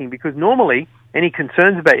groundbreaking, because normally any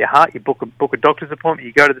concerns about your heart, you book a doctor's appointment,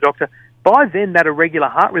 you go to the doctor, by then that irregular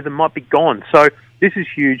heart rhythm might be gone. So this is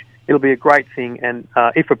huge. It'll be a great thing, and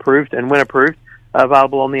if approved and when approved,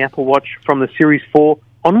 available on the Apple Watch from the Series 4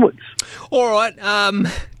 onwards. All right.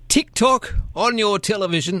 TikTok on your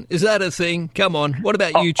television, is that a thing? Come on. What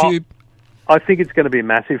about YouTube? I think it's going to be a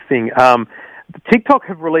massive thing. TikTok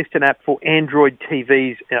have released an app for Android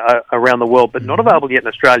TVs around the world, but not available yet in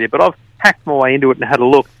Australia. But I've hacked my way into it and had a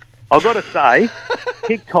look. I've got to say,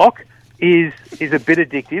 TikTok is a bit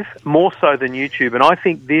addictive, more so than YouTube. And I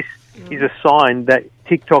think this is a sign that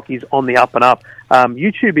TikTok is on the up and up.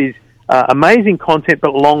 YouTube is amazing content,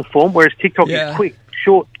 but long form, whereas TikTok is quick,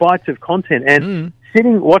 short bites of content. And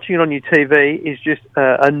watching it on your TV is just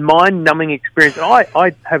a mind-numbing experience. And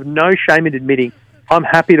I have no shame in admitting I'm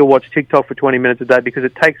happy to watch TikTok for 20 minutes a day because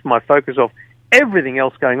it takes my focus off everything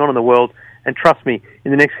else going on in the world. And trust me,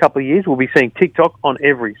 in the next couple of years, we'll be seeing TikTok on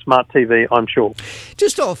every smart TV, I'm sure.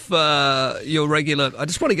 Just off your regular, I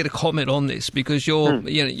just want to get a comment on this because you're,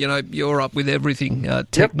 you're up with everything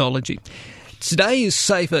technology. Today is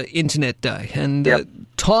Safer Internet Day, and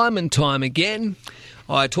time and time again,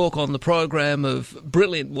 I talk on the program of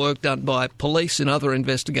brilliant work done by police and other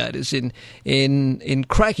investigators in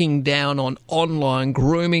cracking down on online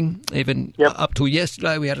grooming. Even up till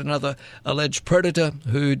yesterday, we had another alleged predator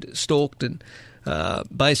who'd stalked and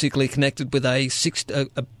basically connected with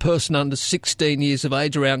a person under 16 years of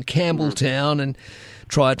age around Campbelltown and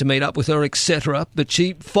tried to meet up with her, etc. But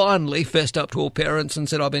she finally fessed up to her parents and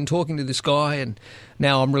said, I've been talking to this guy and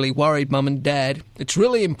now I'm really worried, Mum and Dad. It's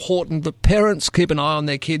really important that parents keep an eye on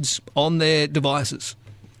their kids on their devices.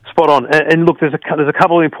 Spot on. And look, there's a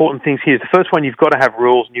couple of important things here. The first one, you've got to have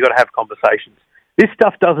rules and you've got to have conversations. This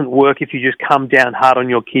stuff doesn't work if you just come down hard on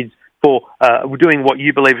your kids for doing what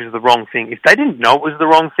you believe is the wrong thing. If they didn't know it was the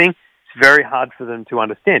wrong thing, it's very hard for them to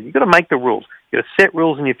understand. You've got to make the rules. You've got to set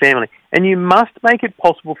rules in your family. And you must make it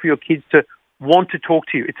possible for your kids to want to talk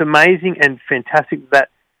to you. It's amazing and fantastic that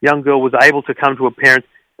young girl was able to come to her parents,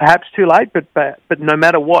 perhaps too late, but no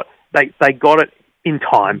matter what, they got it in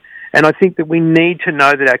time. And I think that we need to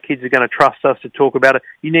know that our kids are going to trust us to talk about it.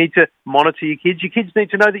 You need to monitor your kids. Your kids need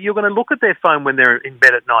to know that you're going to look at their phone when they're in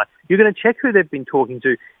bed at night. You're going to check who they've been talking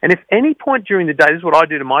to. And if any point during the day, this is what I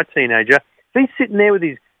do to my teenager, if he's sitting there with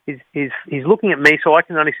he's looking at me so I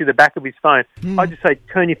can only see the back of his phone, I just say,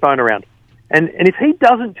 turn your phone around. And if he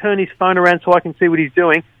doesn't turn his phone around so I can see what he's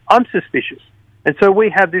doing, I'm suspicious. And so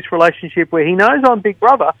we have this relationship where he knows I'm Big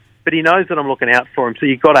Brother, but he knows that I'm looking out for him. So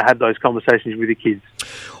you've got to have those conversations with your kids.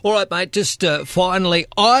 All right, mate, just finally,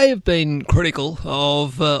 I've been critical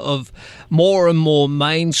of more and more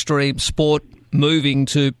mainstream sport moving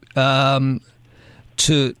to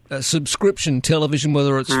to subscription television,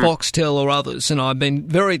 whether it's Foxtel or others, and I've been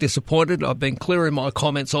very disappointed. I've been clear in my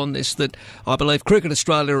comments on this that I believe Cricket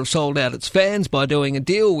Australia have sold out its fans by doing a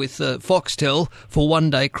deal with Foxtel for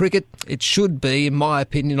one-day cricket. It should be, in my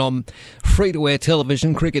opinion, on free-to-air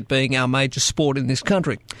television, cricket being our major sport in this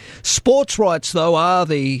country. Sports rights, though, are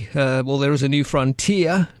there is a new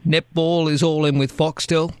frontier. Netball is all in with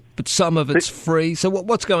Foxtel, but some of it's free. So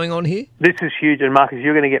what's going on here? This is huge, and Marcus,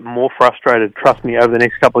 you're going to get more frustrated, trust me, over the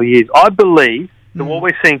next couple of years. I believe that what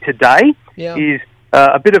we're seeing today is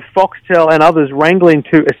a bit of Foxtel and others wrangling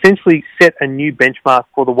to essentially set a new benchmark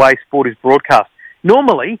for the way sport is broadcast.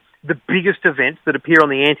 Normally, the biggest events that appear on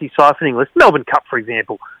the anti-siphoning list, Melbourne Cup, for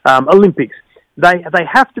example, Olympics, they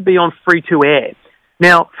have to be on free-to-air.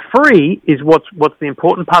 Now, free is what's the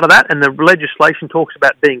important part of that, and the legislation talks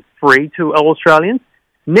about being free to all Australians.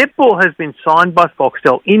 Netball has been signed by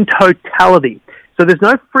Foxtel in totality. So there's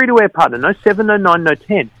no free-to-air partner, no 7, no 9, no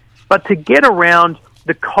 10. But to get around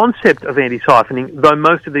the concept of anti-siphoning, though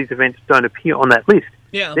most of these events don't appear on that list,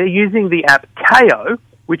 they're using the app KO,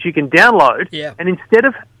 which you can download, and instead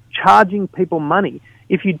of charging people money,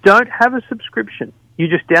 if you don't have a subscription, you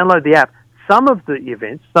just download the app. Some of the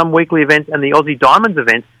events, some weekly events and the Aussie Diamonds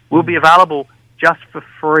events will be available just for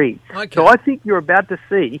free. Okay. So I think you're about to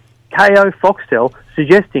see KO Foxtel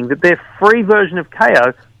suggesting that their free version of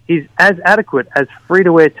KO is as adequate as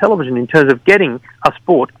free-to-air television in terms of getting a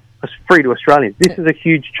sport as free to Australians. This is a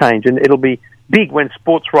huge change, and it'll be big when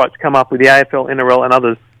sports rights come up with the AFL, NRL and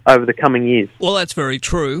others over the coming years. Well, that's very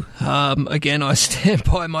true. Again, I stand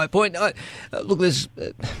by my point. Look, there's...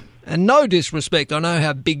 and no disrespect, I know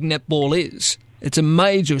how big netball is. It's a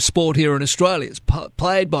major sport here in Australia. It's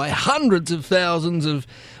played by hundreds of thousands of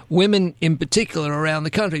women in particular around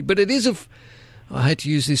the country. But it is I hate to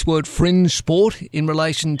use this word, fringe sport in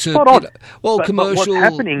relation to commercial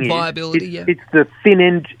viability. It's the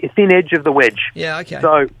thin edge of the wedge. Yeah, okay.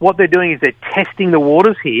 So what they're doing is they're testing the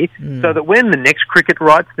waters here so that when the next cricket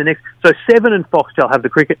rights, so Seven and Foxtel have the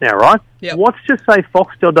cricket now, right? Yep. What's to say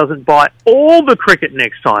Foxtel doesn't buy all the cricket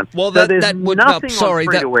next time? Well, so that would nothing on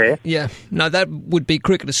free-to-air. That would be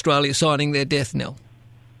Cricket Australia signing their death knell.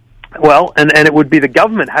 Well, and it would be the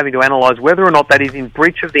government having to analyse whether or not that is in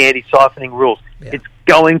breach of the anti-siphoning rules. Yeah. It's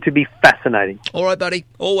going to be fascinating. All right, buddy.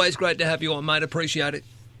 Always great to have you on, mate. Appreciate it.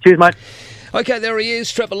 Cheers, mate. Okay, there he is,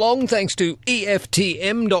 Trevor Long. Thanks to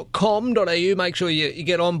EFTM.com.au. Make sure you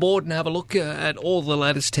get on board and have a look at all the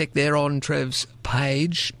latest tech there on Trev's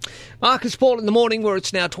page. Marcus Paul in the morning, where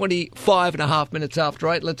it's now 25 and a half minutes after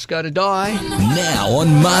 8. Let's go to Di. Now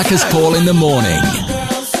on Marcus Paul in the morning.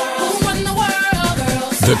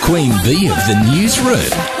 The Queen Bee of the newsroom,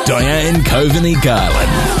 Diane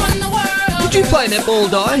Coveney-Garland. Did you play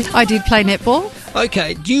netball, Di? I did play netball.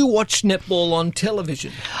 Okay, do you watch netball on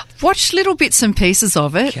television? Watched little bits and pieces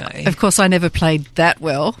of it. Okay. Of course, I never played that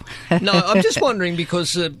well. No, I'm just wondering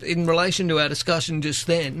because in relation to our discussion just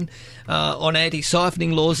then on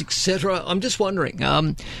anti-siphoning laws, etc., I'm just wondering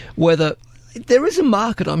whether... There is a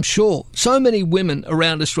market, I'm sure. So many women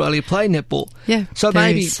around Australia play netball. Yeah, so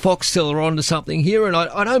maybe Foxtel are onto something here, and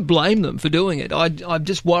I don't blame them for doing it. I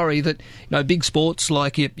just worry that big sports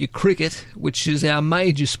like your cricket, which is our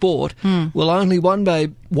major sport, will only one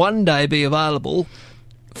day be available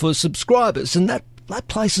for subscribers, and that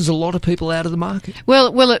places a lot of people out of the market.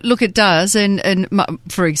 Well, look, it does. And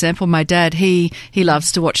for example, my dad, he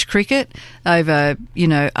loves to watch cricket over,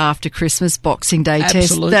 after Christmas, Boxing Day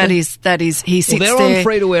Absolutely. test. That is, he sits they're there. on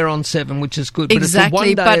free-to-air on 7, which is good.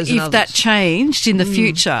 Exactly, but if that changed in the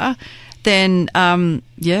future, then,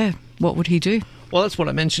 what would he do? Well, that's what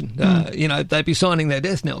I mentioned. They'd be signing their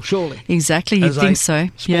death knell, surely. Exactly, you'd think so.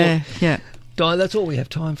 Sport. Yeah. Di, that's all we have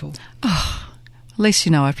time for. Oh, at least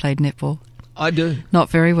I played netball. I do. Not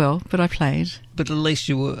very well, but I played. But at least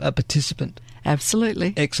you were a participant.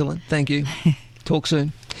 Absolutely. Excellent. Thank you. Talk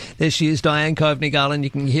soon. There she is, Diane Coveney-Garland. You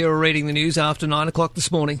can hear her reading the news after 9 o'clock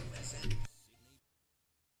this morning.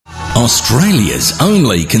 Australia's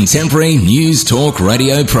only contemporary news talk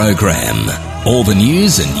radio program. All the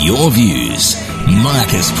news and your views.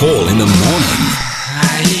 Marcus Paul in the morning.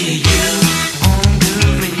 I hear you on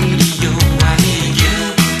the radio. I hear you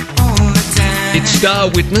all the time. It's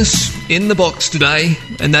Star Witness in the box today,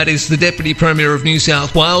 and that is the Deputy Premier of New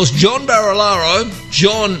South Wales, John Barilaro.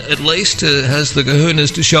 John, at least, has the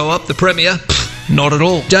kahunas to show up. The Premier, not at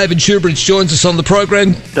all. David Shoebridge joins us on the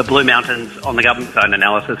program. The Blue Mountains, on the government's own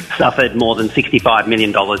analysis, suffered more than $65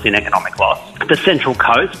 million in economic loss. The Central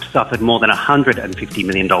Coast suffered more than $150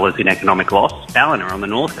 million in economic loss. Ballina on the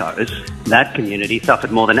North Coast, that community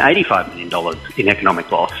suffered more than $85 million in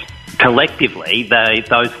economic loss. Collectively,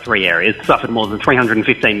 those three areas suffered more than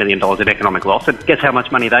 $315 million of economic loss. And guess how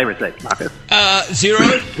much money they received, Marcus? Zero?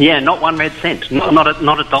 Yeah, not 1 red cent. Not a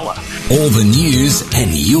dollar. All the news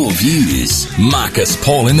and your views. Marcus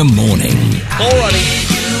Paul in the morning.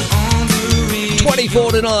 Alrighty.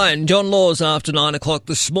 24 to 9. John Laws after 9 o'clock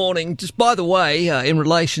this morning. Just by the way, in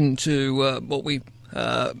relation to what we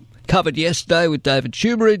covered yesterday with David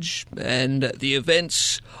Shoebridge and the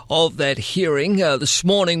events of that hearing, this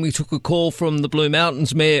morning we took a call from the Blue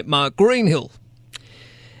Mountains Mayor Mark Greenhill,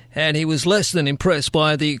 and he was less than impressed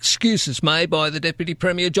by the excuses made by the Deputy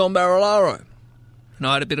Premier John Barilaro. And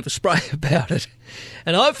I had a bit of a spray about it.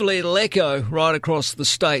 And hopefully it'll echo right across the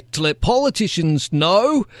state to let politicians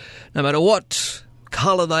know, no matter what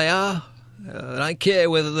colour they are, I don't care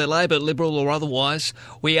whether they're Labor, Liberal or otherwise,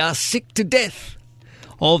 we are sick to death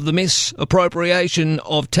of the misappropriation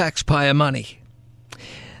of taxpayer money.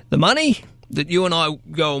 The money that you and I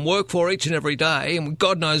go and work for each and every day, and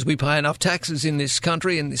God knows we pay enough taxes in this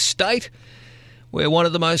country, in this state. We're one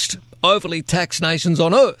of the most overly taxed nations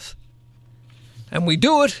on earth. And we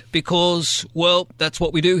do it because, well, that's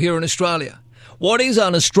what we do here in Australia. What is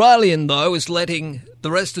un-Australian, though, is letting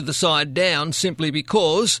the rest of the side down simply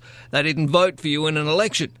because they didn't vote for you in an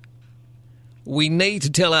election. We need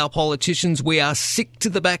to tell our politicians we are sick to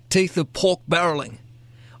the back teeth of pork barrelling.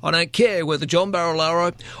 I don't care whether John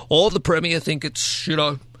Barilaro or the Premier think it's,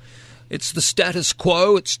 it's the status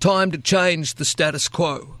quo. It's time to change the status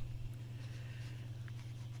quo.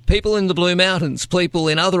 People in the Blue Mountains, people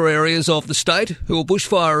in other areas of the state who are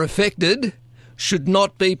bushfire affected should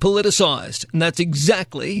not be politicised. And that's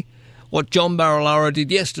exactly what John Barilaro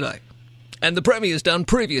did yesterday. And the Premier's done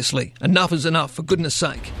previously. Enough is enough, for goodness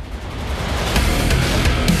sake.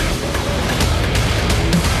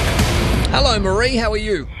 Hello, Marie. How are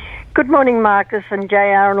you? Good morning, Marcus and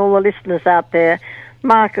JR and all the listeners out there.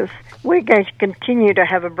 Marcus, we're going to continue to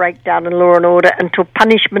have a breakdown in law and order until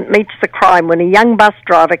punishment meets the crime. When a young bus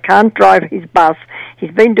driver can't drive his bus,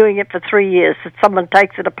 he's been doing it for 3 years, that someone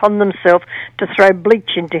takes it upon themselves to throw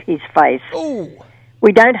bleach into his face. Ooh.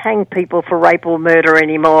 We don't hang people for rape or murder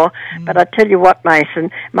anymore, but I tell you what, Marcus,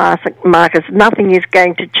 nothing is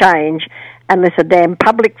going to change unless a damn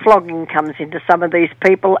public flogging comes into some of these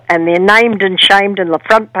people and they're named and shamed in the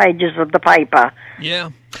front pages of the paper. Yeah.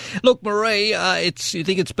 Look, Marie, you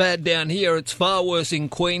think it's bad down here. It's far worse in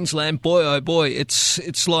Queensland. Boy, oh boy,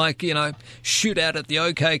 it's like, shootout at the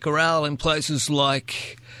OK Corral in places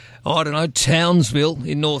like, Townsville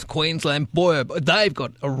in North Queensland. Boy, they've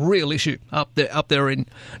got a real issue up there in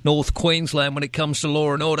North Queensland when it comes to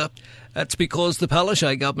law and order. That's because the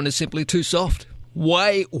Palaszczuk government is simply too soft.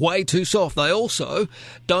 Way, way too soft. They also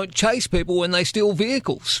don't chase people when they steal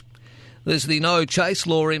vehicles. There's the no chase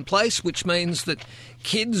law in place, which means that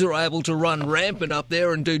kids are able to run rampant up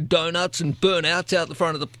there and do donuts and burnouts out the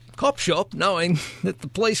front of the cop shop, knowing that the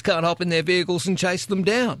police can't hop in their vehicles and chase them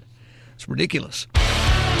down. It's ridiculous.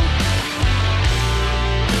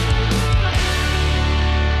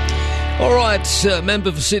 All right,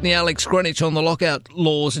 member for Sydney, Alex Greenwich, on the lockout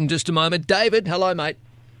laws in just a moment. David, hello, mate.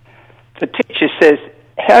 The teacher says,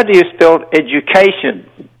 how do you spell education?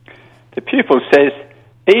 The pupil says,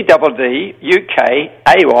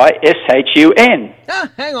 EDDUKAYSHUN.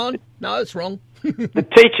 Hang on. No, it's wrong. The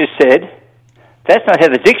teacher said, that's not how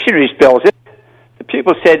the dictionary spells it. The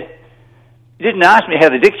pupil said, you didn't ask me how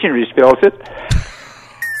the dictionary spells it.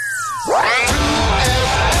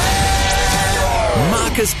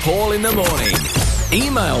 Marcus Paul in the morning.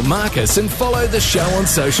 Email Marcus and follow the show on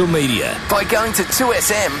social media by going to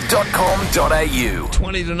 2sm.com.au.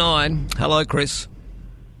 20 to 9. Hello, Chris.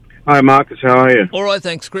 Hi, Marcus. How are you? All right,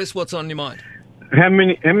 thanks, Chris. What's on your mind? How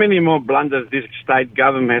many more blunders this state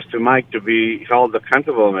government has to make to be held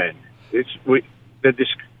accountable, man? They're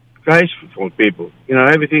disgraceful people.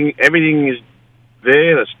 Everything is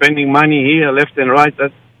there. They're spending money here, left and right. I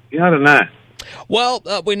don't know. Well,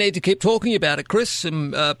 we need to keep talking about it, Chris.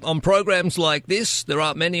 On programs like this, there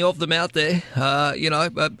aren't many of them out there.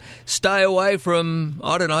 Stay away from,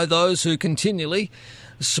 those who continually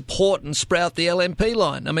support and sprout the LNP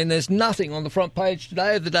line. I mean, there's nothing on the front page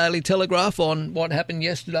today of the Daily Telegraph on what happened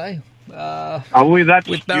yesterday. Are we that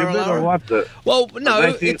with stupid or what? Well,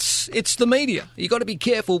 no, it's the media. You've got to be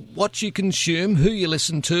careful what you consume, who you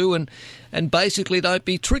listen to, and basically don't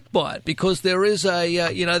be tricked by it, because there is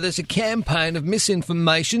there's a campaign of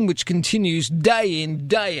misinformation which continues day in,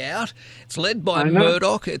 day out. It's led by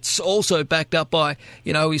Murdoch. It's also backed up by,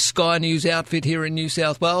 his Sky News outfit here in New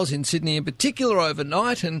South Wales, in Sydney in particular,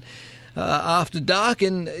 overnight and after dark.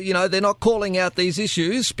 And, they're not calling out these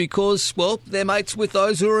issues because, well, they're mates with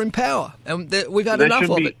those who are in power. And we've had enough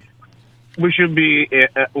of it. we should be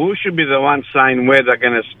the ones saying where they're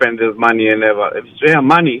going to spend this money and ever. If it's their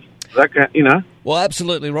money, Well,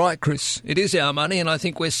 absolutely right, Chris. It is our money, and I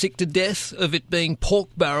think we're sick to death of it being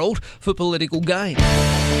pork-barrelled for political gain.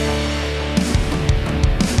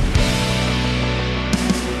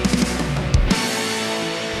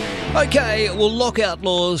 Okay, well, lockout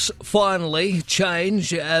laws finally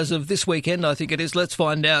change as of this weekend, I think it is. Let's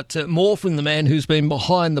find out more from the man who's been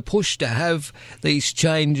behind the push to have these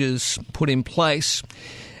changes put in place.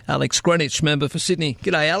 Alex Greenwich, member for Sydney.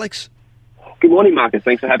 G'day, Alex. Good morning, Marcus.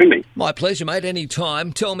 Thanks for having me. My pleasure, mate. Any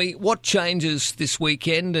time. Tell me, what changes this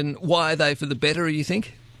weekend and why are they for the better, you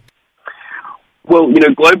think? Well,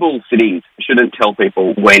 global cities shouldn't tell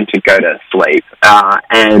people when to go to sleep,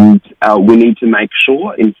 and we need to make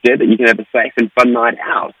sure instead that you can have a safe and fun night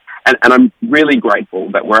out. And I'm really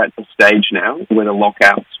grateful that we're at the stage now where the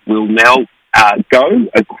lockouts will now go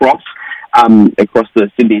across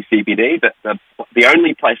the Sydney CBD. The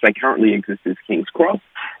only place they currently exist is King's Cross,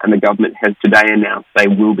 and the government has today announced they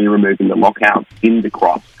will be removing the lockouts in the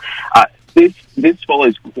Cross. This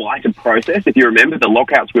follows quite a process. If you remember, the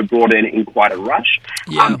lockouts were brought in quite a rush.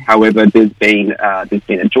 Yeah. However, there's been a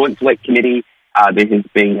joint select committee. There has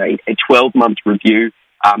been a 12-month review.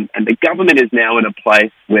 And the government is now in a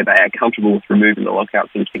place where they are comfortable with removing the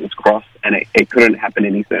lockouts in King's Cross, and it couldn't happen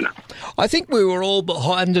any sooner. I think we were all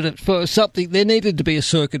behind it at first. There needed to be a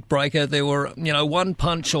circuit breaker. There were,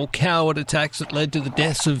 one-punch or coward attacks that led to the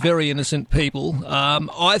deaths of very innocent people.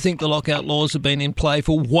 I think the lockout laws have been in play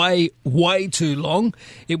for way, way too long.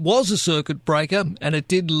 It was a circuit breaker, and it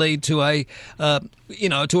did lead to a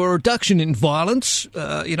reduction in violence.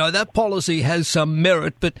 That policy has some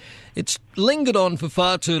merit, but it's lingered on for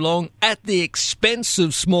far too long at the expense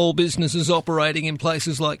of small businesses operating in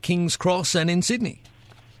places like King's Cross and in Sydney.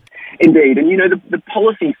 Indeed, and the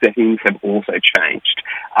policy settings have also changed.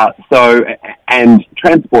 And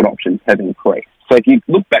transport options have increased. So if you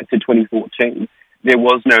look back to 2014, there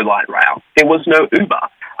was no light rail, there was no Uber.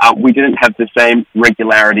 We didn't have the same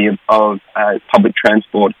regularity of public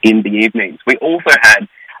transport in the evenings. We also had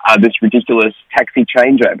this ridiculous taxi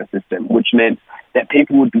changeover system, which meant that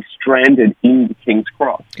people would be stranded in King's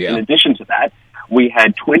Cross. Yeah. In addition to that, we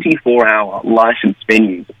had 24-hour licensed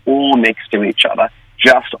venues all next to each other,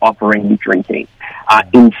 just offering drinking.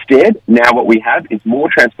 Instead, now what we have is more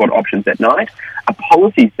transport options at night, a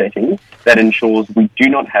policy setting that ensures we do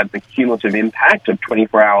not have the cumulative impact of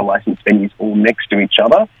 24-hour licensed venues all next to each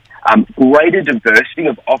other, greater diversity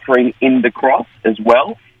of offering in the Cross as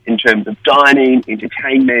well, in terms of dining,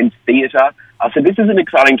 entertainment, theatre. So this is an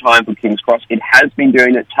exciting time for King's Cross. It has been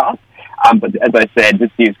doing it tough, but as I said,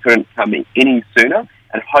 this news couldn't come any sooner,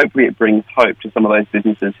 and hopefully it brings hope to some of those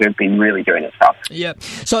businesses who have been really doing it tough. Yeah.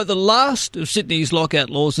 So the last of Sydney's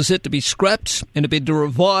lockout laws are set to be scrapped in a bid to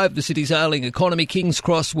revive the city's ailing economy. King's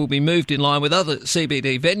Cross will be moved in line with other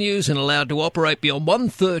CBD venues and allowed to operate beyond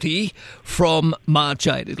 1:30 from March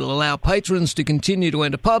 8. It'll allow patrons to continue to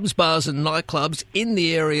enter pubs, bars and nightclubs in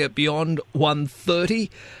the area beyond 1:30.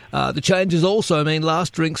 The changes also mean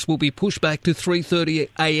last drinks will be pushed back to 3:30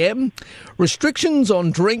 a.m. Restrictions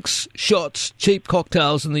on drinks, shots, cheap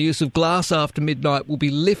cocktails and the use of glass after midnight will be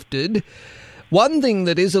lifted. One thing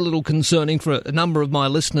that is a little concerning for a number of my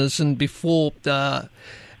listeners, and before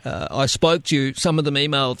I spoke to you, some of them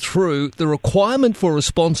emailed through, the requirement for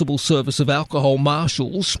responsible service of alcohol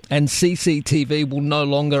marshals and CCTV will no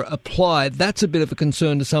longer apply. That's a bit of a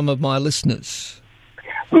concern to some of my listeners.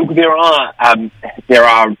 Look, there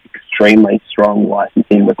are extremely strong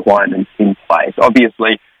licensing requirements in place.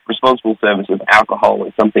 Obviously, responsible service of alcohol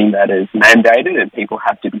is something that is mandated, and people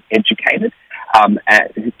have to be educated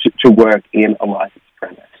to work in a licensed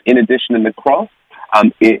premise. In addition, in the Cross,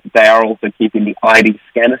 they are also keeping the ID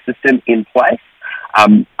scanner system in place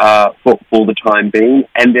for the time being,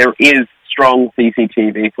 and there is strong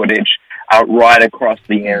CCTV footage right across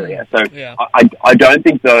the area. So yeah. I don't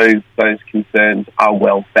think those concerns are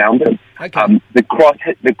well founded. Okay. The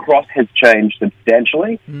cross has changed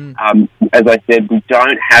substantially. As I said, we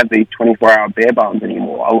don't have these 24-hour beer barns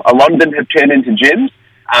anymore. A lot of them have turned into gyms.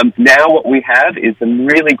 Now what we have is some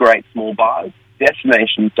really great small bars,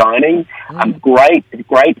 destination dining, great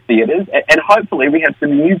theatres, and hopefully we have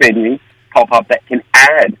some new venues pop up that can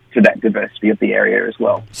add to that diversity of the area as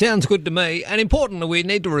well. Sounds good to me. And importantly, we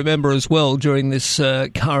need to remember as well during this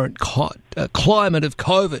current climate of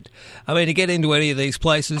COVID, I mean, to get into any of these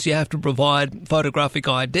places, you have to provide photographic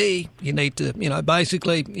ID. You need to,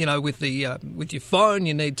 basically, with your phone,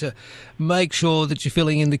 you need to make sure that you're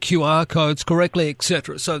filling in the QR codes correctly,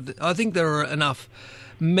 etc. So I think there are enough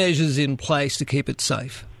measures in place to keep it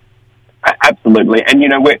safe. Absolutely. And,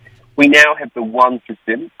 we now have the one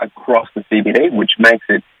system across the CBD, which makes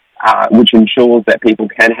it, which ensures that people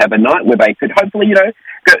can have a night where they could hopefully,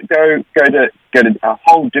 go to a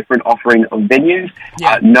whole different offering of venues,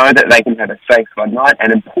 know that they can have a safe fun night,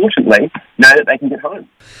 and importantly, know that they can get home.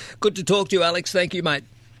 Good to talk to you, Alex. Thank you, mate.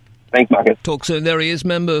 Thanks, Marcus. Talk soon. There he is,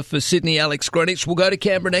 member for Sydney, Alex Greenwich. We'll go to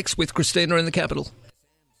Canberra next with Christina in the capital.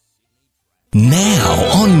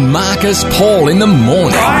 Now on Marcus Paul in the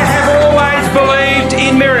morning. I have always believed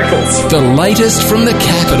in miracles. The latest from the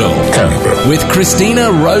capital with Christina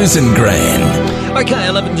Rosengren. Okay,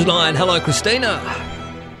 11 to 9. Hello, Christina.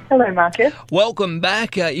 Hello, Marcus. Welcome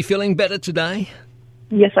back. You feeling better today?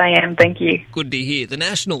 Yes, I am. Thank you. Good to hear. The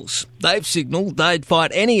Nationals, they've signalled they'd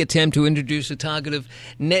fight any attempt to introduce a target of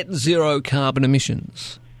net zero carbon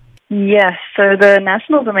emissions. Yes, so the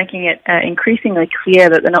Nationals are making it increasingly clear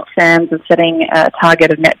that they're not fans of setting a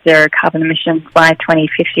target of net zero carbon emissions by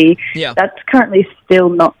 2050. Yeah. That's currently still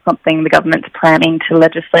not something the government's planning to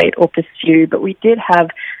legislate or pursue, but we did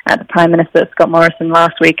have the Prime Minister, Scott Morrison,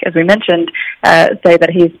 last week, as we mentioned, say that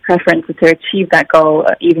his preference is to achieve that goal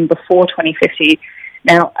even before 2050.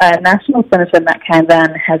 Now, National Senator Matt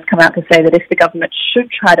Canavan has come out to say that if the government should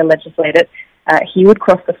try to legislate it, he would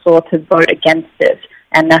cross the floor to vote against it.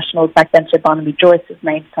 And Nationals backbencher Barnaby Joyce has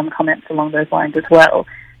made some comments along those lines as well.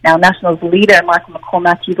 Now, Nationals leader Michael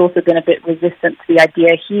McCormack, he's also been a bit resistant to the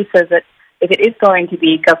idea. He says that if it is going to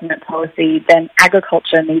be government policy, then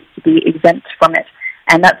agriculture needs to be exempt from it.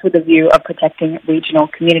 And that's with a view of protecting regional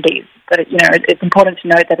communities. But, it's important to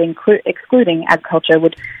note that excluding agriculture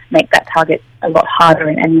would make that target a lot harder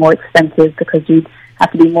and more expensive, because you'd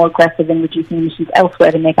have to be more aggressive in reducing emissions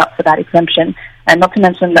elsewhere to make up for that exemption. And not to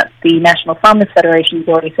mention that the National Farmers Federation has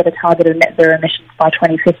already set a target of net zero emissions by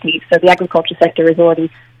 2050. So the agriculture sector is already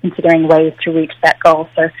considering ways to reach that goal.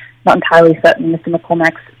 So not entirely certain Mr.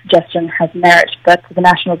 McCormack's suggestion has merit, but the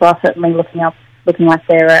Nationals are certainly looking like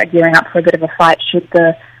they're gearing up for a bit of a fight should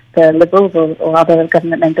the Liberals or other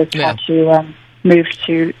government members try to move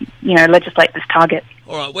to, legislate this target.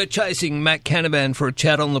 All right, we're chasing Matt Canavan for a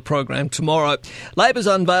chat on the program tomorrow. Labor's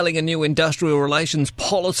unveiling a new industrial relations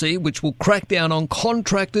policy which will crack down on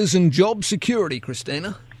contractors and job security,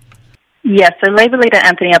 Christina. Yes, so Labor leader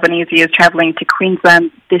Anthony Albanese is travelling to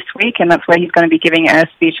Queensland this week, and that's where he's going to be giving a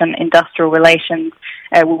speech on industrial relations,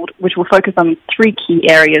 which will focus on three key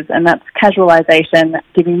areas, and that's casualisation,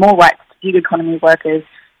 giving more rights to gig economy workers,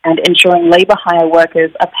 and ensuring labour hire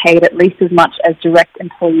workers are paid at least as much as direct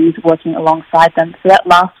employees working alongside them. So that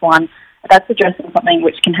last one, that's addressing something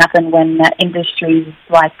which can happen when industries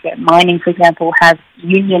like mining, for example, have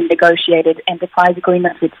union-negotiated enterprise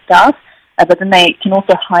agreements with staff, but then they can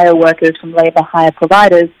also hire workers from labour hire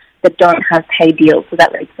providers that don't have pay deals, so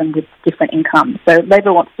that leaves them with different incomes. So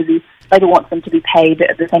Labor wants them to be paid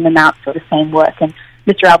the same amount for the same work, and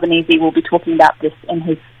Mr. Albanese will be talking about this in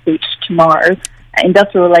his speech tomorrow.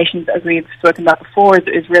 Industrial relations, as we've spoken about before,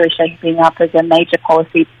 is really shaping up as a major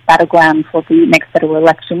policy battleground for the next federal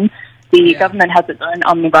election. The government has its own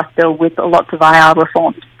omnibus bill with lots of IR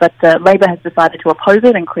reforms, but Labor has decided to oppose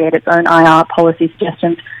it and create its own IR policy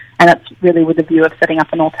suggestions, and that's really with a view of setting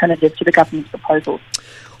up an alternative to the government's proposals.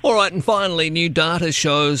 All right, and finally, new data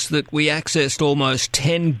shows that we accessed almost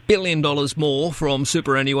 $10 billion more from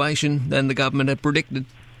superannuation than the government had predicted.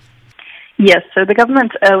 Yes, so the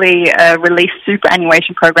government's early release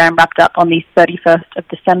superannuation program wrapped up on the 31st of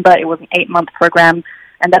December. It was an 8-month program,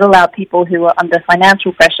 and that allowed people who were under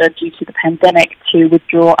financial pressure due to the pandemic to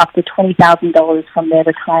withdraw up to $20,000 from their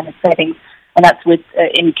retirement savings, and that's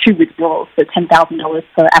in 2 withdrawals, so $10,000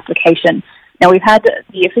 per application. Now, we've had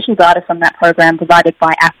the official data from that program provided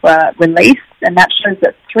by APRA released, and that shows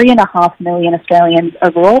that 3.5 million Australians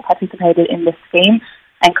overall participated in this scheme,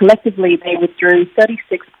 and collectively they withdrew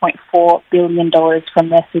 $36.4 billion from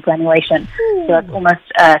their superannuation. So that's almost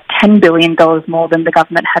 $10 billion more than the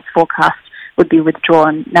government had forecast would be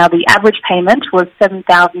withdrawn. Now, the average payment was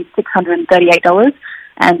 $7,638,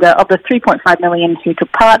 and of the 3.5 million who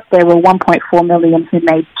took part, there were 1.4 million who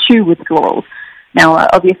made 2 withdrawals. Now,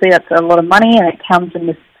 obviously that's a lot of money, and it comes in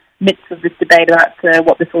the midst of this debate about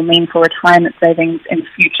what this will mean for retirement savings in the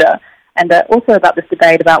future. And also about this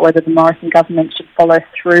debate about whether the Morrison government should follow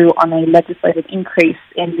through on a legislated increase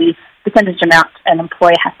in the percentage amount an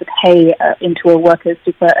employer has to pay into a workers'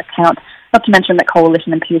 super account. Not to mention that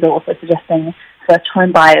Coalition MPs are also suggesting first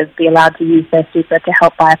home buyers be allowed to use their super to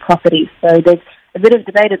help buy a property. So there's a bit of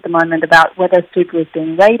debate at the moment about whether super is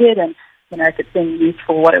being rated and if it's being used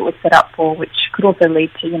for what it was set up for, which could also lead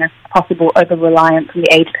to possible over-reliance on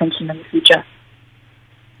the age pension in the future.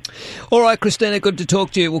 All right, Christina, good to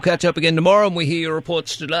talk to you. We'll catch up again tomorrow, and we hear your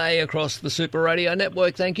reports today across the Super Radio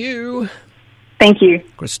Network. Thank you. Thank you.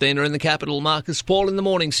 Christina in the capital, Marcus Paul in the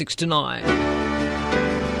morning, 6 to 9.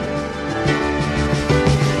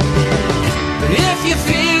 If you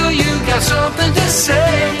feel you got something to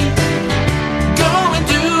say,